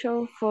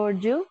question for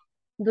you.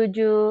 Do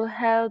you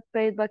have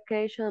paid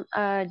vacation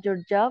at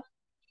your job?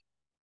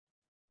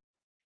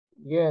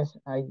 Yes,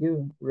 I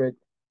do, Ruth.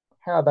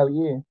 How about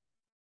you?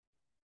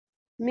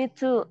 Me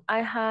too.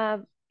 I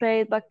have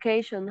paid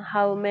vacation.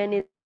 How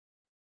many?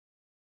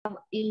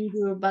 In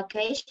your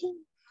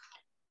vacation?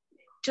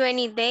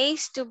 20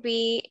 days to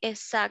be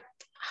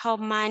exact. How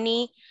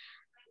many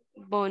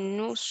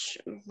bonus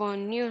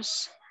do you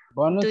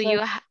Bonuses?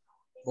 have?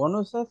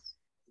 Bonuses?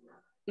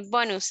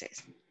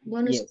 Bonuses.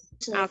 Bonus.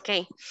 Yes.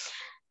 Okay.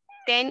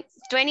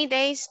 20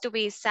 days to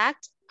be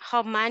exact.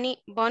 How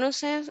many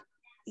bonuses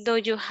do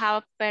you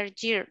have per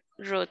year,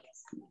 Ruth?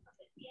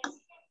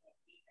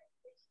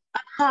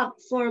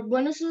 For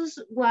bonuses,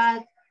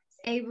 what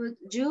able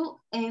you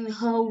and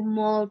how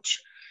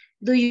much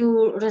do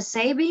you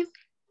receive?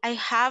 I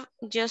have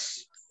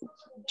just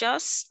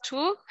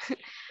two,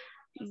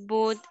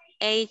 but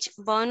each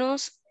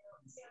bonus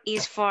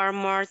is for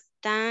more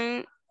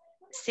than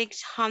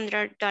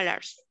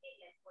 $600.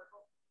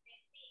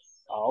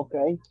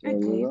 Okay. There you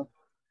Okay. go.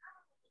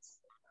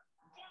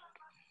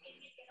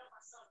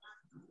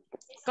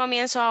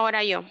 Comienzo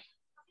ahora yo.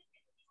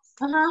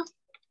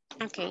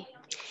 Okay.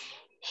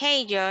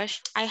 Hey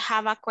Josh, I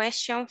have a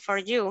question for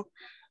you.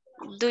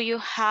 Do you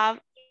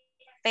have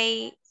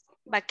paid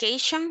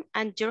vacation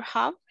at your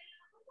home?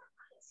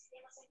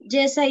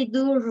 Yes, I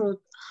do,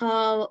 Ruth.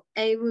 How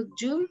able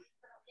you?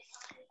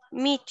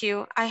 Me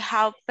too. I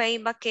have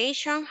paid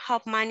vacation.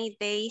 How many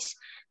days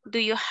do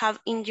you have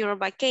in your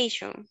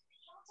vacation?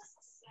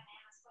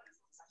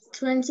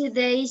 20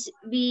 days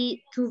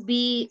to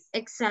be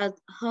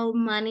exact. How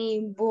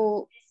many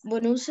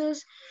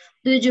bonuses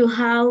do you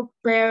have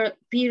per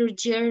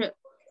year,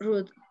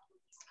 Ruth?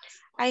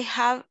 I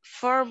have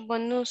 4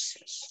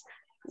 bonuses.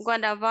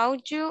 What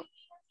about you?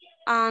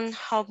 And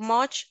how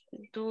much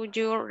do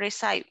you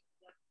receive?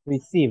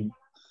 Receive.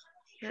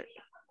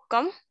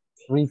 ¿Cómo?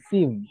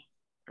 Receive.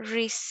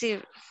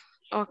 Receive.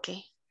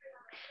 Okay.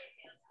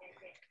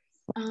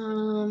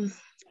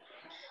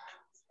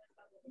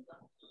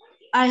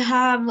 I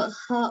have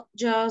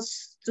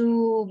just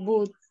two,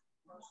 but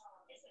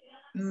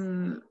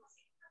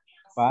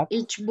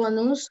each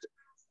bonus.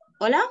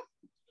 Hola?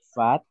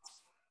 But.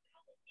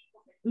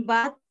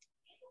 But.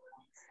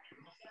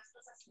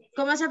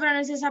 ¿Cómo se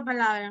pronuncia esa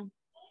palabra?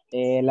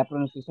 La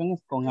pronunciación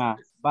es con A.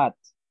 But.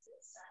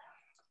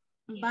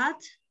 But.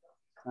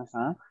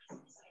 Ajá.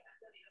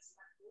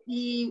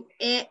 Y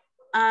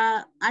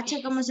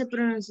H, ¿cómo se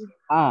pronuncia?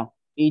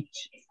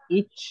 Each.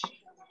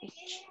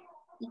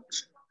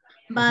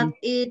 But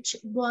each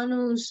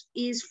bonus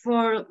is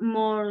for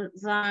more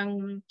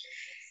than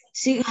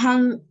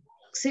 $600.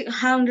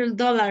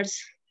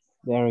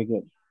 Very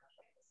good.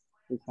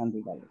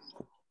 $600.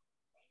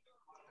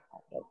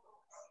 Okay.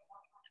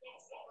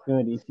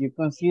 Good. If you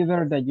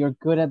consider that you're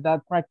good at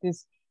that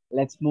practice,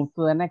 let's move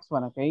to the next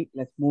one, okay?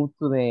 Let's move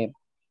to the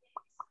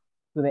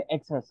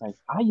exercise.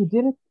 You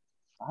did it?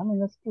 I mean,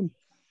 that's good.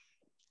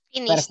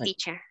 Finish,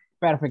 teacher.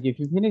 Perfect. If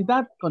you finish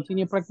that,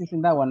 continue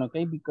practicing that one,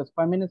 okay? Because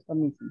 5 minutes for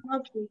missing.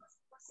 Okay.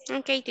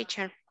 Okay,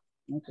 teacher.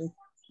 Okay.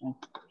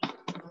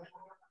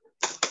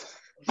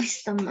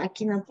 Esta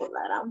máquina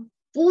volará.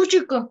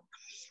 Puchico.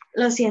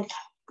 Lo siento.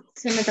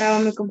 Se me traba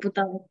mi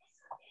computadora.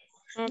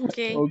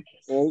 Okay. Lo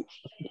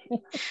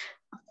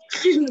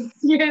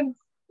siento.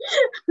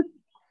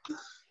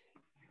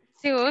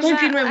 Si usa,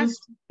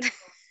 Continuemos.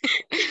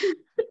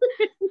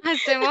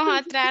 Hacemos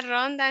otra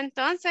ronda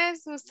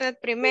entonces. Usted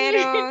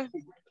primero,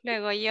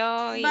 luego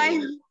yo. Bye.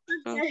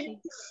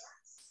 Okay.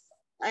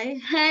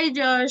 Hey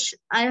Josh,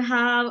 I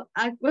have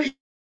a question.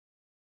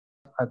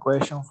 A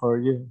question for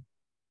you.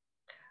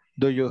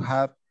 Do you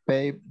have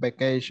paid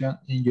vacation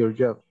in your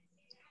job?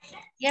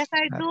 Yes,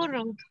 I do,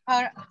 Ruth.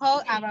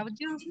 How about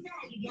you?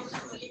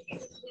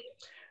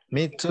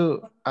 Me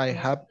too. I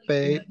have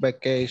paid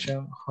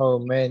vacation. How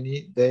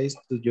many days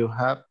do you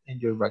have in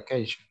your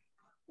vacation?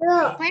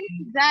 20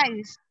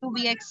 days to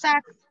be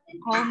exact.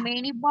 How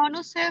many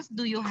bonuses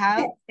do you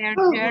have per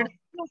year?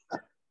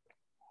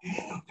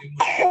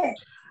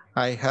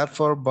 I have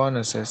 4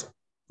 bonuses.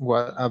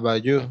 What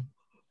about you?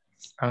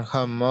 And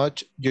how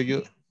much do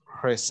you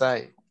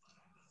receive?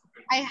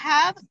 I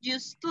have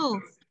just 2,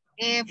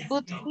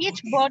 but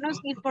each bonus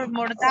is for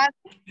more than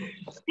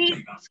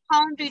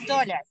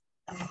 $600.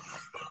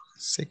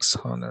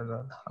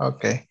 $600.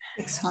 Okay.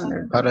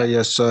 $600. Ahora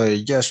yo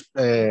soy Josh,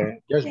 ¿verdad?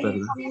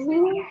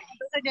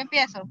 Entonces yo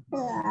empiezo.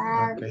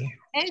 Okay.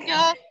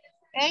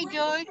 Hey,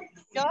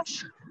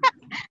 Josh.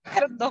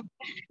 Perdón.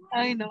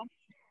 Ay, no.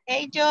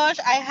 Hey, Josh,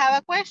 I have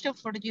a question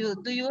for you.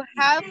 Do you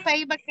have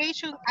paid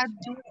vacation at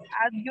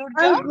your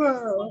job?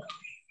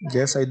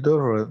 Yes, I do,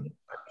 Ruth.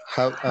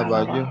 How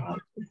about you?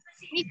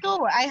 Me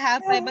too. I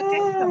have paid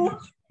vacation.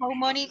 How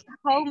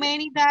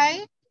many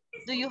days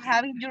do you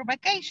have in your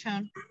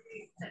vacation?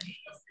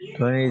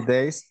 20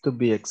 days to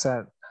be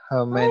exact.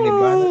 How many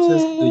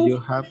bonuses do you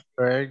have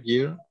per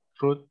year,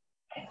 Ruth?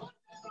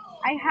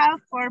 I have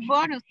 4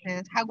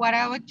 bonuses. What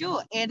about you?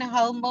 And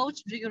how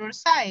much do you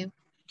receive?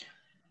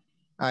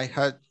 I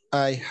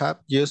have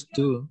just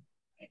 2,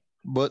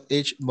 but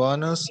each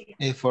bonus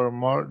is for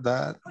more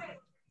than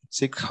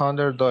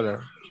 $600. All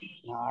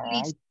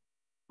right.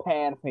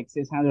 Perfect.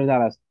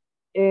 $600.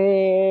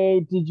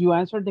 Did you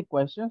answer the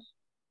questions?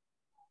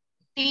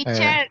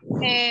 Teacher,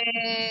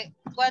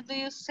 what do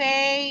you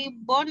say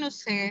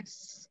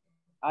bonuses?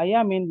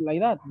 I mean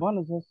like that.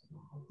 Bonuses.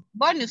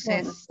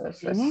 Bonuses.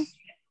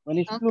 When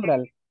it's Okay.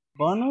 plural.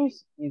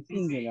 Bonus is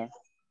singular.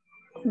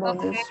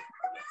 Bonus. Okay.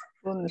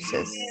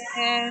 Bonuses.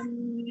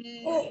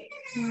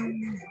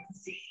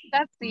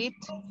 That's it.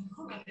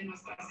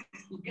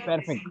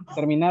 Perfecto.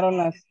 ¿Terminaron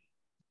el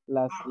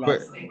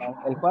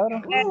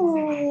cuadro?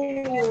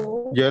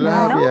 Yo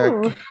las había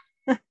aquí.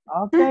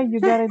 Okay, you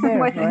got it there,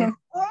 right?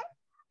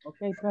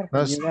 Okay, perfect.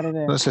 No, You got it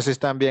there. no sé si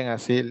están bien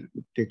así,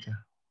 teacher.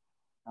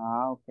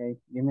 Okay.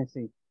 Let me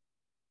see.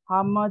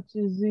 How much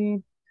is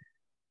it?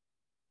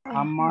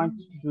 How much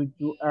do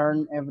you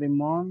earn every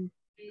month?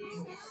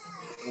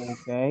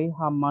 Okay.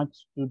 How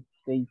much do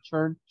they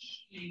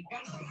charge?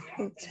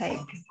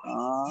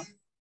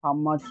 How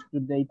much do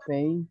they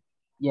pay?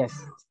 Yes,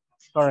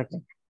 correct.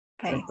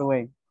 That's the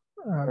way.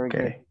 Very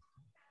good.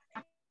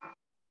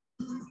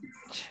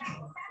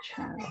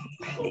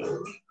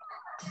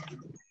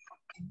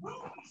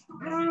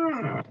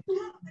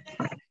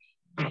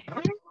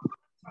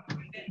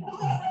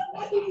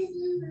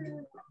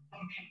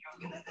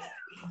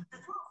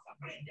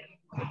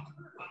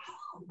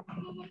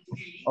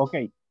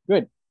 Okay,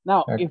 good.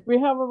 Now, if we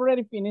have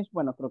already finished,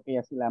 bueno, creo que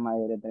ya sí la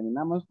mayoría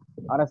terminamos.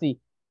 Ahora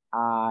sí,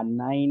 a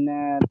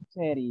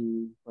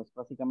 9:30, pues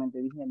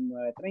básicamente dije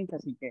 9:30,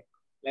 así que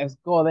let's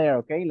go there,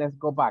 okay? Let's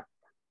go back.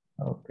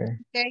 Okay.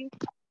 Okay.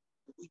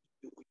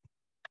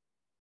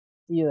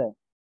 See you there.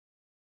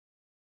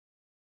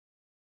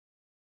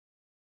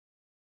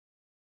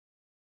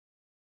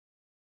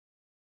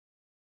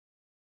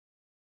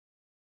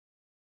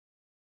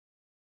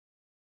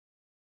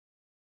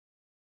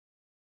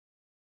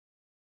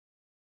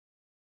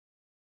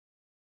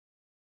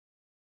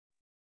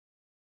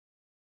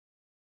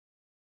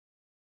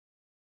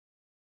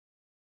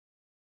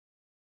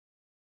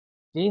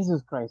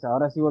 Jesus Christ,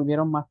 ahora sí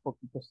volvieron más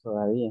poquitos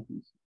todavía.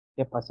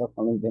 ¿Qué pasó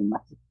con los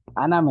demás?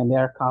 Ana, they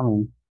are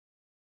coming.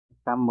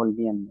 Están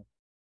volviendo.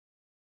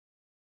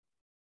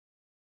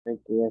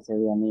 Sé que ya se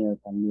habían ido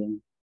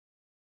también.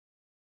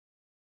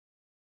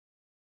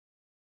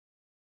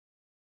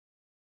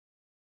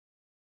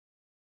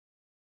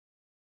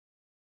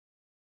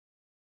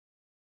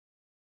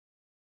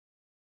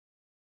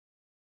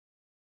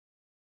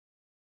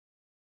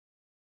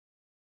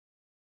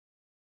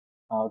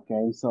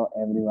 Okay, so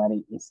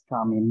everybody is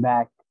coming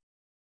back.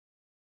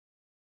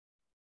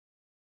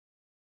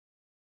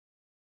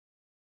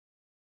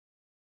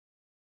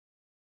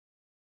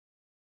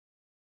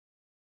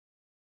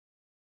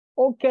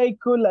 Okay,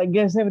 cool. I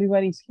guess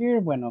everybody's here.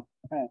 Bueno,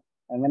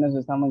 al menos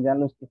estamos ya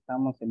los que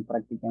estamos en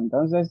práctica.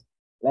 Entonces,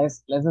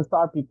 let's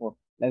start, people.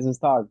 Let's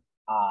start.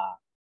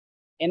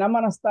 And I'm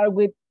gonna start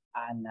with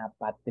Ana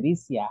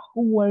Patricia.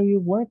 Who are you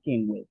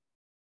working with?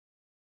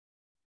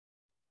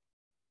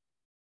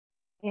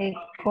 Ay,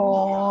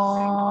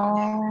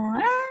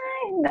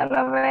 no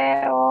lo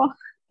veo.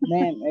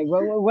 Man,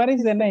 what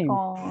is the name?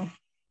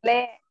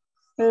 Lea,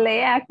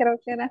 creo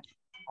que era.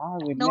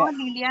 With no,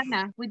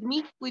 Liliana. With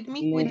me.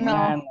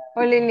 No,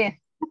 o Liliana.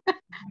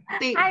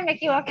 Sí. Ay, me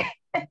equivoqué.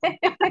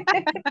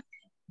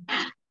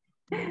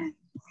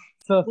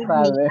 So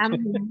sad.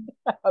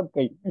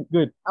 Okay,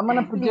 good. I'm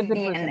gonna project the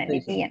Liliana.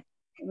 presentation.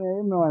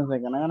 Give me 1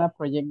 second. I'm gonna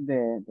project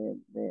this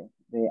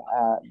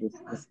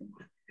thing.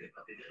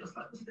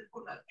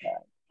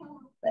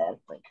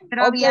 Perfect.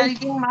 Pero había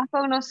alguien más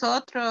con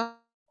nosotros.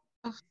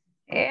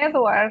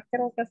 Edward,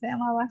 creo que se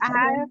llamaba.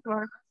 Ajá,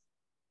 Edward.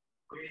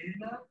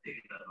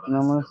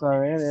 Vamos a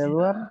ver,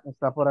 Edward,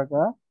 ¿está por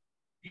acá?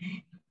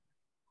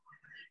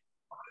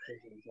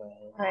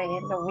 Ahí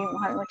lo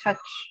vimos al muchacho.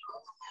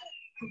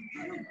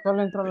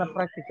 Solo entró en la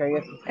práctica y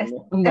eso.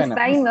 Bueno.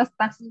 Está ahí, no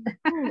está.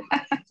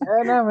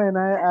 No, man,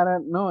 I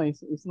don't know.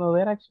 It's not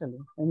there actually.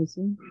 Let me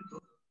see.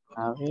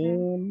 A ver,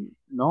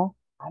 no.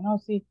 No,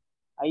 sí.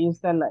 Ahí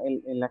está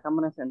la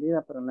cámara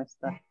encendida, pero no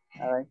está.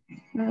 A ver.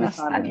 No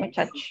está el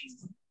muchacho.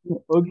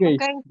 Okay,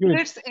 good.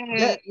 First,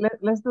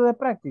 let's do the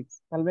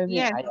practice. Tal vez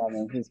yes.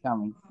 He's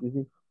coming.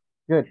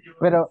 Good.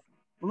 Pero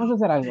vamos a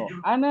hacer algo.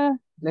 Ana,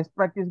 let's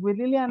practice with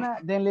Liliana,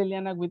 then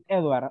Liliana with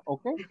Edward,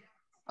 okay?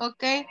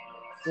 Okay.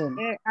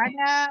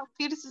 Ana,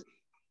 first,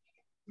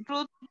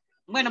 Ruth.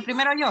 Bueno,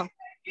 primero yo.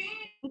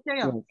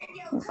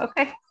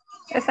 Ok,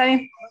 está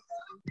bien.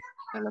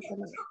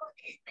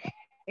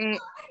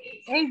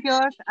 Hey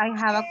George, I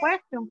have a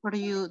question for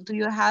you. Do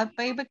you have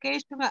paid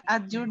vacation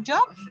at your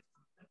job?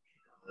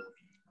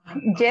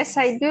 Yes,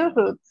 I do,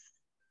 Ruth.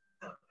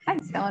 Ay,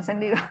 estamos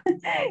encendidos.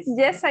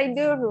 Yes, I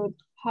do, Ruth.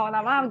 How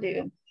about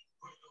you?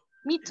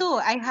 Me too.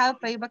 I have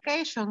paid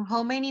vacation.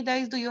 How many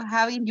days do you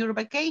have in your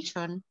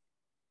vacation?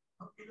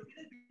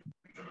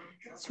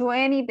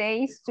 20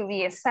 days to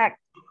be exact.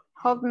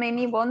 How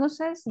many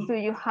bonuses do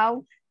you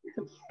have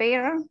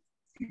per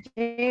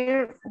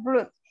year,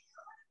 Ruth?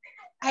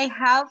 I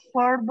have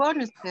 4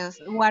 bonuses.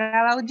 What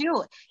about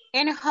you?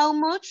 And how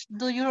much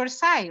do you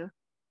receive?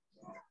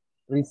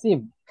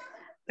 Receive.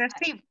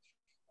 Receive.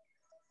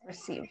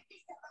 Receive.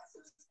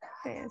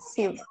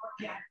 Receive.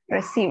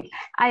 Receive.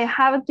 I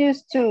have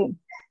just 2,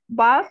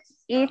 but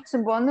each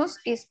bonus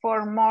is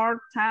for more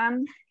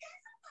than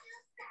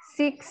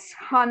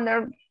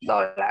 $600.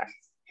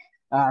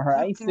 All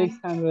right, Okay.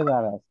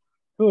 $600.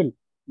 Cool.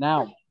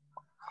 Now,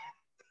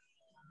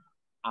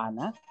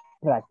 Anna,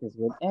 practice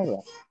with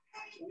Edward.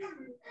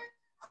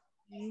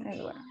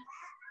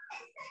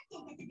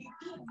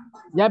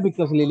 Yeah,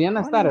 because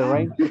Liliana started,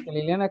 right? Porque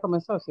Liliana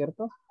comenzó,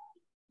 ¿cierto?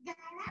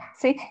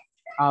 Sí.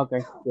 Ah,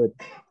 okay, good.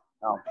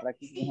 Now,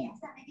 practice with him.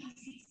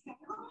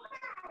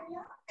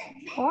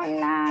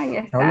 Hola,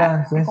 ya está.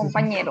 Hola, sí, mi sí,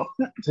 compañero.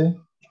 Sí.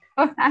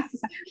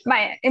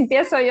 Vaya,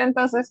 empiezo yo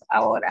entonces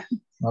ahora.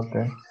 Ok.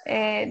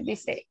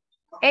 Dice,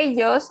 hey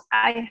Josh,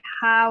 I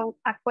have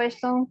a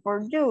question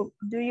for you.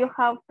 Do you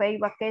have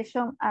paid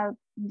vacation at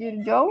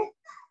your job?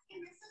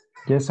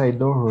 Yes, I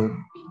do, Ruth.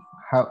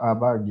 How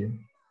about you?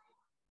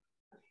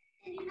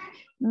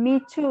 Me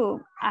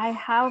too. I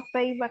have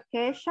paid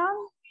vacation.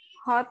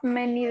 How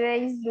many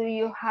days do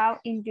you have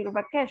in your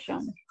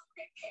vacation?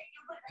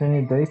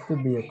 20 days to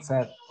be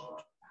exact.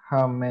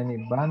 How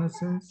many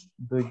bonuses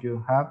do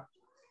you have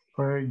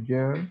per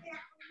year,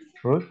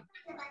 Ruth?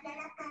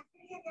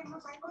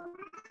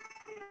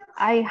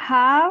 I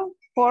have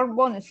 4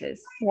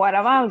 bonuses. What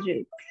about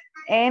you?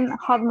 And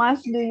how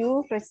much do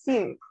you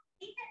receive?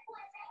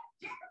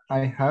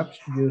 I have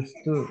used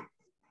 2,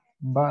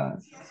 but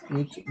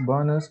each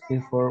bonus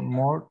is for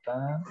more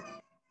than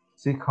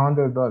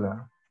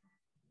 $600.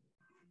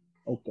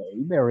 Okay,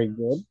 very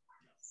good.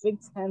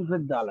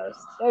 $600.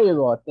 There you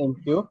go.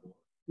 Thank you.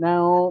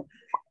 Now,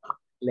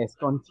 let's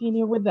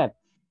continue with that.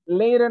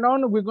 Later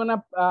on, we're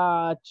gonna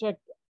check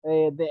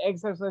the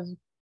exercise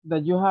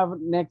that you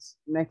have next,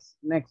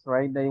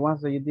 right? The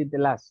ones that you did the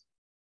last.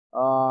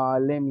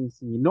 Let me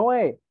see.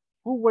 Noe,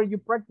 who were you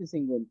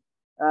practicing with?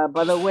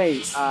 By the way,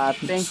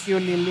 thank you,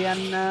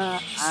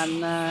 Liliana,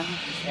 Anna,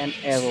 and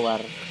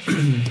Edward.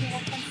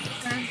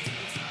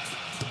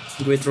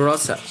 With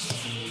Rosa.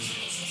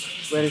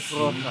 Where is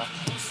Rosa?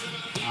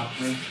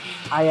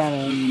 I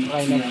am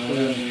right next to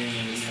you.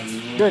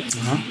 Good.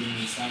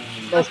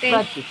 Let's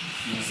practice.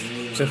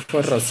 Se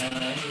fue Rosa.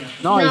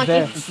 No, it's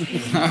there.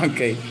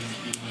 Ok.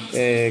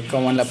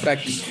 Como en la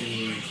práctica.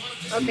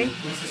 Okay.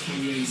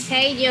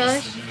 Hey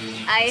Josh,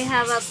 I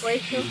have a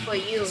question for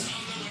you.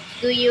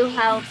 Do you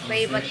have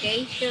paid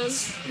vacation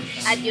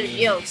at your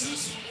job?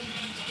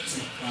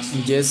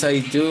 Yes, I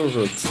do,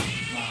 Ruth.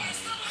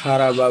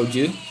 How about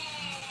you?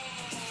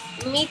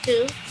 Me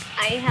too.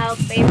 I have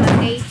paid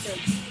vacation.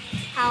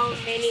 How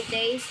many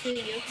days do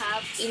you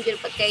have in your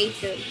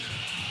vacation?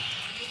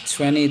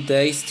 20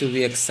 days to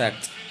be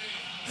exact.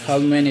 How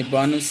many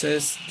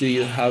bonuses do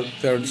you have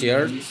per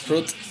year,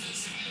 Ruth?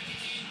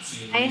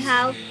 I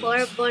have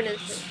 4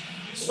 bonuses.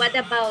 What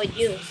about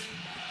you?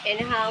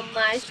 And how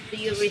much do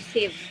you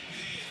receive?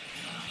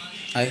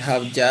 I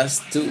have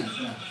just 2,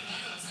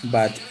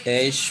 but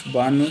each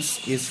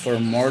bonus is for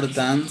more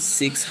than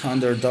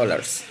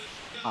 $600.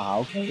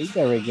 Okay,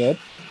 very good.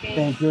 Okay.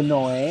 Thank you,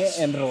 Noe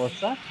and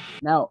Rosa.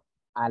 Now,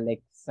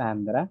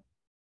 Alexandra.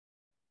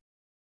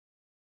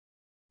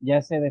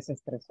 ¿Ya se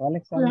desestresó,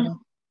 Alexandra?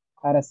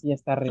 Ahora sí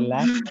está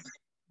relax.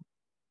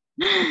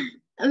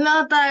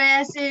 No,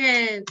 todavía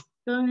sigue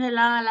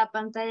congelada la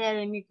pantalla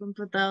de mi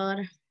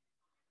computadora.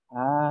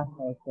 Ah,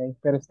 ok.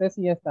 Pero usted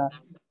sí está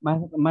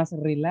más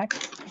relax.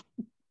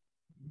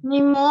 Ni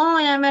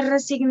modo, ya me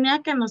resigné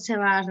a que no se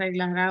va a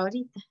arreglar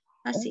ahorita.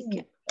 Así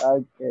que.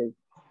 Ok.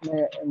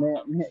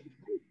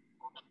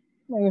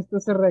 Me gustó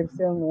esa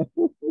reacción.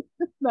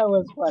 That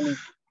was funny.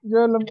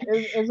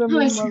 Eso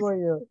mismo hago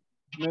yo.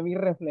 Me vi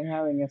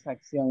reflejado en esa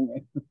acción.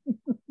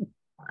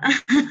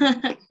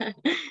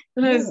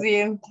 Lo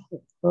siento.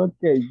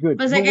 Ok, good.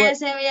 Pensé que ya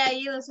se había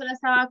ido, solo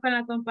estaba con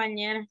la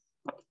compañera.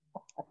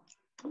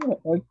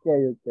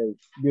 Okay,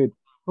 good.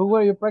 Who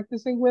were you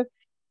practicing with?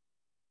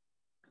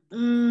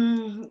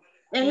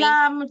 Es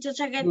la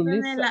muchacha que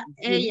tiene la...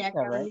 Ella,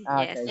 Julissa, right?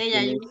 yes, Okay,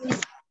 ella,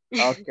 Julissa.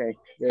 Okay,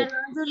 good.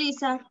 Perdón,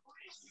 Julissa.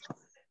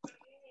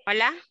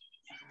 Hola.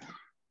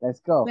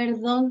 Let's go.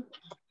 Perdón.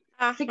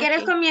 Si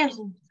quieres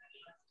comienzo.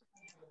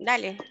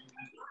 Dale.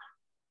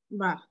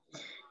 Va.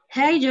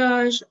 Hey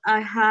Josh,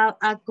 I have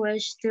a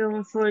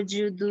question for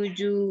you. Do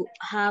you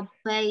have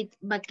paid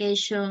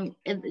vacation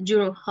at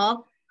your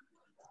home?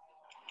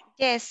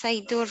 Yes, I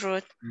do,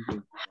 Ruth.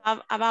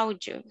 How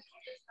about you?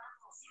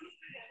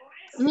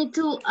 Me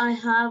too. I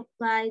have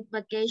paid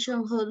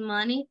vacation. How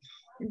many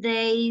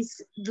days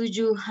do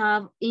you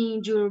have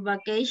in your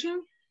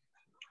vacation?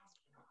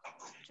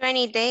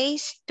 20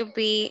 days to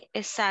be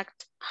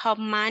exact. How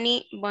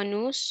many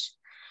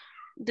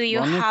do you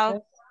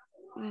have?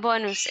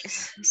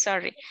 Bonuses,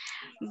 sorry.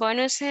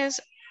 Bonuses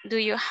do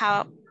you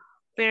have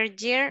per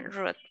year,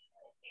 Ruth?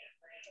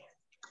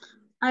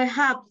 I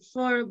have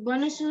for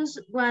bonuses.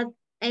 What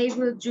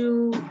able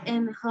you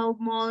and how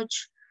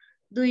much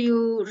do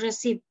you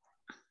receive?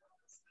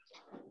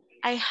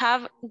 I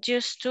have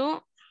just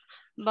two,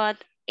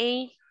 but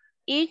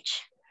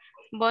each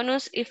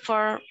bonus is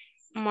for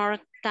more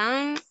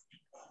than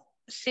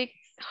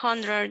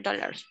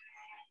 $600.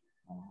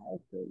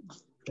 Okay,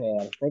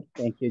 perfect.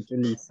 Thank you,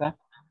 Julissa.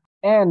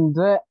 And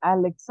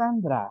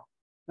Alexandra.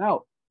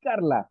 Now,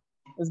 Carla.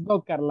 Let's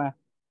go, Carla.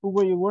 Who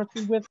were you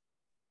working with?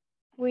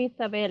 With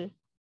Abel.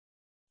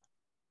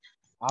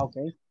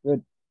 Okay,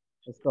 good.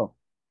 Let's go.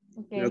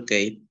 Okay.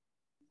 Okay.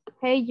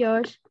 Hey,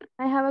 Josh,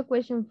 I have a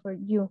question for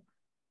you.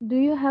 Do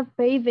you have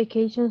paid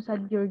vacations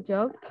at your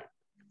job?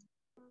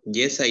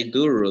 Yes, I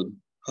do, Ruth.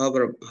 How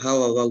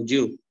about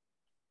you?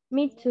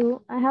 Me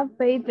too. I have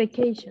paid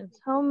vacations.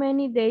 How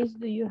many days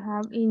do you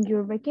have in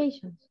your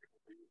vacations?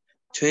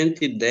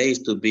 20 days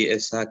to be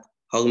exact.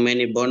 How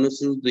many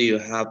bonuses do you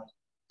have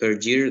per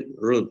year,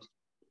 Ruth?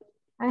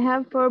 I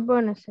have 4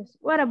 bonuses.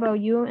 What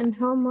about you and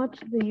how much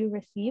do you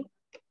receive?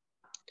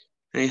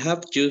 I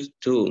have just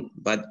two,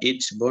 but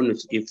each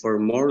bonus is for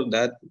more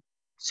than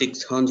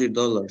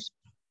 $600.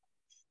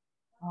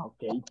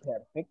 Okay,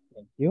 perfect.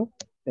 Thank you.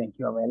 Thank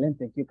you, Abel, and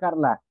thank you,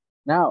 Carla.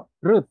 Now,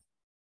 Ruth,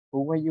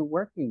 who were you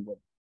working with?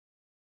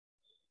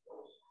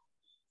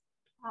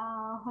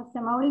 Jose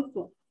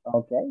Mauricio.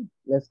 Okay,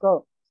 let's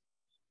go.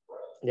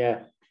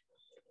 Yeah.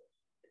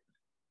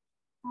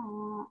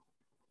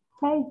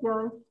 Hey,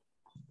 Josh.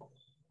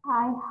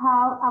 I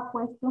have a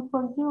question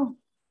for you.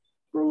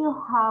 Do you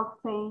have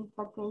paid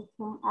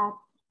vacation at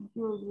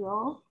your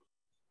job?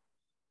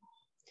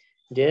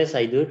 Yes,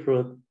 I do,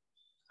 Ruth.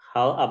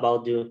 How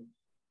about you?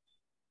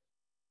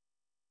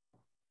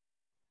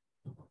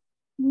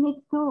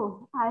 Me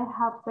too. I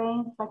have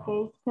paid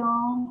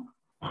vacation.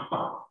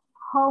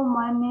 How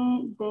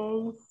many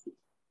days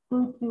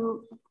do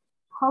you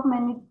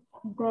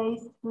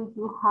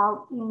have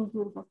in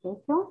your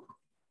vacation?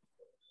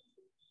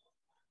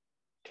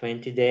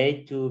 20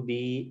 days to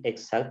be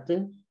exact.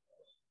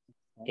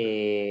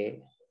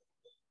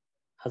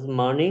 How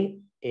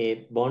many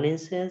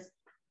bonuses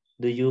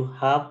do you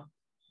have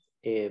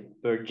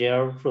per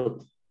year,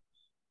 Ruth?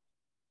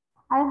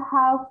 I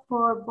have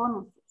 4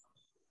 bonuses.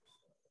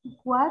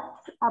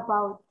 What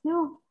about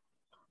you?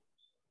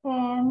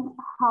 And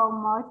how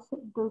much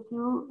do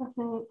you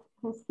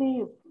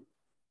receive?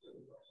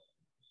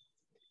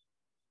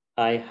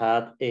 I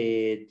had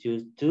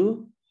just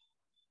two,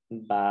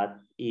 but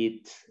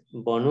its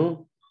bonus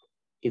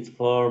is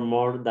for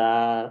more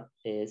than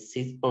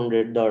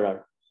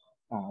 $600.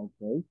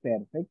 Okay,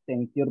 perfect.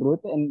 Thank you,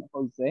 Ruth and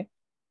Jose.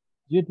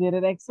 You did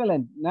it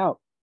excellent. Now,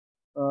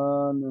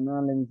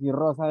 no, let me see,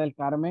 Rosa del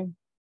Carmen.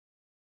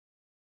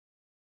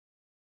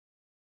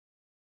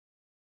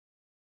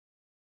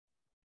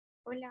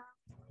 Hola,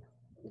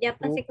 ya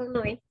pasé con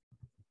Noé.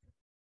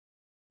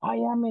 Oh,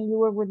 yeah, man, you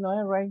work with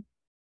Noel, right?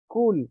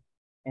 Cool.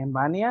 And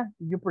Vania,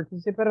 did you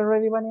participate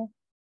already, Vania?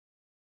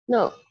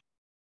 No,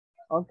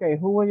 Okay,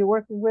 who were you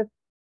working with?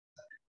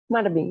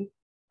 Marvin.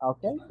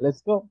 Okay,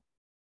 let's go.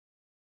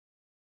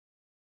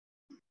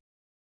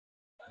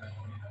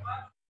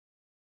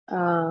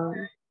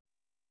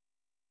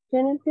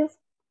 ¿Quién empieza?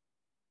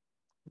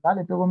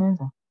 Dale, tú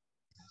comienza.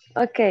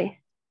 Okay.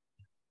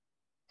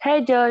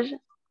 Hey, Josh,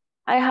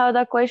 I have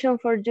a question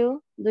for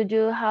you. Do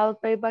you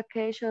have paid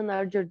vacation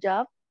at your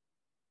job?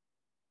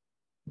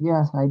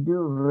 Yes, I do,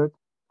 Ruth.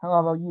 How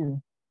about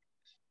you?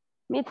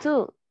 Me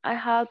too. I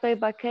have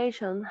paid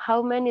vacation.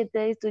 How many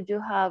days do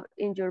you have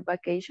in your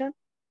vacation?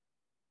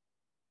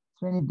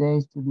 20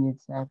 days to be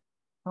exact.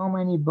 How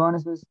many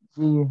bonuses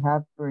do you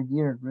have per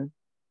year, Ruth?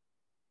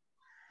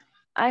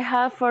 I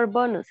have 4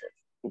 bonuses.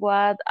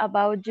 What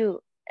about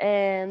you?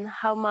 And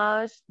how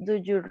much do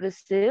you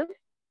receive?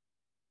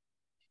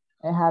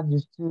 I have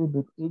just two,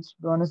 but each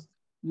bonus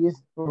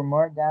is for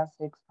more than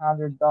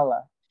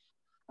 $600.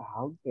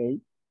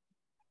 Okay,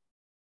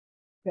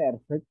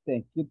 perfect.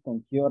 Thank you,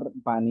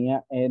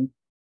 Vania and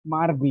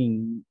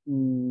Marvin.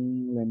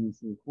 Let me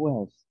see, who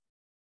else?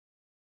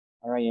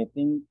 All right, I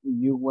think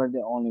you were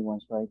the only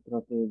ones, right?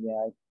 Creo que de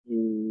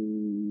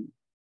aquí...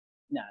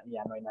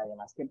 ya no hay nadie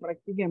más que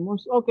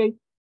practiquemos. Okay,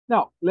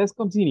 now let's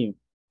continue.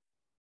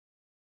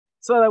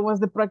 So that was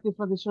the practice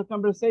for the short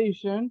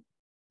conversation.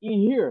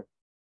 In here,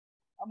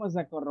 vamos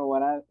a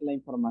corroborar la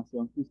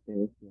información que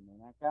ustedes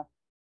tienen acá.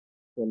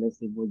 So let's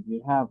see what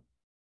you have.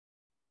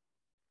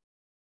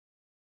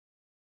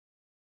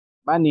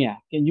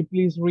 Vania, can you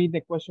please read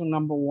the question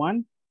number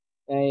 1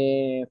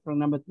 from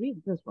number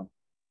 3? This one.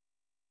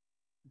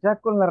 Ya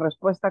con la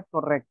respuesta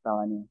correcta,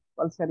 Vania.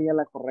 ¿Cuál sería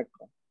la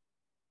correcta?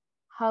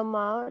 How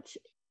much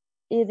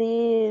it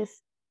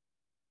is,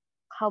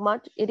 how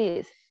much it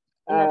is.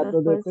 En la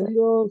Donde respuesta.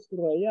 tengo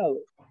subrayado.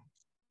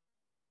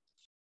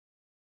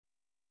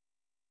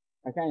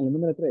 Acá en el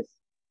número 3.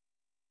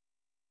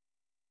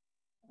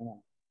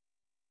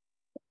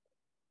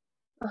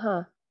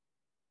 Ajá.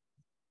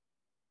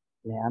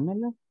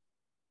 Léamelo.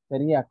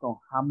 Sería con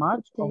how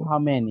much Sí. o how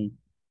many.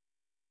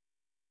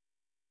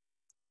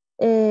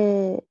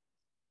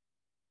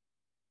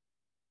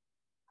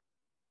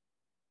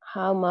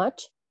 How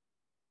much?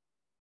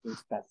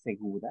 ¿Estás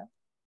segura?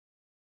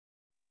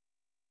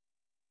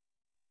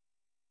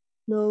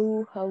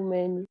 No, how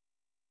many?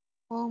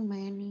 How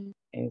many?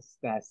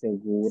 ¿Estás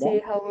segura?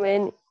 Sí, how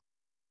many?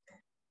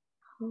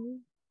 How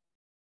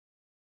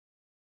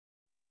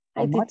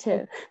Hi, much,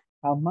 teacher.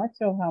 how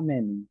much or how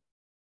many?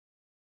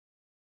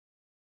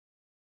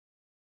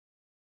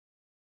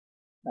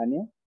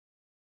 Daniel?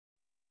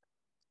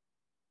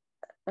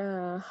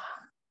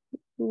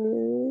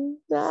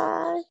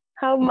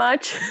 How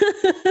much?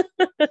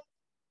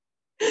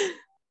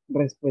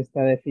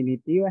 Respuesta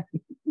definitiva.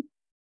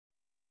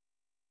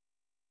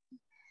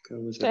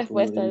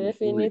 Respuesta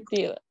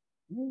definitiva.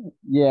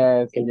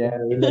 Yes, Que yes.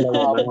 termine la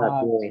How llamada,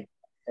 much? tío.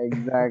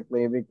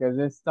 Exactly, because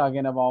it's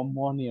talking about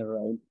money,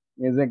 right?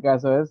 En ese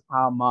caso es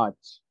how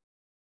much.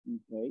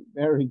 Okay,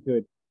 very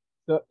good.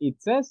 So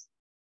it says,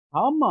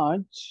 how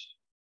much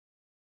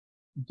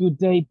do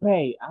they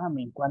pay? I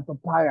mean, ¿cuánto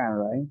pagan,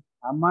 right?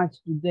 How much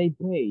do they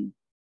pay?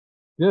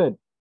 Good.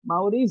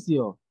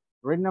 Mauricio,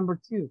 read number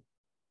 2.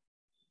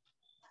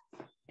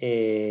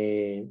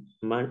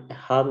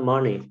 How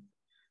money?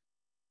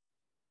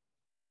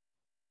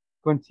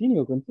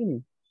 Continue.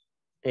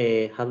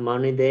 How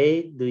many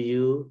days do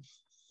you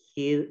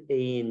have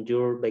in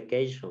your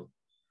vacation?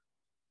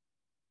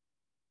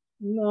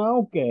 No,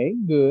 okay,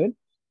 good.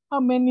 How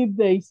many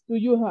days do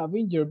you have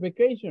in your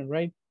vacation,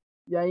 right?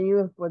 Y ahí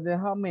después de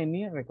how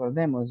many,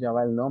 recordemos, ya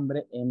va el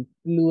nombre en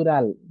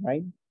plural,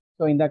 right?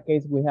 So in that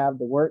case, we have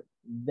the word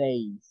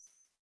days.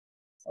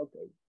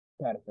 Okay,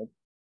 perfect.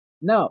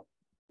 Now,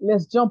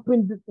 let's jump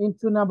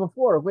into number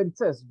 4, where it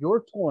says,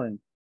 your turn.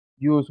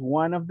 Use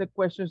one of the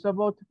questions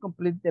above to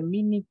complete the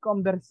mini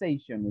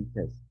conversation, it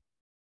says.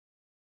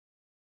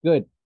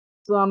 Good.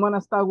 So I'm going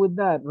to start with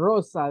that.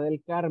 Rosa del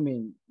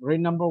Carmen,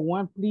 read number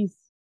 1, please.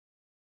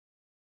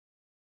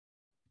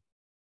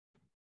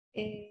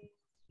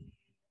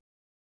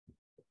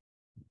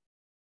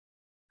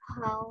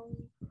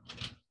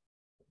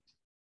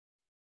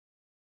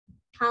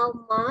 How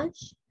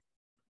much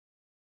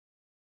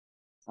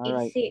All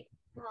right. is it?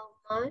 How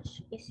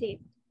much is it?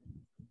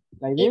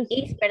 Like It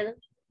this? is, perdón.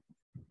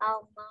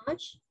 How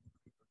much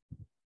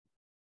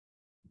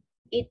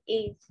it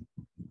is?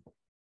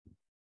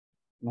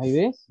 Like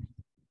this?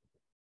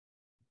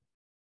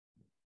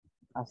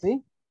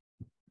 ¿Así?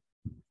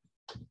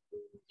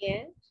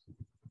 Yes.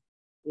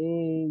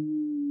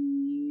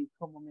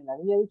 Como me la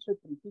había dicho al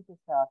principio,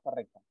 estaba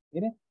correcta.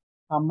 Mire,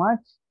 how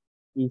much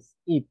is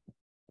it?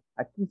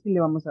 Aquí sí le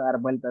vamos a dar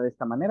vuelta de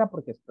esta manera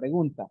porque es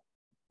pregunta.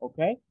 ¿Ok?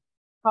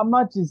 How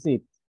much is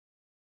it?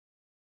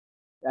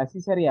 Así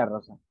sería,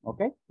 Rosa.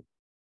 ¿Ok?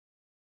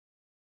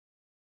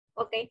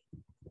 Okay.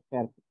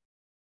 Perfect.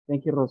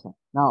 Thank you, Rosa.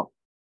 Now,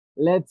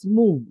 let's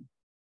move.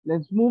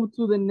 Let's move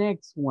to the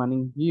next one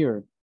in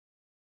here.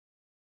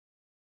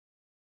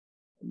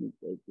 Let me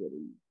take it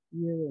in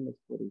here and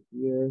let's put it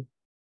here.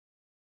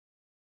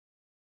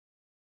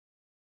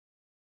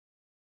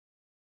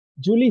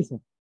 Julissa,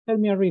 tell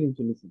me a reading,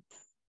 Julissa.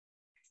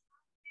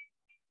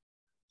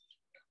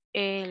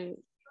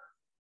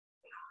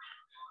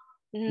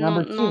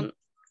 Number 2.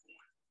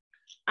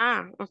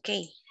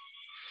 Okay.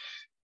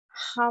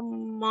 How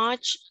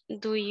much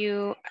do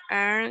you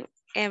earn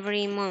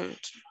every month?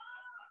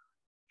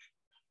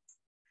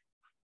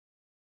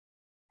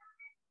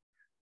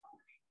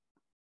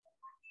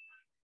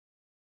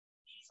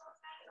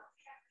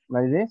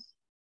 Like this?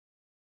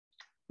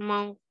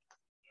 Month.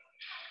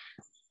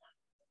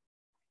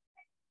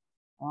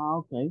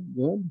 Okay,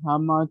 good. How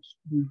much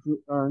did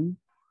you earn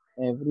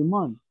every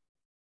month?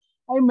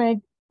 I make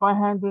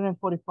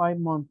 545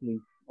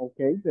 monthly.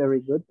 Okay, very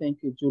good.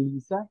 Thank you,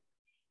 Julissa.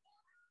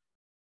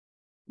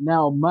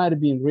 Now,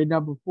 Marvin, read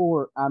number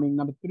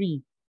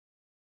 3.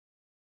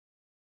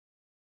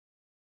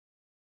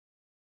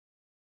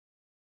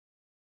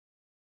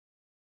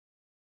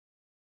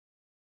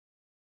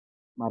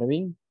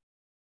 Marvin.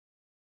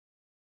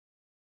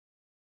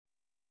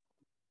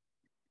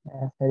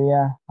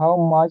 Sería, how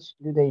much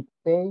do they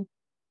pay?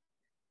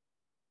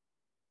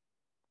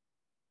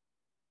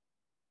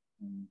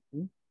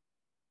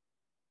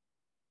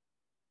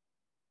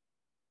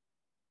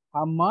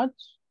 How much?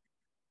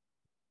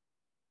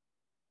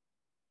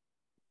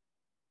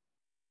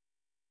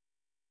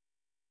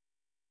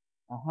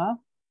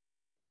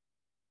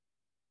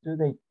 Do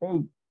they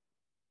pay?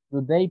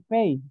 Do they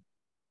pay?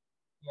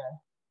 Yeah.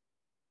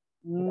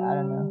 I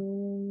don't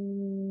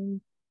know.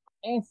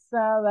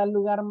 Esa da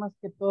lugar más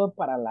que todo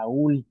para la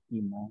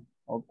última,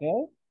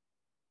 ¿ok?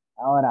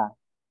 Ahora,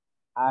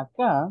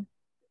 acá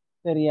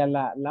sería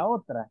la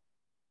otra.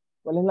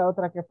 ¿Cuál es la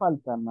otra que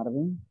falta,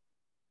 Marvin?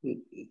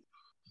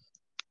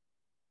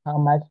 How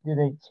much do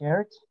they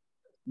charge?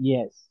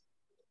 Yes.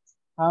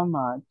 How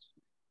much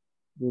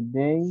do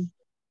they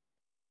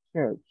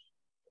charge?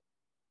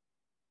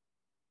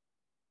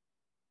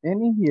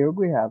 And in here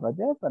we have a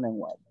definite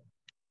one.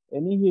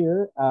 And in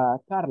here,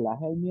 Carla,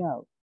 help me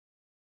out.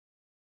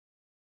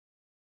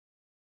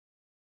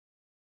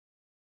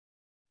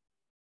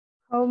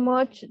 How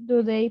much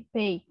do they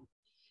pay?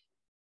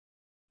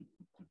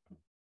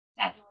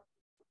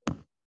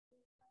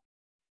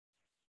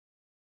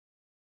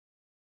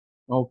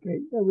 Okay,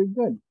 very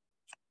good.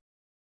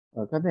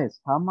 Look at this.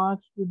 How much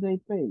do they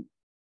pay?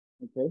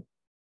 Okay.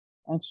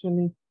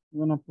 Actually, I'm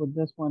gonna put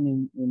this one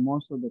in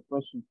most of the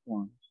question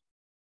forms.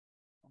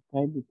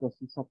 Okay, because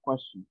it's a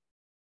question.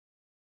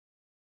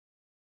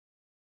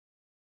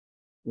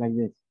 Like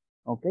this.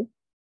 Okay.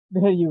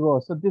 There you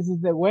go. So this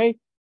is the way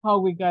how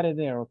we got it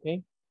there,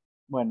 okay?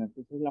 Bueno,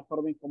 entonces es la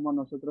forma en cómo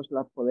nosotros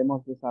las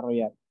podemos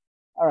desarrollar.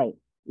 All right,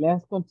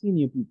 let's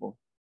continue, people.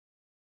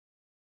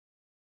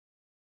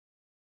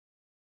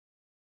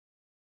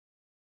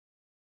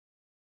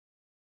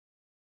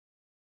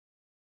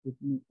 Give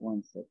me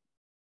 1 second.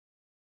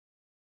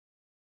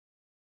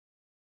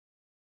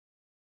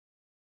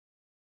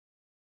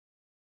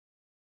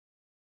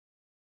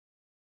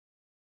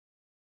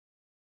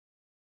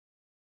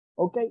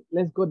 Okay,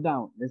 let's go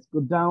down. Let's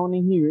go down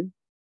in here.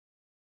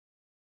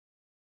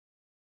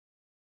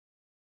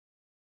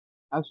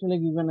 Actually,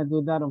 we're gonna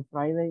do that on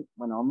Friday.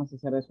 Bueno, vamos a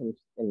hacer eso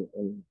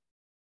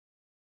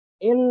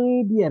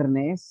el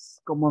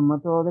viernes como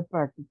método de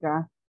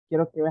práctica.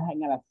 Quiero que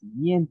vayan a la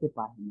siguiente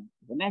página.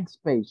 The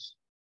next page.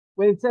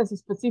 Where it says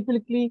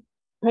specifically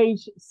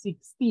page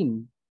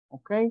 16.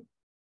 Okay?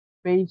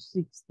 Page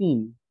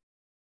 16.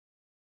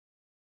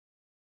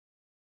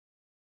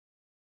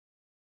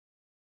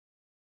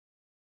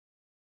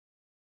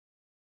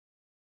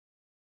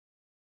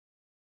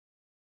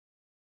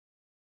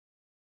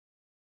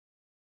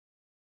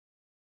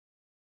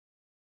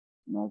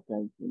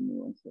 Okay, give me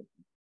 1 second.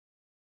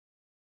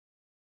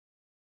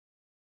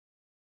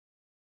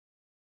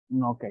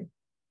 Okay,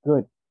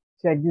 good.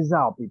 Check this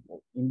out,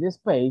 people. In this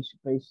page,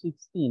 page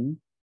 16,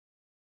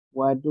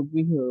 what do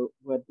we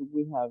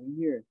have in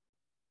here?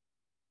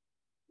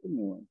 Give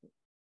me 1 second.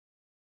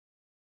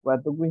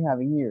 What do we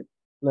have in here?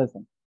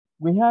 Listen,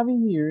 we have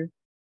in here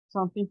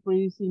something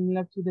pretty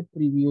similar to the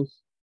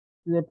previous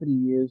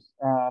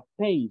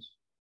page,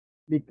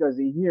 because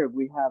in here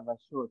we have a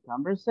short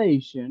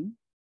conversation.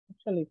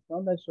 Actually, it's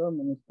not that short,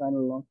 but it's kind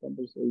of long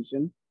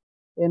conversation.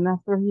 And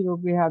after here,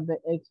 we have the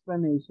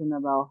explanation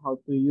about how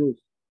to use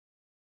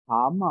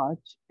how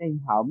much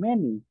and how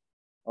many.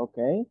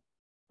 Okay.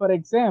 For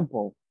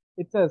example,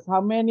 it says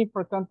how many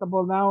for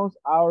countable nouns,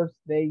 hours,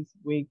 days,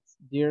 weeks,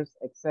 years,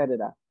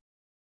 etc.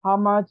 How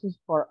much is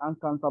for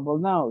uncountable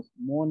nouns,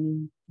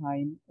 morning,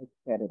 time,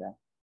 etc.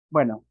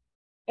 Bueno,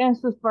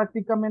 eso es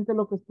prácticamente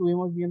lo que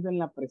estuvimos viendo en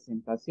la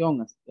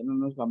presentación, así que no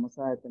nos vamos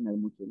a detener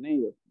mucho en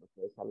ello,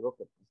 porque es algo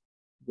que pues,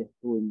 ya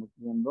estuvimos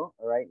viendo,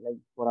 right, like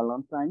for a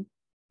long time,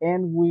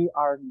 and we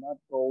are not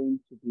going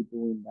to be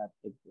doing that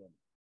again.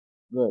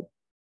 Good.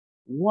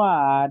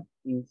 What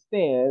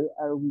instead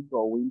are we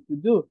going to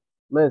do?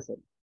 Listen,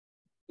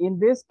 in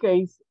this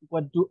case,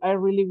 what do I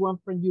really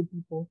want from you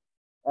people?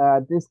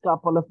 This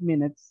couple of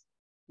minutes,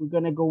 we're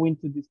gonna go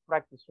into this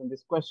practice from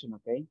this question,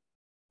 okay?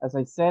 As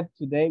I said,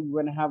 today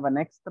we're gonna have an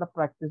extra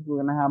practice.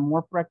 We're gonna have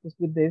more practice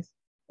with this.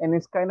 And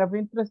it's kind of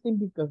interesting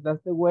because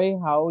that's the way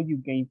how you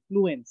gain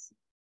fluency,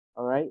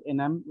 all right?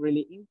 And I'm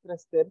really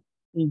interested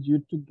in you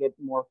to get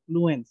more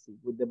fluency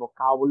with the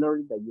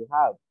vocabulary that you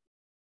have.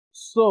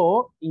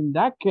 So, in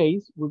that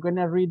case, we're going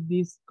to read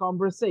this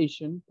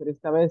conversation, pero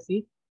esta vez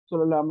sí,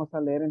 solo lo vamos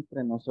a leer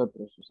entre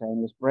nosotros, o sea,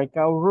 en los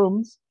breakout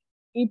rooms,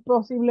 y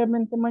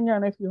posiblemente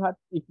mañana,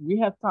 if we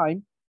have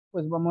time,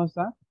 pues vamos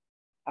a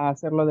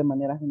hacerlo de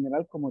manera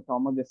general como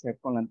acabamos de hacer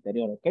con la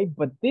anterior, okay?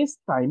 But this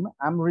time,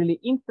 I'm really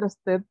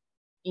interested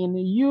in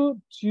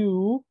you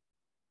to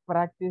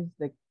practice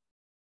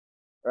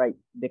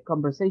the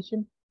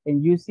conversation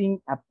and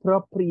using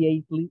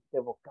appropriately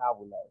the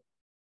vocabulary.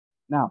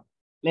 Now,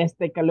 let's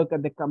take a look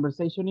at the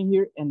conversation in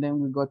here and then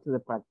we go to the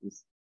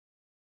practice.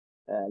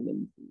 Let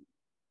me see.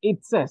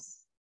 It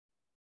says,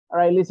 all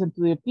right, listen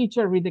to your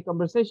teacher, read the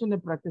conversation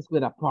and practice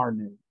with a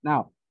partner.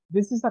 Now,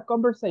 this is a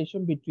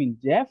conversation between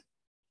Jeff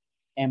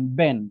and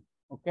Ben,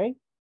 okay?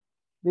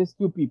 These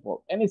two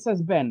people. And it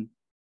says, Ben,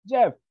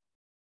 Jeff,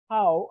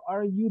 how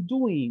are you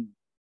doing?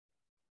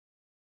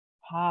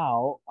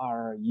 How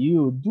are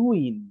you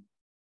doing?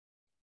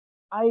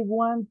 I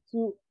want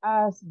to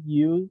ask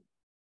you,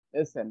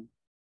 listen,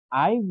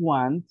 I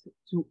want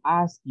to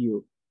ask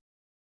you,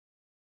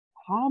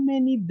 how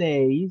many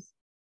days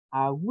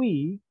a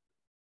week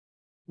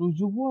do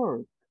you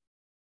work?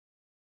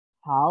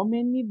 How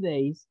many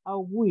days a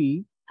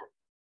week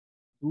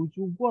do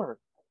you work?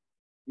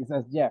 He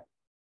says, Jeff,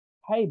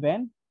 hey,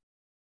 Ben.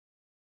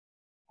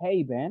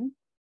 Hey, Ben.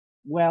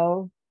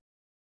 Well,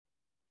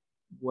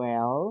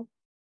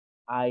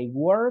 I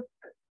work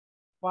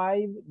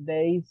 5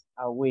 days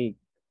a week.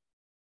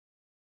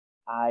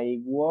 I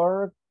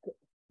work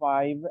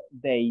 5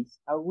 days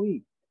a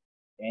week.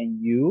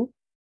 And you?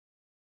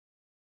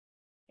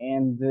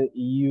 And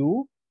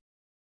you?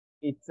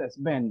 It says,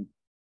 Ben,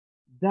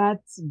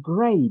 that's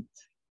great.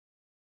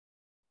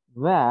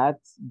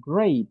 That's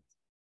great.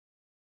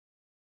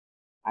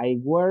 I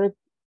work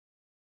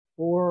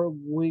 4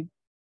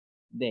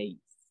 weekdays.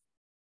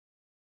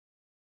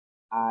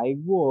 I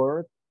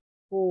work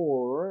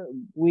 4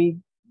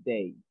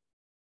 weekdays.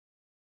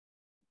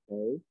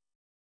 Okay.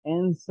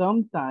 And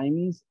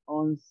sometimes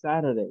on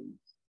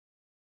Saturdays.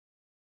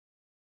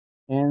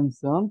 And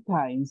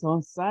sometimes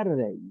on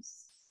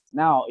Saturdays.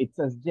 Now it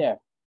says, Jeff,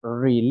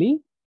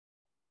 really?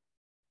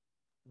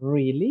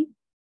 Really?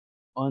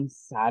 On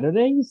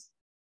Saturdays?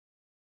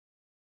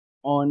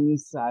 On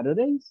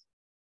Saturdays?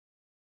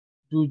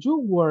 Do you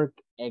work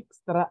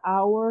extra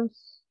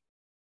hours?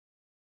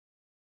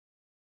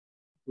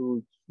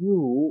 Do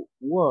you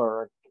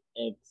work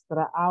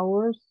extra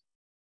hours?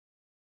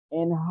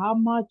 And how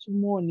much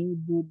money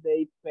do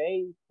they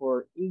pay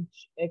for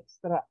each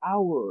extra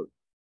hour?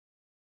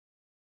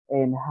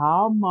 And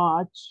how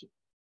much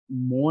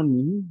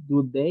money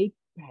do they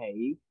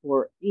pay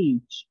for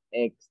each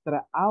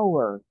extra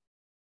hour?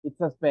 It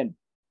says, Ben,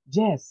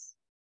 yes.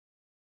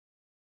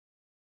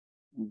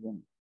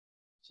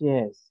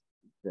 Yes,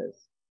 it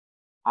says,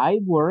 I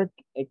work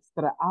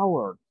extra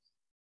hours.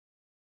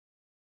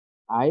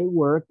 I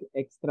work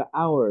extra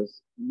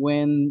hours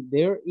when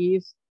there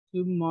is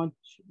too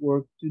much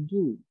work to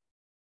do.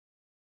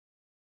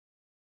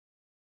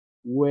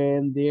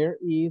 When there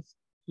is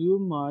too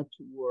much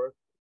work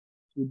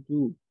to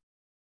do.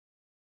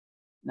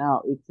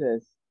 Now it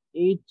says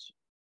each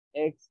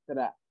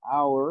extra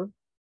hour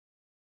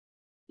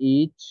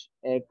is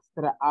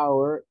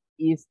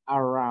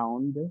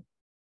around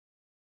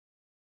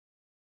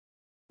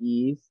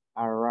 $10.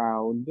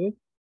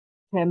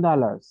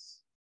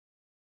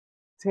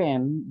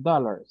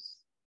 $10.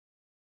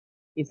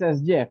 It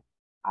says, Jeff,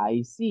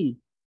 I see.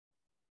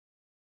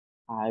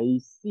 I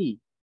see.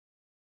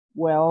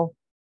 Well,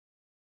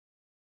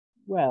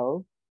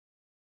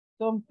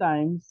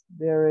 sometimes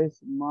there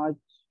is not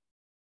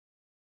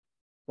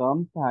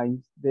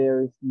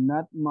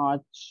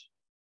much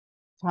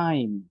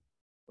time,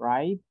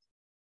 right?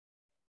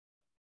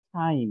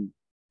 Time,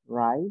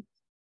 right?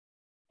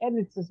 And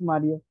it says,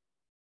 Mario,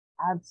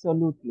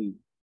 absolutely.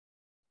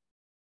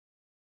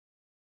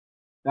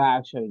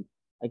 Actually,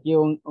 aquí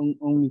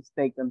un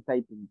mistake on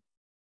typing.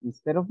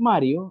 Instead of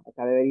Mario,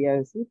 acá debería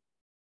decir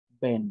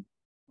Ben.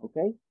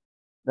 Okay?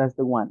 That's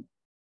the one.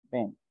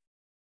 Ben.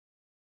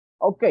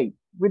 Okay,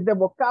 with the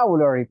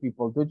vocabulary,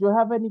 people, do you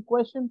have any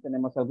question?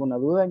 ¿Tenemos alguna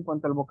duda en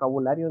cuanto al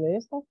vocabulario de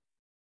esta?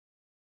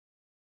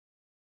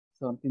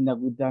 Something that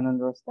we don't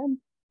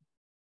understand?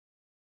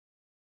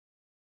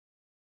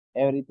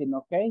 Everything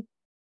okay?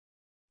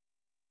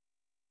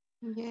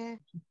 Yeah.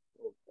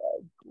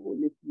 Okay,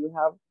 cool. If you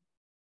have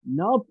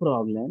no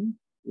problem,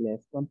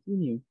 let's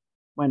continue.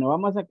 Bueno,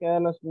 vamos a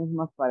quedar las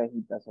mismas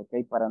parejitas,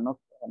 ok, para no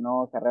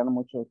cerrar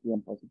mucho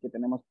tiempo. Así que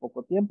tenemos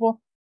poco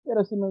tiempo,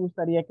 pero sí me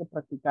gustaría que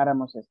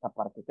practicáramos esta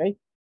parte, ok?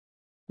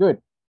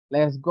 Good.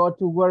 Let's go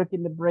to work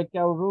in the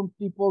breakout room,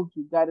 people.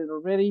 You got it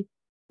already.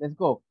 Let's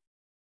go.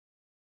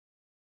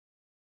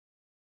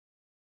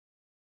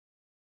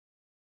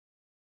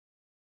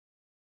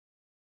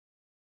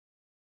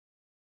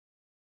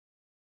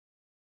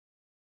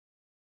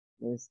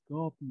 Let's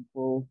go,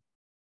 people.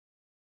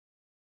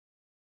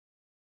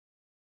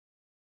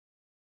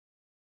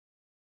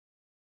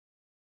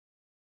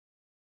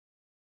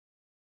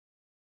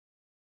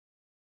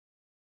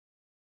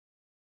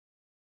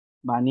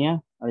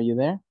 Vania, are you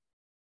there?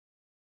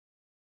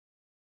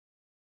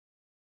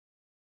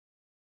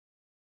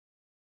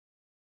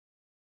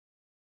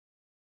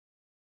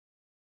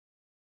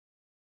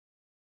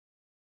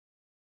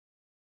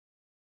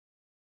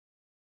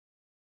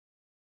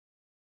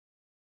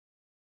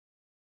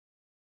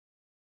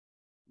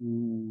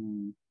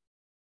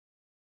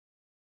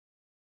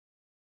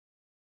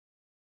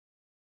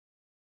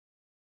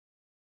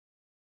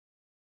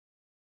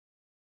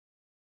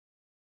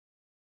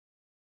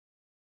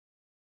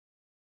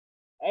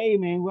 Hey,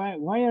 man,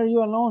 why are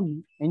you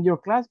alone? And your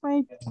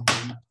classmate?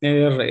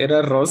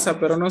 Era Rosa,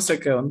 pero no sé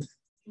qué onda.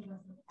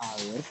 A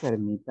ver,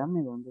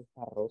 permítame, ¿dónde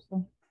está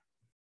Rosa?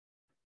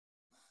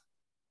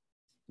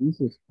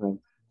 Jesus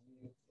Christ.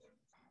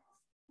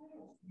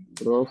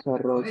 Rosa.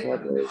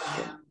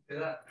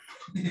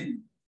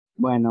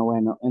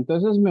 Bueno,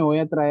 entonces me voy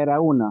a traer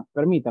a una.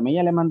 Permítame,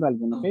 ya le mando a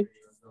alguien, ¿ok?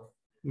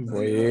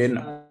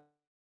 Bueno.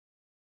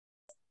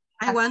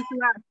 I want to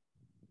ask.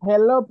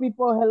 Hello,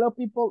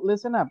 people,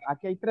 listen up.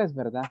 Aquí hay 3,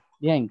 ¿verdad?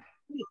 Bien.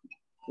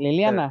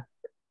 Liliana.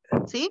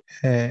 ¿Sí?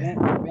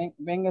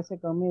 Véngase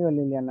conmigo,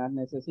 Liliana.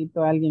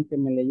 Necesito a alguien que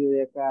me le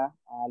ayude acá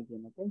a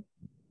alguien, ¿ok?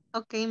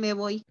 Ok, me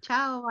voy.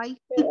 Chao,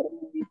 bye.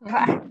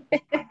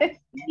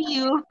 See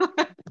you.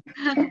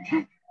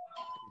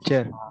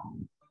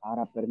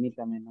 Ahora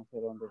permítame, no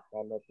sé dónde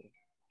está el otro.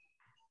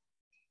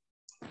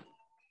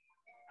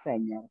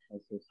 Señor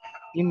Jesús.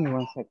 Give me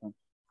 1 second.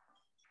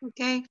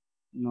 Okay.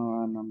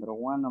 No, number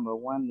one,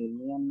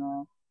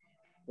 Liliana.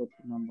 Go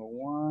to number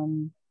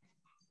 1.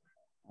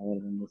 A ver,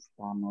 ¿dónde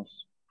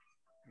estamos?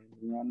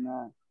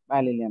 Liliana.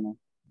 Vale, Liliana.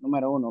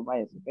 Número 1,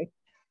 váyase, ¿ok?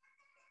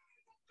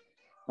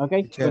 Ok,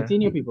 Teacher.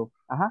 continue, people.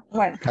 Ajá.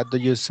 Bueno. How do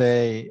you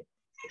say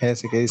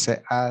ese que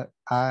dice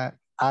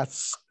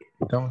ask?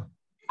 ¿Cómo?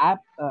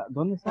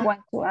 ¿Dónde está?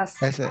 Want to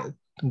ask. Ese,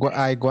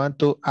 I want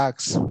to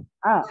ask.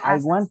 I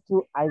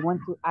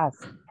want to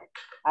ask.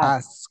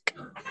 Ask.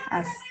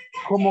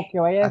 Como que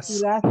vaya a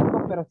decir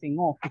asco, pero sin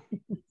O.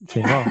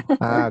 Sí, no.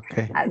 Ok.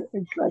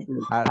 Exactly.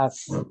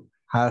 Ask.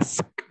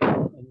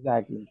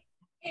 Exactly.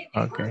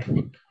 Ok.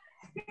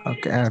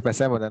 Ok,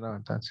 empecemos de nuevo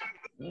entonces.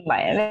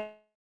 Vale.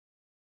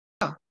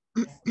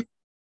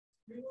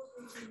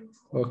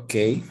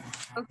 Okay.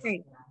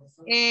 Okay.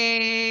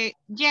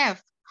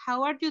 Jeff,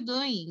 how are you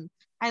doing?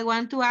 I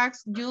want to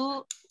ask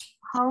you,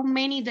 how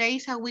many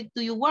days a week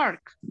do you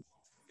work?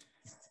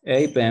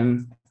 Hey,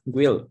 Ben.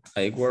 Will,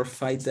 I work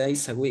 5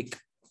 days a week.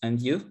 And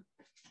you?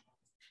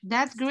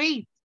 That's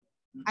great.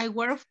 I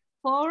work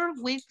 4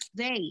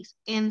 weekdays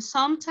and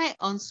sometimes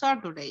on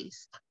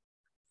Saturdays.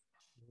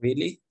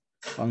 Really?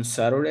 On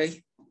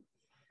Saturday?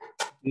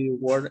 Do you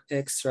work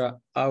extra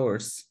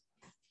hours?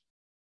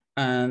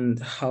 And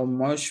how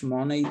much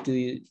money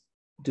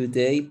do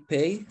they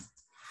pay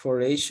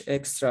for each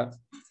extra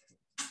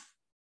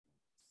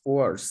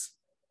hours?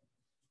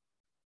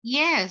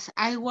 Yes,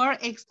 I work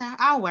extra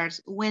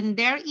hours when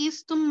there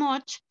is too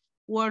much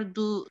work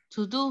to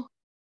do.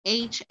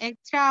 Each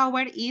extra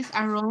hour is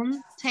around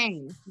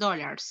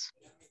 $10.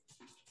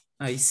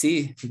 I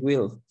see,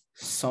 Will.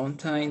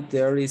 Sometimes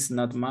there is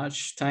not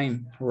much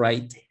time,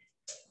 right?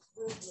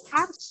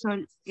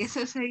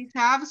 Eso se dice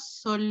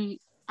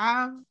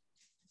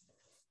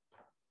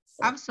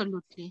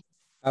absolutely.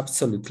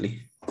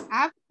 Absolutely.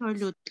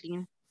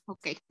 Absolutely.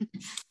 Ok.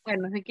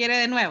 Bueno, si quiere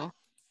de nuevo.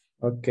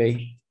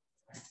 Okay.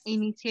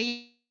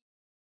 Inicié.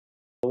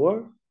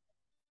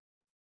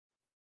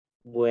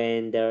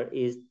 When there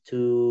is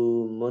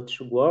too much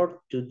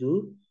work to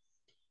do,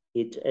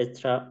 each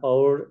extra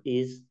hour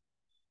is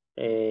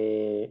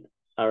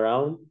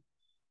around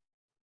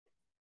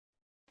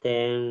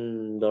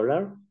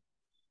 $10.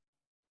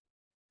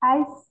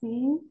 I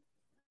see.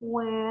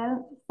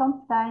 Well,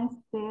 sometimes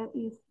there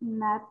is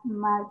not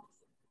much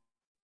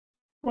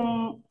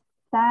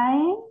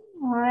time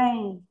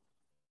rain.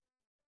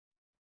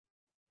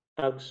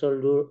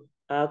 Absolute.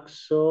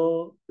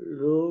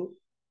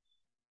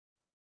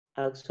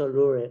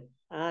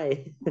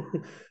 Ay.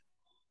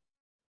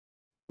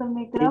 Tu Teacher,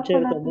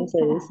 micrófono, ¿cómo se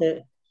teacher.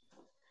 dice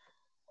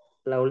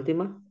la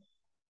última?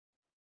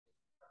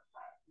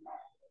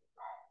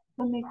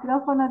 Tu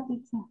micrófono,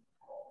 teacher.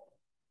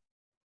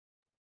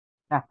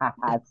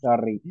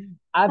 Sorry.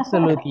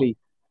 Absolutely.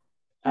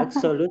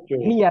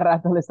 Absolutely. Y a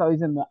rato le estaba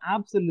diciendo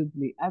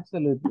absolutely,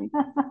 absolutely.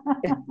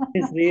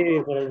 Sí,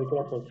 por el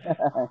micrófono.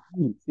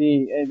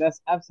 Sí,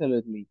 that's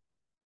absolutely.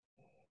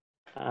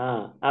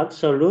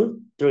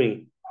 Absolutely.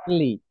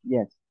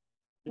 Yes.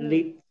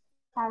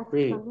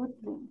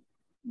 Absolutely.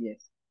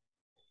 Yes.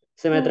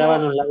 Se me Y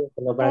traban los labios,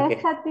 pero ¿para qué?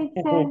 esta,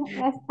 teacher,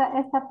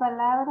 esta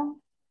palabra.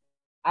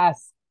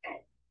 Ask.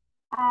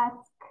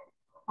 Ask.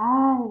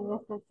 Ay,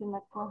 esta sí me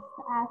cuesta.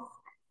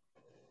 Ask.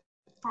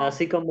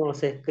 Así como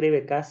se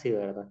escribe casi,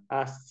 ¿verdad?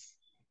 Ask.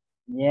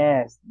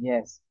 Yes,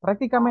 yes.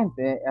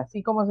 Prácticamente,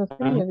 así como se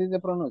escribe, así se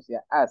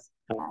pronuncia. Ask.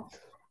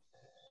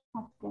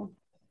 Okay.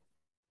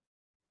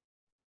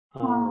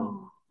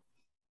 Ah,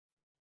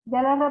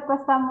 Ya lo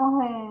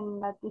repasamos en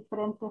las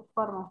diferentes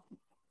formas.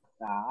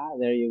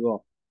 There you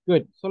go.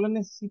 Good. Solo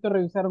necesito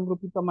revisar un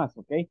grupito más,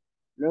 ¿ok?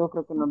 Luego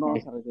creo que nos Okay.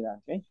 vamos a retirar,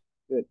 ¿ok?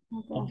 Good.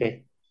 ok.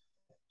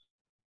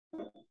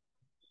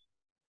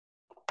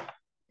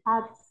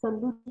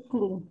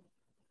 Absolutely.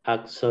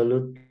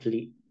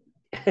 Absolutely.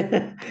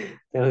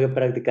 Tengo que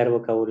practicar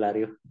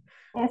vocabulario.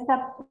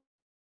 Esta,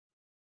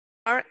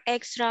 Are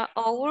extra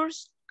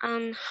hours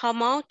and how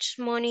much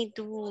money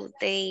do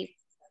they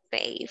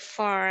pay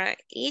for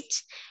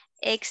each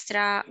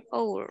extra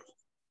hour?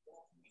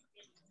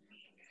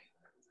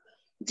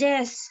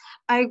 Yes,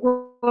 I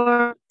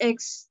work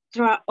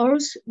extra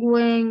hours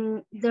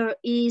when there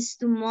is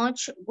too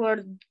much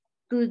work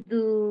to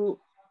do.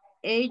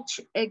 Each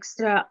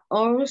extra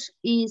hours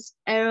is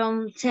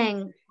around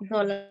 $10.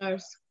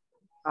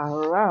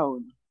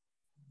 Around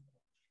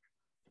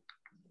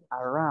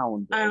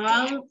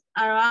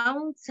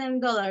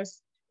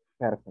 $10.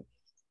 Perfect.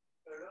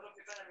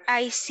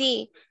 I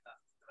see.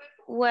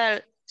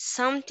 Well,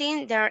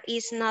 something there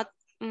is not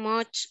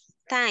much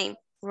time,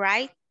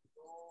 right?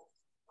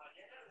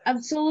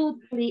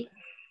 Absolutely.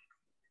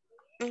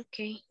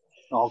 Okay.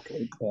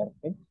 Okay,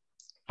 perfect.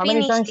 How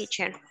many Finish, times?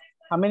 teacher.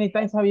 How many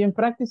times have you been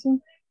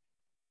practicing?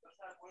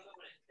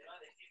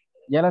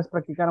 ¿Ya las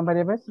practicaron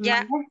varias veces?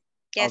 Yeah.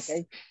 Yes.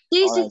 Okay.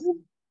 Sí, All sí, right.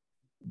 sí.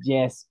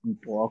 Yes,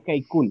 people.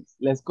 Okay, cool.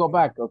 Let's go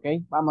back, okay?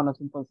 Vámonos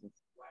entonces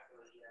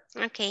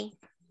Okay.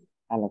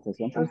 a la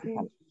sesión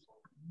principal.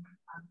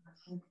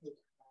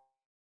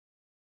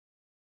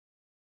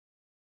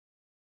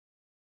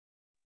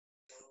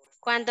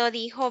 Cuando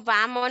dijo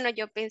vámonos,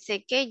 yo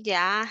pensé que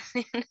ya,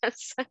 una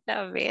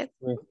sola vez.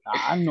 Pues,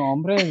 no,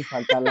 hombre,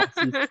 falta la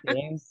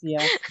asistencia,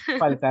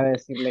 falta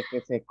decirle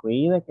que se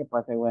cuide, que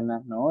pase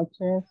buenas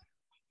noches.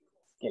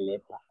 ¿Qué le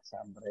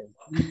pasa, hombre?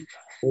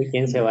 Uy,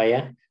 ¿quién se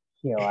vaya?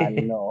 Qué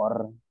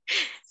valor.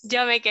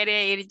 Yo me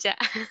quería ir ya.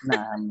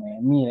 Nada,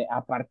 mire,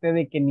 aparte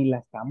de que ni la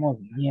estamos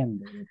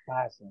viendo, de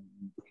paso.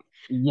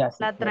 Y ya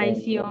se La quiere ir.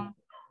 traición.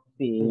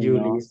 Sí, no.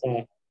 Yulisa,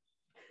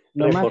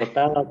 No más.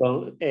 reportada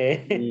con...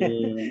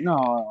 Sí, no,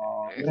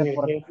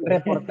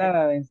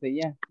 reportada desde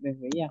ya,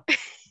 desde ya.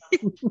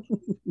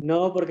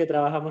 No, porque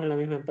trabajamos en la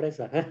misma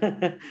empresa.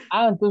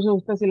 Entonces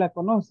usted sí la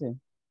conoce.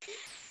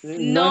 No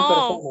en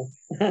No,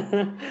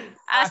 persona.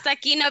 hasta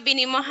aquí nos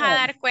vinimos a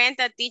dar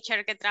cuenta,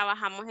 teacher, que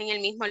trabajamos en el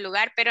mismo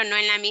lugar, pero no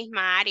en la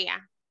misma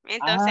área.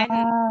 Entonces,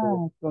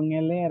 Con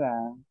él era.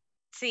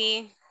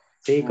 sí.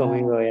 Sí,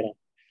 conmigo era.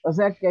 O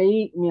sea que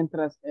ahí,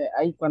 mientras,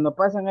 ahí cuando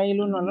pasan ahí el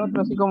uno al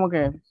otro, así como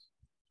que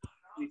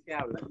ni se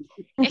hablan.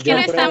 Es que no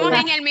estamos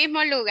en el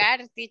mismo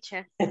lugar,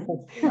 teacher.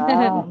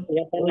 Ella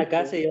está en la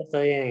casa y yo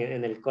estoy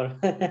en el call.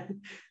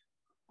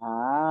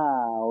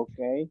 Ok,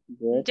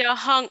 good. Yo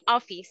home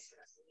office.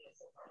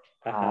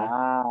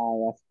 Ajá.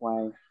 That's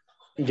why.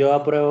 Yo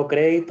apruebo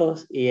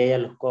créditos y ella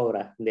los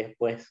cobra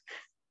después.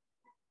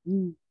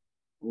 Uy.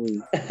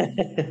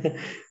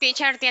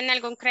 Teacher, ¿tiene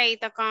algún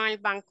crédito con el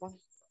banco?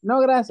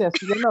 No, gracias,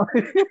 yo no.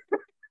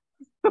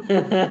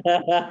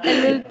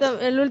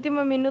 El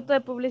último minuto de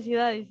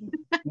publicidad, dice.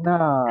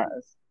 No,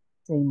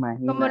 se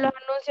imagina. Como los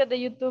anuncios de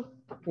YouTube.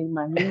 Se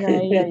imagina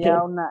ella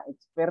ya una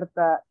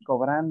experta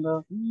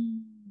cobrando.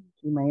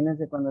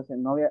 Imagínense cuando se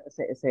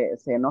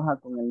enoja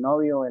con el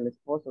novio o el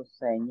esposo.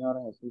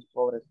 Señor Jesús,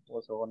 pobre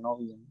esposo o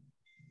novio.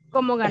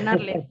 ¿Cómo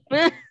ganarle?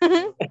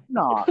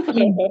 No,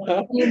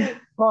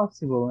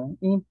 imposible,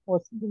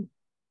 imposible.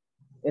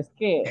 Es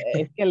que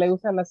le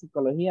usa la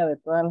psicología de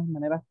todas las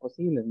maneras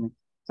posibles. ¿No?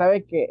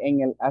 Sabe que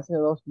hace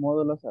 2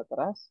 módulos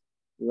atrás,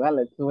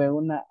 igual tuve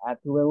una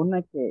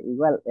que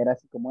igual era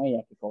así como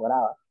ella, que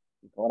cobraba,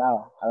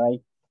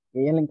 ahí,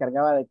 que ella le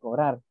encargaba de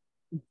cobrar.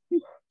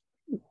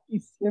 Y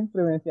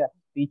siempre me decía,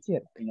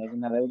 teacher, ¿tienes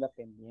una deuda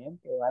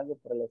pendiente o algo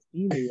por el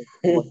estilo? Y yo,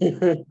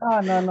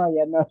 no,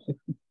 ya no.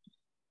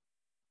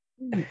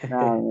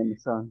 No,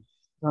 son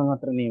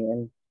otro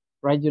nivel.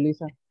 Right,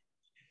 Julissa?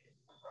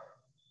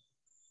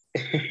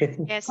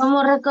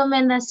 Como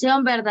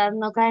recomendación, ¿verdad?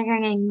 No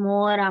caigan en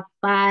mora,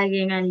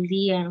 paguen al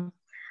día.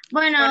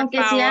 Bueno, Por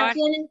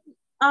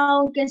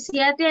aunque si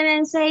ya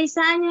tienen 6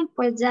 años,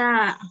 pues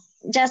ya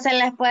se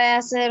les puede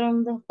hacer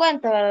un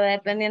descuento, ¿verdad?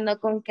 Dependiendo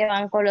con qué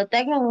banco lo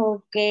tengan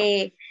o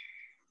qué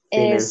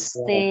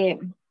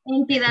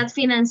entidad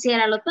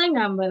financiera lo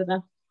tengan,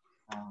 ¿verdad?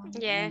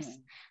 Yes.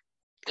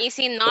 Y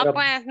si no, Pero-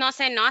 pues no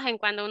se enojen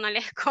cuando uno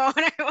les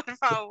cobre, por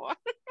favor.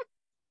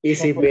 Y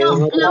si No, piden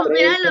otro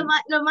mira, crédito,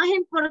 lo más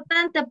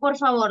importante, por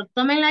favor,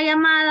 tomen la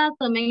llamada,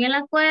 tomen el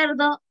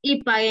acuerdo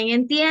y paguen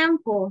en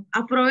tiempo.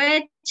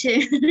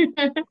 Aproveche.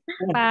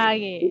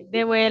 Pague,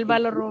 devuelva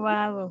lo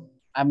robado.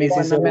 A mí y si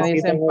cuando me solicitan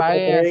dicen otro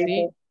pague así,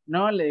 crédito,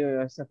 no, le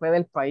digo, se fue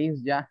del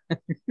país ya.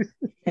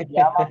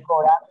 Llaman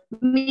cobrando.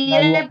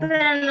 Mire,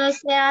 pero no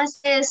se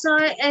hace eso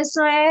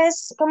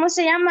es, ¿cómo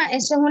se llama?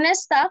 Eso es una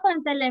estafa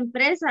ante la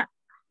empresa.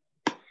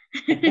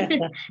 Que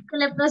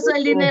le pasó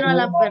el dinero a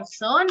la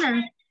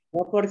persona.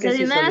 no porque Ese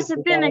si dinero se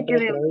solicitan tiene que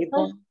otro devolver.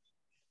 crédito,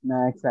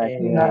 No, exacto.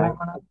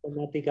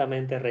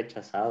 automáticamente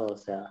rechazado, o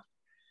sea,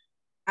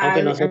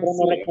 aunque nosotros no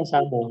Así es.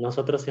 rechazamos,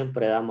 nosotros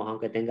siempre damos,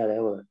 aunque tenga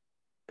deuda,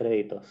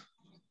 créditos.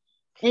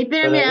 Pero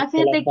Pero mira, que las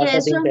fíjate que tasas de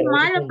eso es interés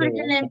malo son porque muy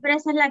la altas,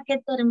 empresa es la que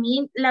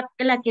termina,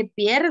 la que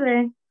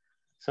pierde.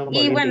 son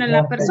Y bueno, políticas.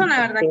 la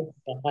persona, ¿verdad?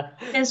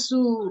 Que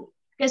su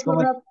 ¿Cómo,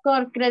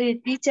 récord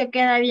crediticio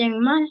queda bien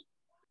mal.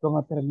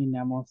 cómo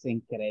terminamos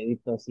en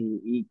créditos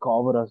y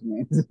cobros,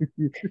 man?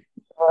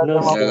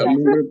 No sé, Hagamos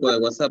un grupo de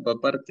WhatsApp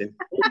aparte.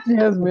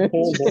 Yes, man.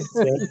 no sé.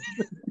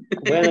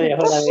 Bueno, ya es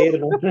hora de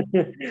irnos.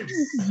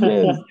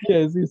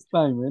 Yes, it's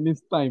time, man,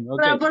 it's time. Pero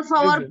Okay. por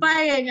favor, Listen.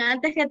 paguen.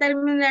 Antes que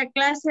termine la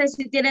clase,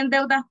 si tienen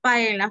deudas,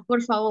 páguenlas,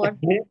 por favor.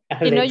 Si no,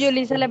 Alex.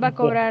 Yulisa les va a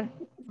cobrar.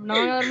 No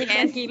van a dormir Yes,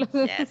 tranquilos.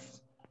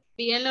 yes.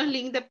 Piden los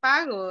links de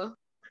pago.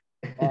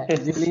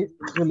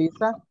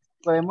 Julissa,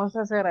 podemos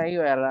hacer ahí,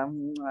 ¿verdad?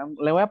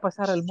 Le voy a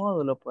pasar el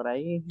módulo por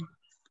ahí.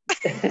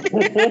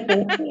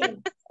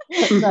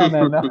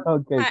 No,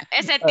 ok.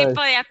 Ese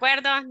tipo de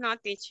acuerdos, no,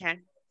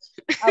 teacher.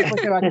 Pues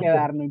se va a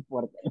quedar, no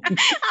importa.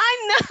 Ay,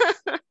 no.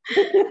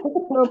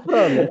 No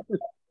problem.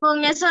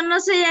 Con eso no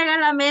se llega a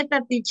la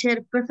meta,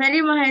 teacher.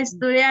 Preferimos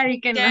estudiar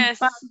y que nos Yes.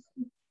 paguen.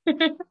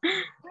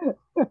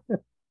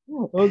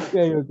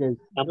 Okay,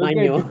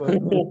 Tamaño.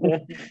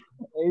 people.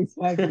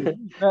 Exactly.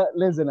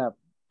 Listen up.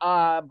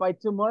 By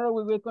tomorrow,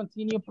 we will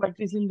continue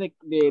practicing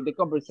the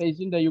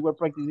conversation that you were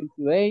practicing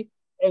today,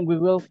 and we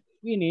will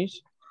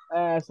finish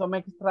some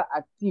extra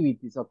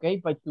activities, okay?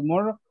 By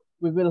tomorrow,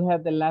 we will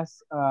have the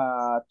last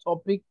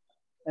topic,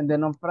 and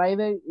then on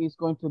Friday, is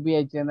going to be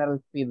a general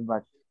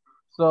feedback.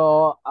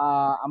 So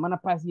I'm going to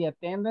pass the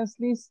attendance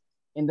list,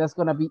 and that's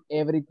going to be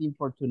everything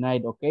for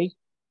tonight, okay?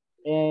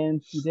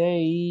 And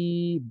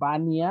today,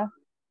 Vania,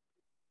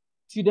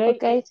 today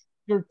Okay.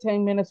 your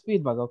 10 minutes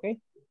feedback, okay?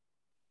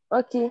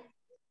 Okay.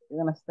 You're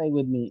gonna stay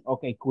with me.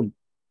 Okay, cool.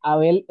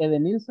 Abel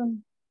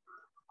Edenilson.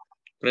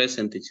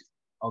 Present, teacher.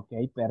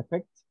 Okay,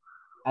 perfect.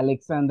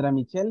 Alexandra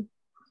Michelle.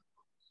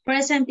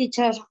 Present,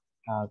 teacher.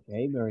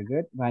 Okay, very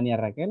good. Vania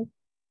Raquel.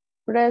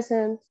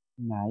 Present.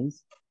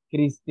 Nice.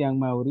 Cristian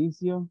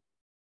Mauricio.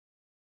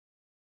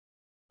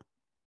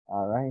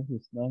 All right,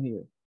 he's not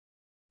here.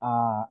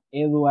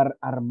 Edward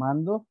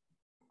Armando.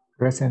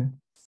 Present.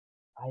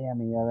 I am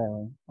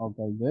here.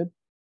 Okay, good.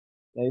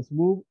 Let's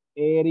move.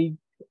 Eric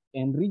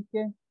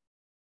Enrique.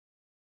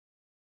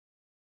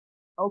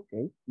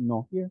 Okay,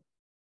 no here.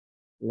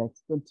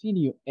 Let's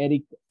continue.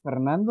 Eric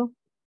Fernando.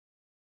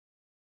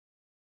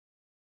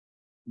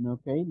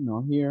 Okay,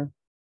 no here.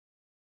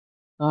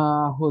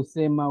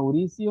 Jose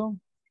Mauricio.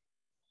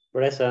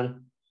 Present.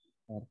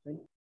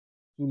 Perfect.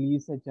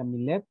 Julissa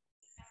Chamilet.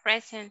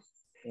 Present.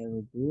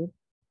 Very good.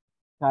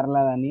 Carla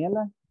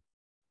Daniela.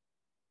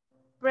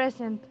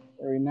 Present.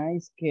 Very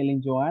nice.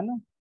 Kellen Joanna.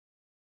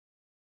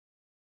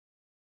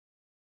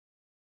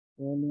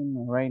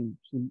 Kellen, Rain.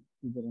 She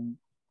didn't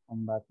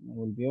come back. Me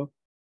volvió.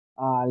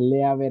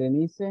 Lea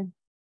Berenice.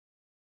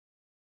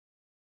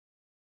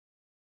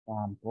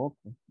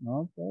 Tampoco.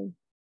 No, okay.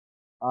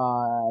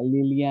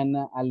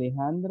 Liliana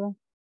Alejandra.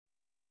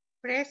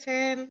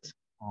 Present.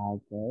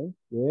 Okay,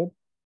 good.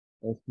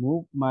 Let's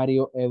move.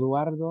 Mario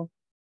Eduardo.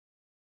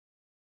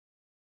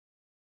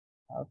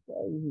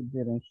 Okay, he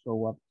didn't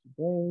show up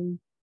today.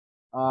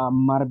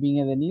 Marvin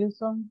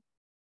Edenilson.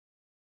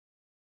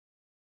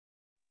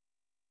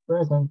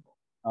 Present.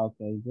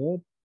 Okay,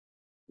 good.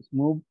 Let's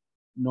move.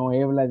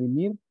 Noé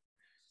Vladimir.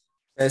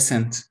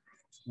 Present.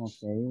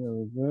 Okay,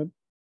 very good.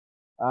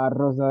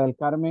 Rosa del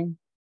Carmen.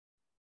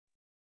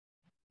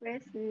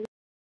 Present.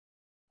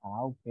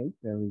 Okay,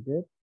 very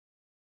good.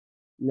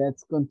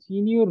 Let's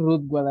continue.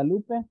 Ruth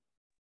Guadalupe.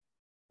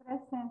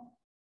 Present.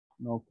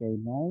 Okay,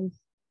 nice.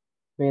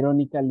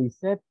 Verónica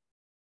Lisette.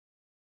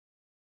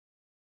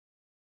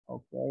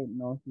 Okay,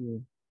 no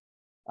here.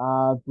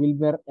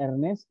 Wilber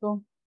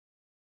Ernesto.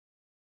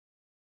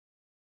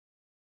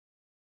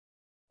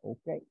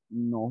 Okay,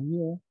 no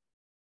here.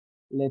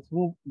 Let's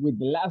move with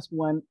the last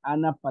one,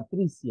 Ana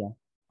Patricia.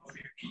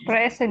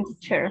 Present,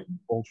 teacher.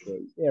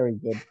 Okay, very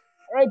good.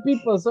 All right,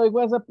 people, so it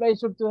was a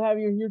pleasure to have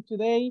you here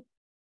today.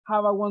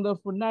 Have a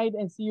wonderful night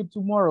and see you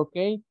tomorrow,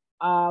 okay?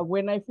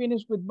 When I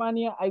finish with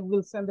Vania, I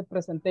will send the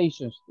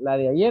presentations, la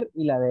de ayer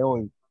y la de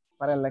hoy,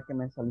 para la que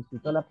me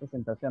solicitó la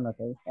presentación,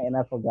 okay? And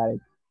I forgot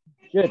it.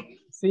 Good.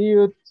 See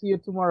you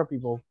tomorrow,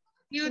 people.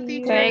 You,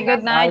 teacher. Okay,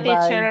 good night,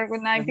 Bye-bye. teacher.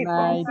 Good night, Good people.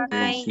 night.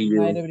 Bye. Good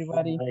night,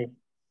 everybody.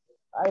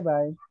 Bye.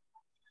 Bye-bye.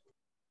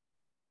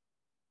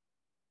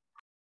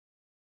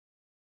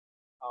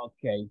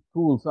 Okay,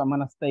 cool. So I'm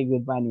gonna stay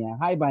with Vania.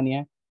 Hi,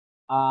 Vania.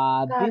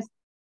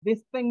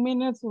 This 10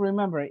 minutes,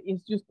 remember,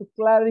 is just to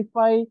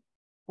clarify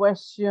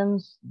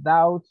questions,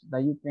 doubts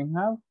that you can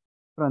have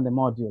from the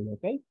module,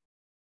 okay?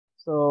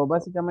 So,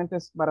 básicamente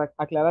es para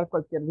aclarar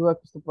cualquier duda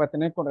que usted pueda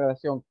tener con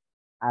relación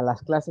a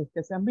las clases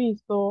que se han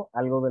visto,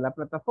 algo de la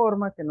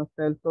plataforma que no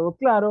esté del todo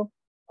claro,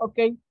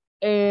 okay?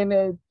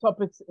 And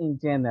topics in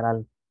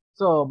general.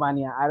 So,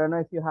 Vania, I don't know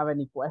if you have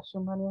any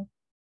question, Vania.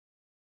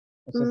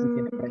 No sé si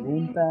tiene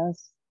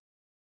preguntas.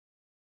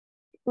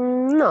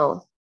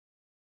 No.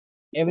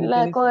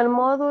 Everything is... Con el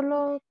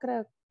módulo,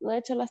 creo, no he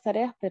hecho las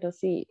tareas, pero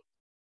sí,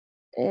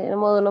 el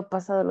módulo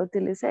pasado lo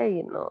utilicé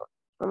y no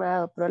me ha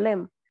dado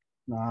problema.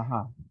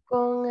 Ajá.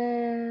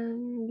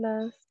 Con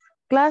las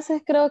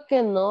clases creo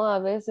que no, a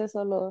veces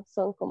solo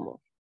son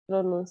como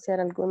pronunciar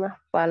algunas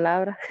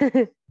palabras.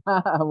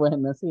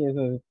 Bueno, sí,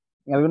 eso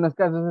en algunos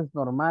casos es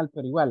normal,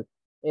 pero igual,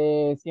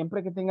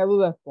 siempre que tenga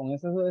dudas con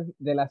esas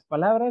de las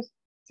palabras,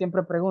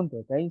 siempre pregunte,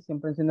 ¿ok?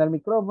 Siempre encienda el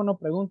micrófono,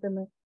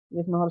 pregúnteme y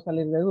es mejor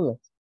salir de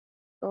dudas.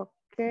 Ok,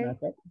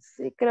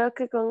 sí, creo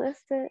que con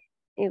este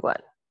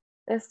igual,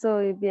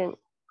 estoy bien.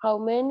 How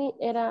many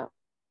era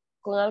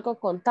con algo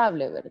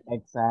contable, ¿verdad?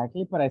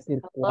 Exactly, para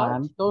decir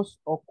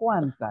cuántos o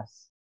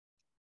cuántas.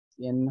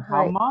 Y en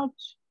how Hi.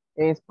 much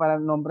es para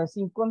nombres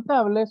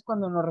incontables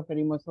cuando nos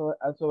referimos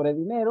sobre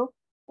dinero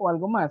o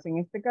algo más. En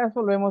este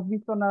caso lo hemos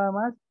visto nada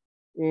más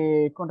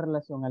con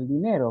relación al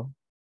dinero.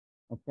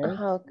 ¿Ok?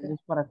 Ajá, ok.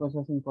 Es para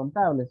cosas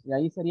incontables. Y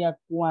ahí sería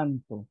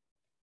cuánto.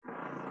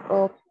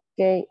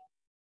 Ok.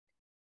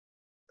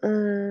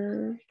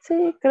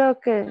 Sí, creo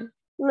que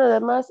nada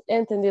más he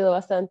entendido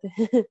bastante.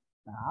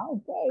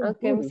 Ok.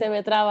 Aunque Cool. se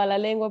me traba la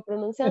lengua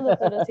pronunciando,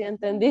 pero sí he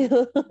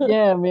entendido.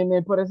 Yeah,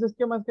 por eso es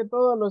que más que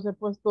todo los he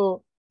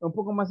puesto un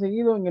poco más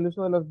seguido en el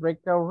uso de los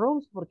breakout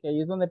rooms, porque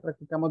ahí es donde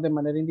practicamos de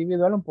manera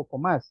individual un poco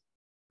más,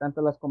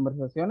 tanto las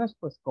conversaciones,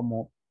 pues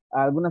como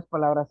algunas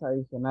palabras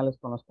adicionales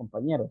con los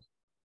compañeros.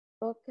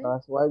 Okay.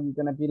 That's why we're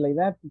gonna be like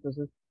that.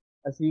 Entonces,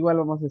 así igual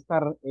vamos a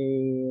estar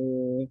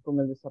con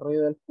el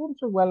desarrollo del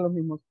curso, igual los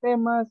mismos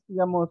temas,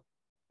 digamos,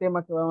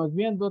 tema que vamos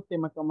viendo,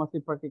 tema que vamos a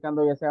ir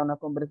practicando, ya sea una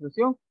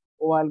conversación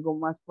o algo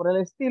más por el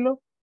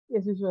estilo, y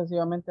así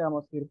sucesivamente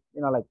vamos a ir,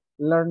 like,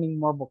 learning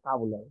more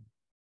vocabulary.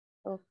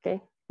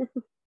 Ok.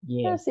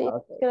 Pero Yes, sí,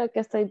 okay. creo que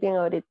estoy bien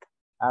ahorita.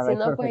 All Si right,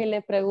 no, pues ahí perfect.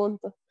 le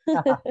pregunto.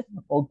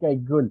 Okay,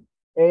 good.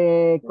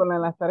 Con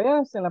las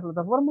tareas en la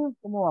plataforma,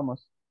 ¿cómo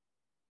vamos?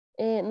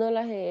 No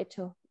las he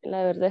hecho.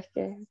 La verdad es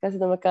que casi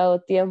no me ha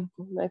quedado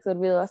tiempo. Me ha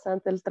absorbido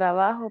bastante el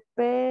trabajo,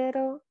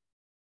 pero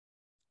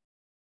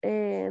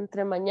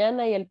entre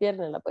mañana y el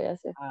viernes la voy a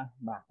hacer. Ah,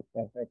 va,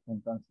 perfecto,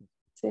 entonces.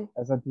 Sí.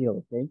 Eso tío,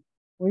 ok.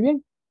 Muy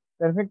bien,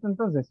 perfecto,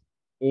 entonces.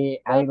 Bueno,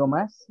 ¿Algo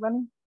más,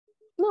 Vani?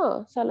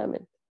 no,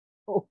 solamente.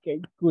 Ok,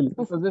 cool.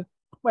 Entonces,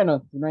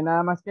 bueno, si no hay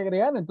nada más que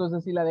agregar,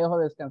 entonces sí la dejo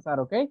descansar,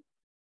 ¿ok?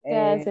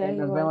 Gracias,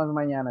 Nos igual. vemos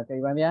mañana, ¿ok,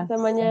 Vania? Hasta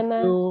See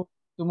mañana. you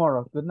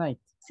tomorrow. Good night.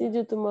 See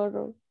you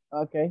tomorrow.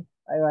 Okay,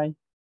 bye bye.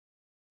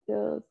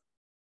 Adiós.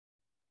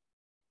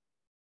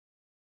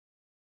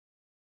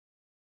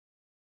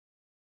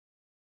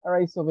 All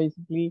right, so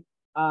basically,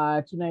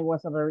 tonight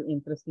was a very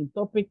interesting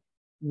topic.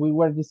 We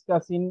were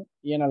discussing,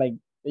 like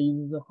the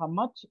use of how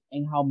much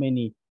and how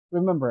many.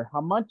 Remember,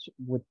 how much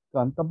with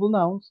countable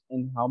nouns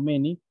and how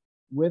many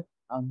with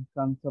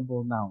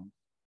uncountable nouns.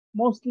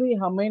 Mostly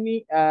how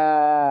many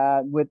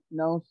with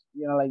nouns,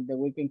 like that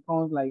we can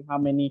count, like how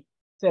many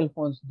cell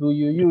phones do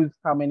you use,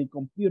 how many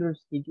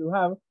computers do you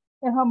have,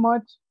 and how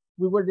much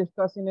we were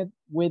discussing it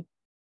with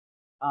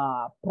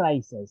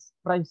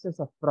prices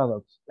of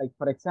products. Like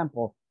for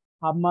example,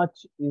 how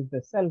much is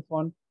the cell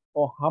phone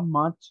or how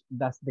much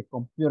does the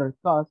computer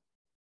cost?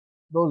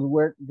 Those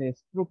were the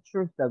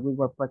structures that we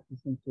were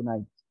practicing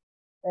tonight.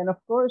 And of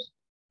course,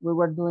 we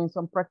were doing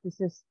some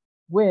practices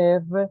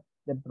with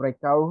the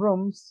breakout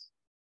rooms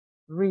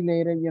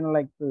related,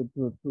 like to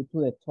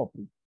the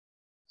topic.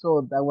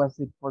 So that was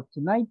it for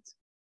tonight.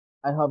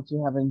 I hope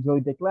you have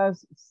enjoyed the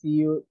class. See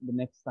you the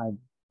next time.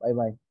 Bye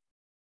bye.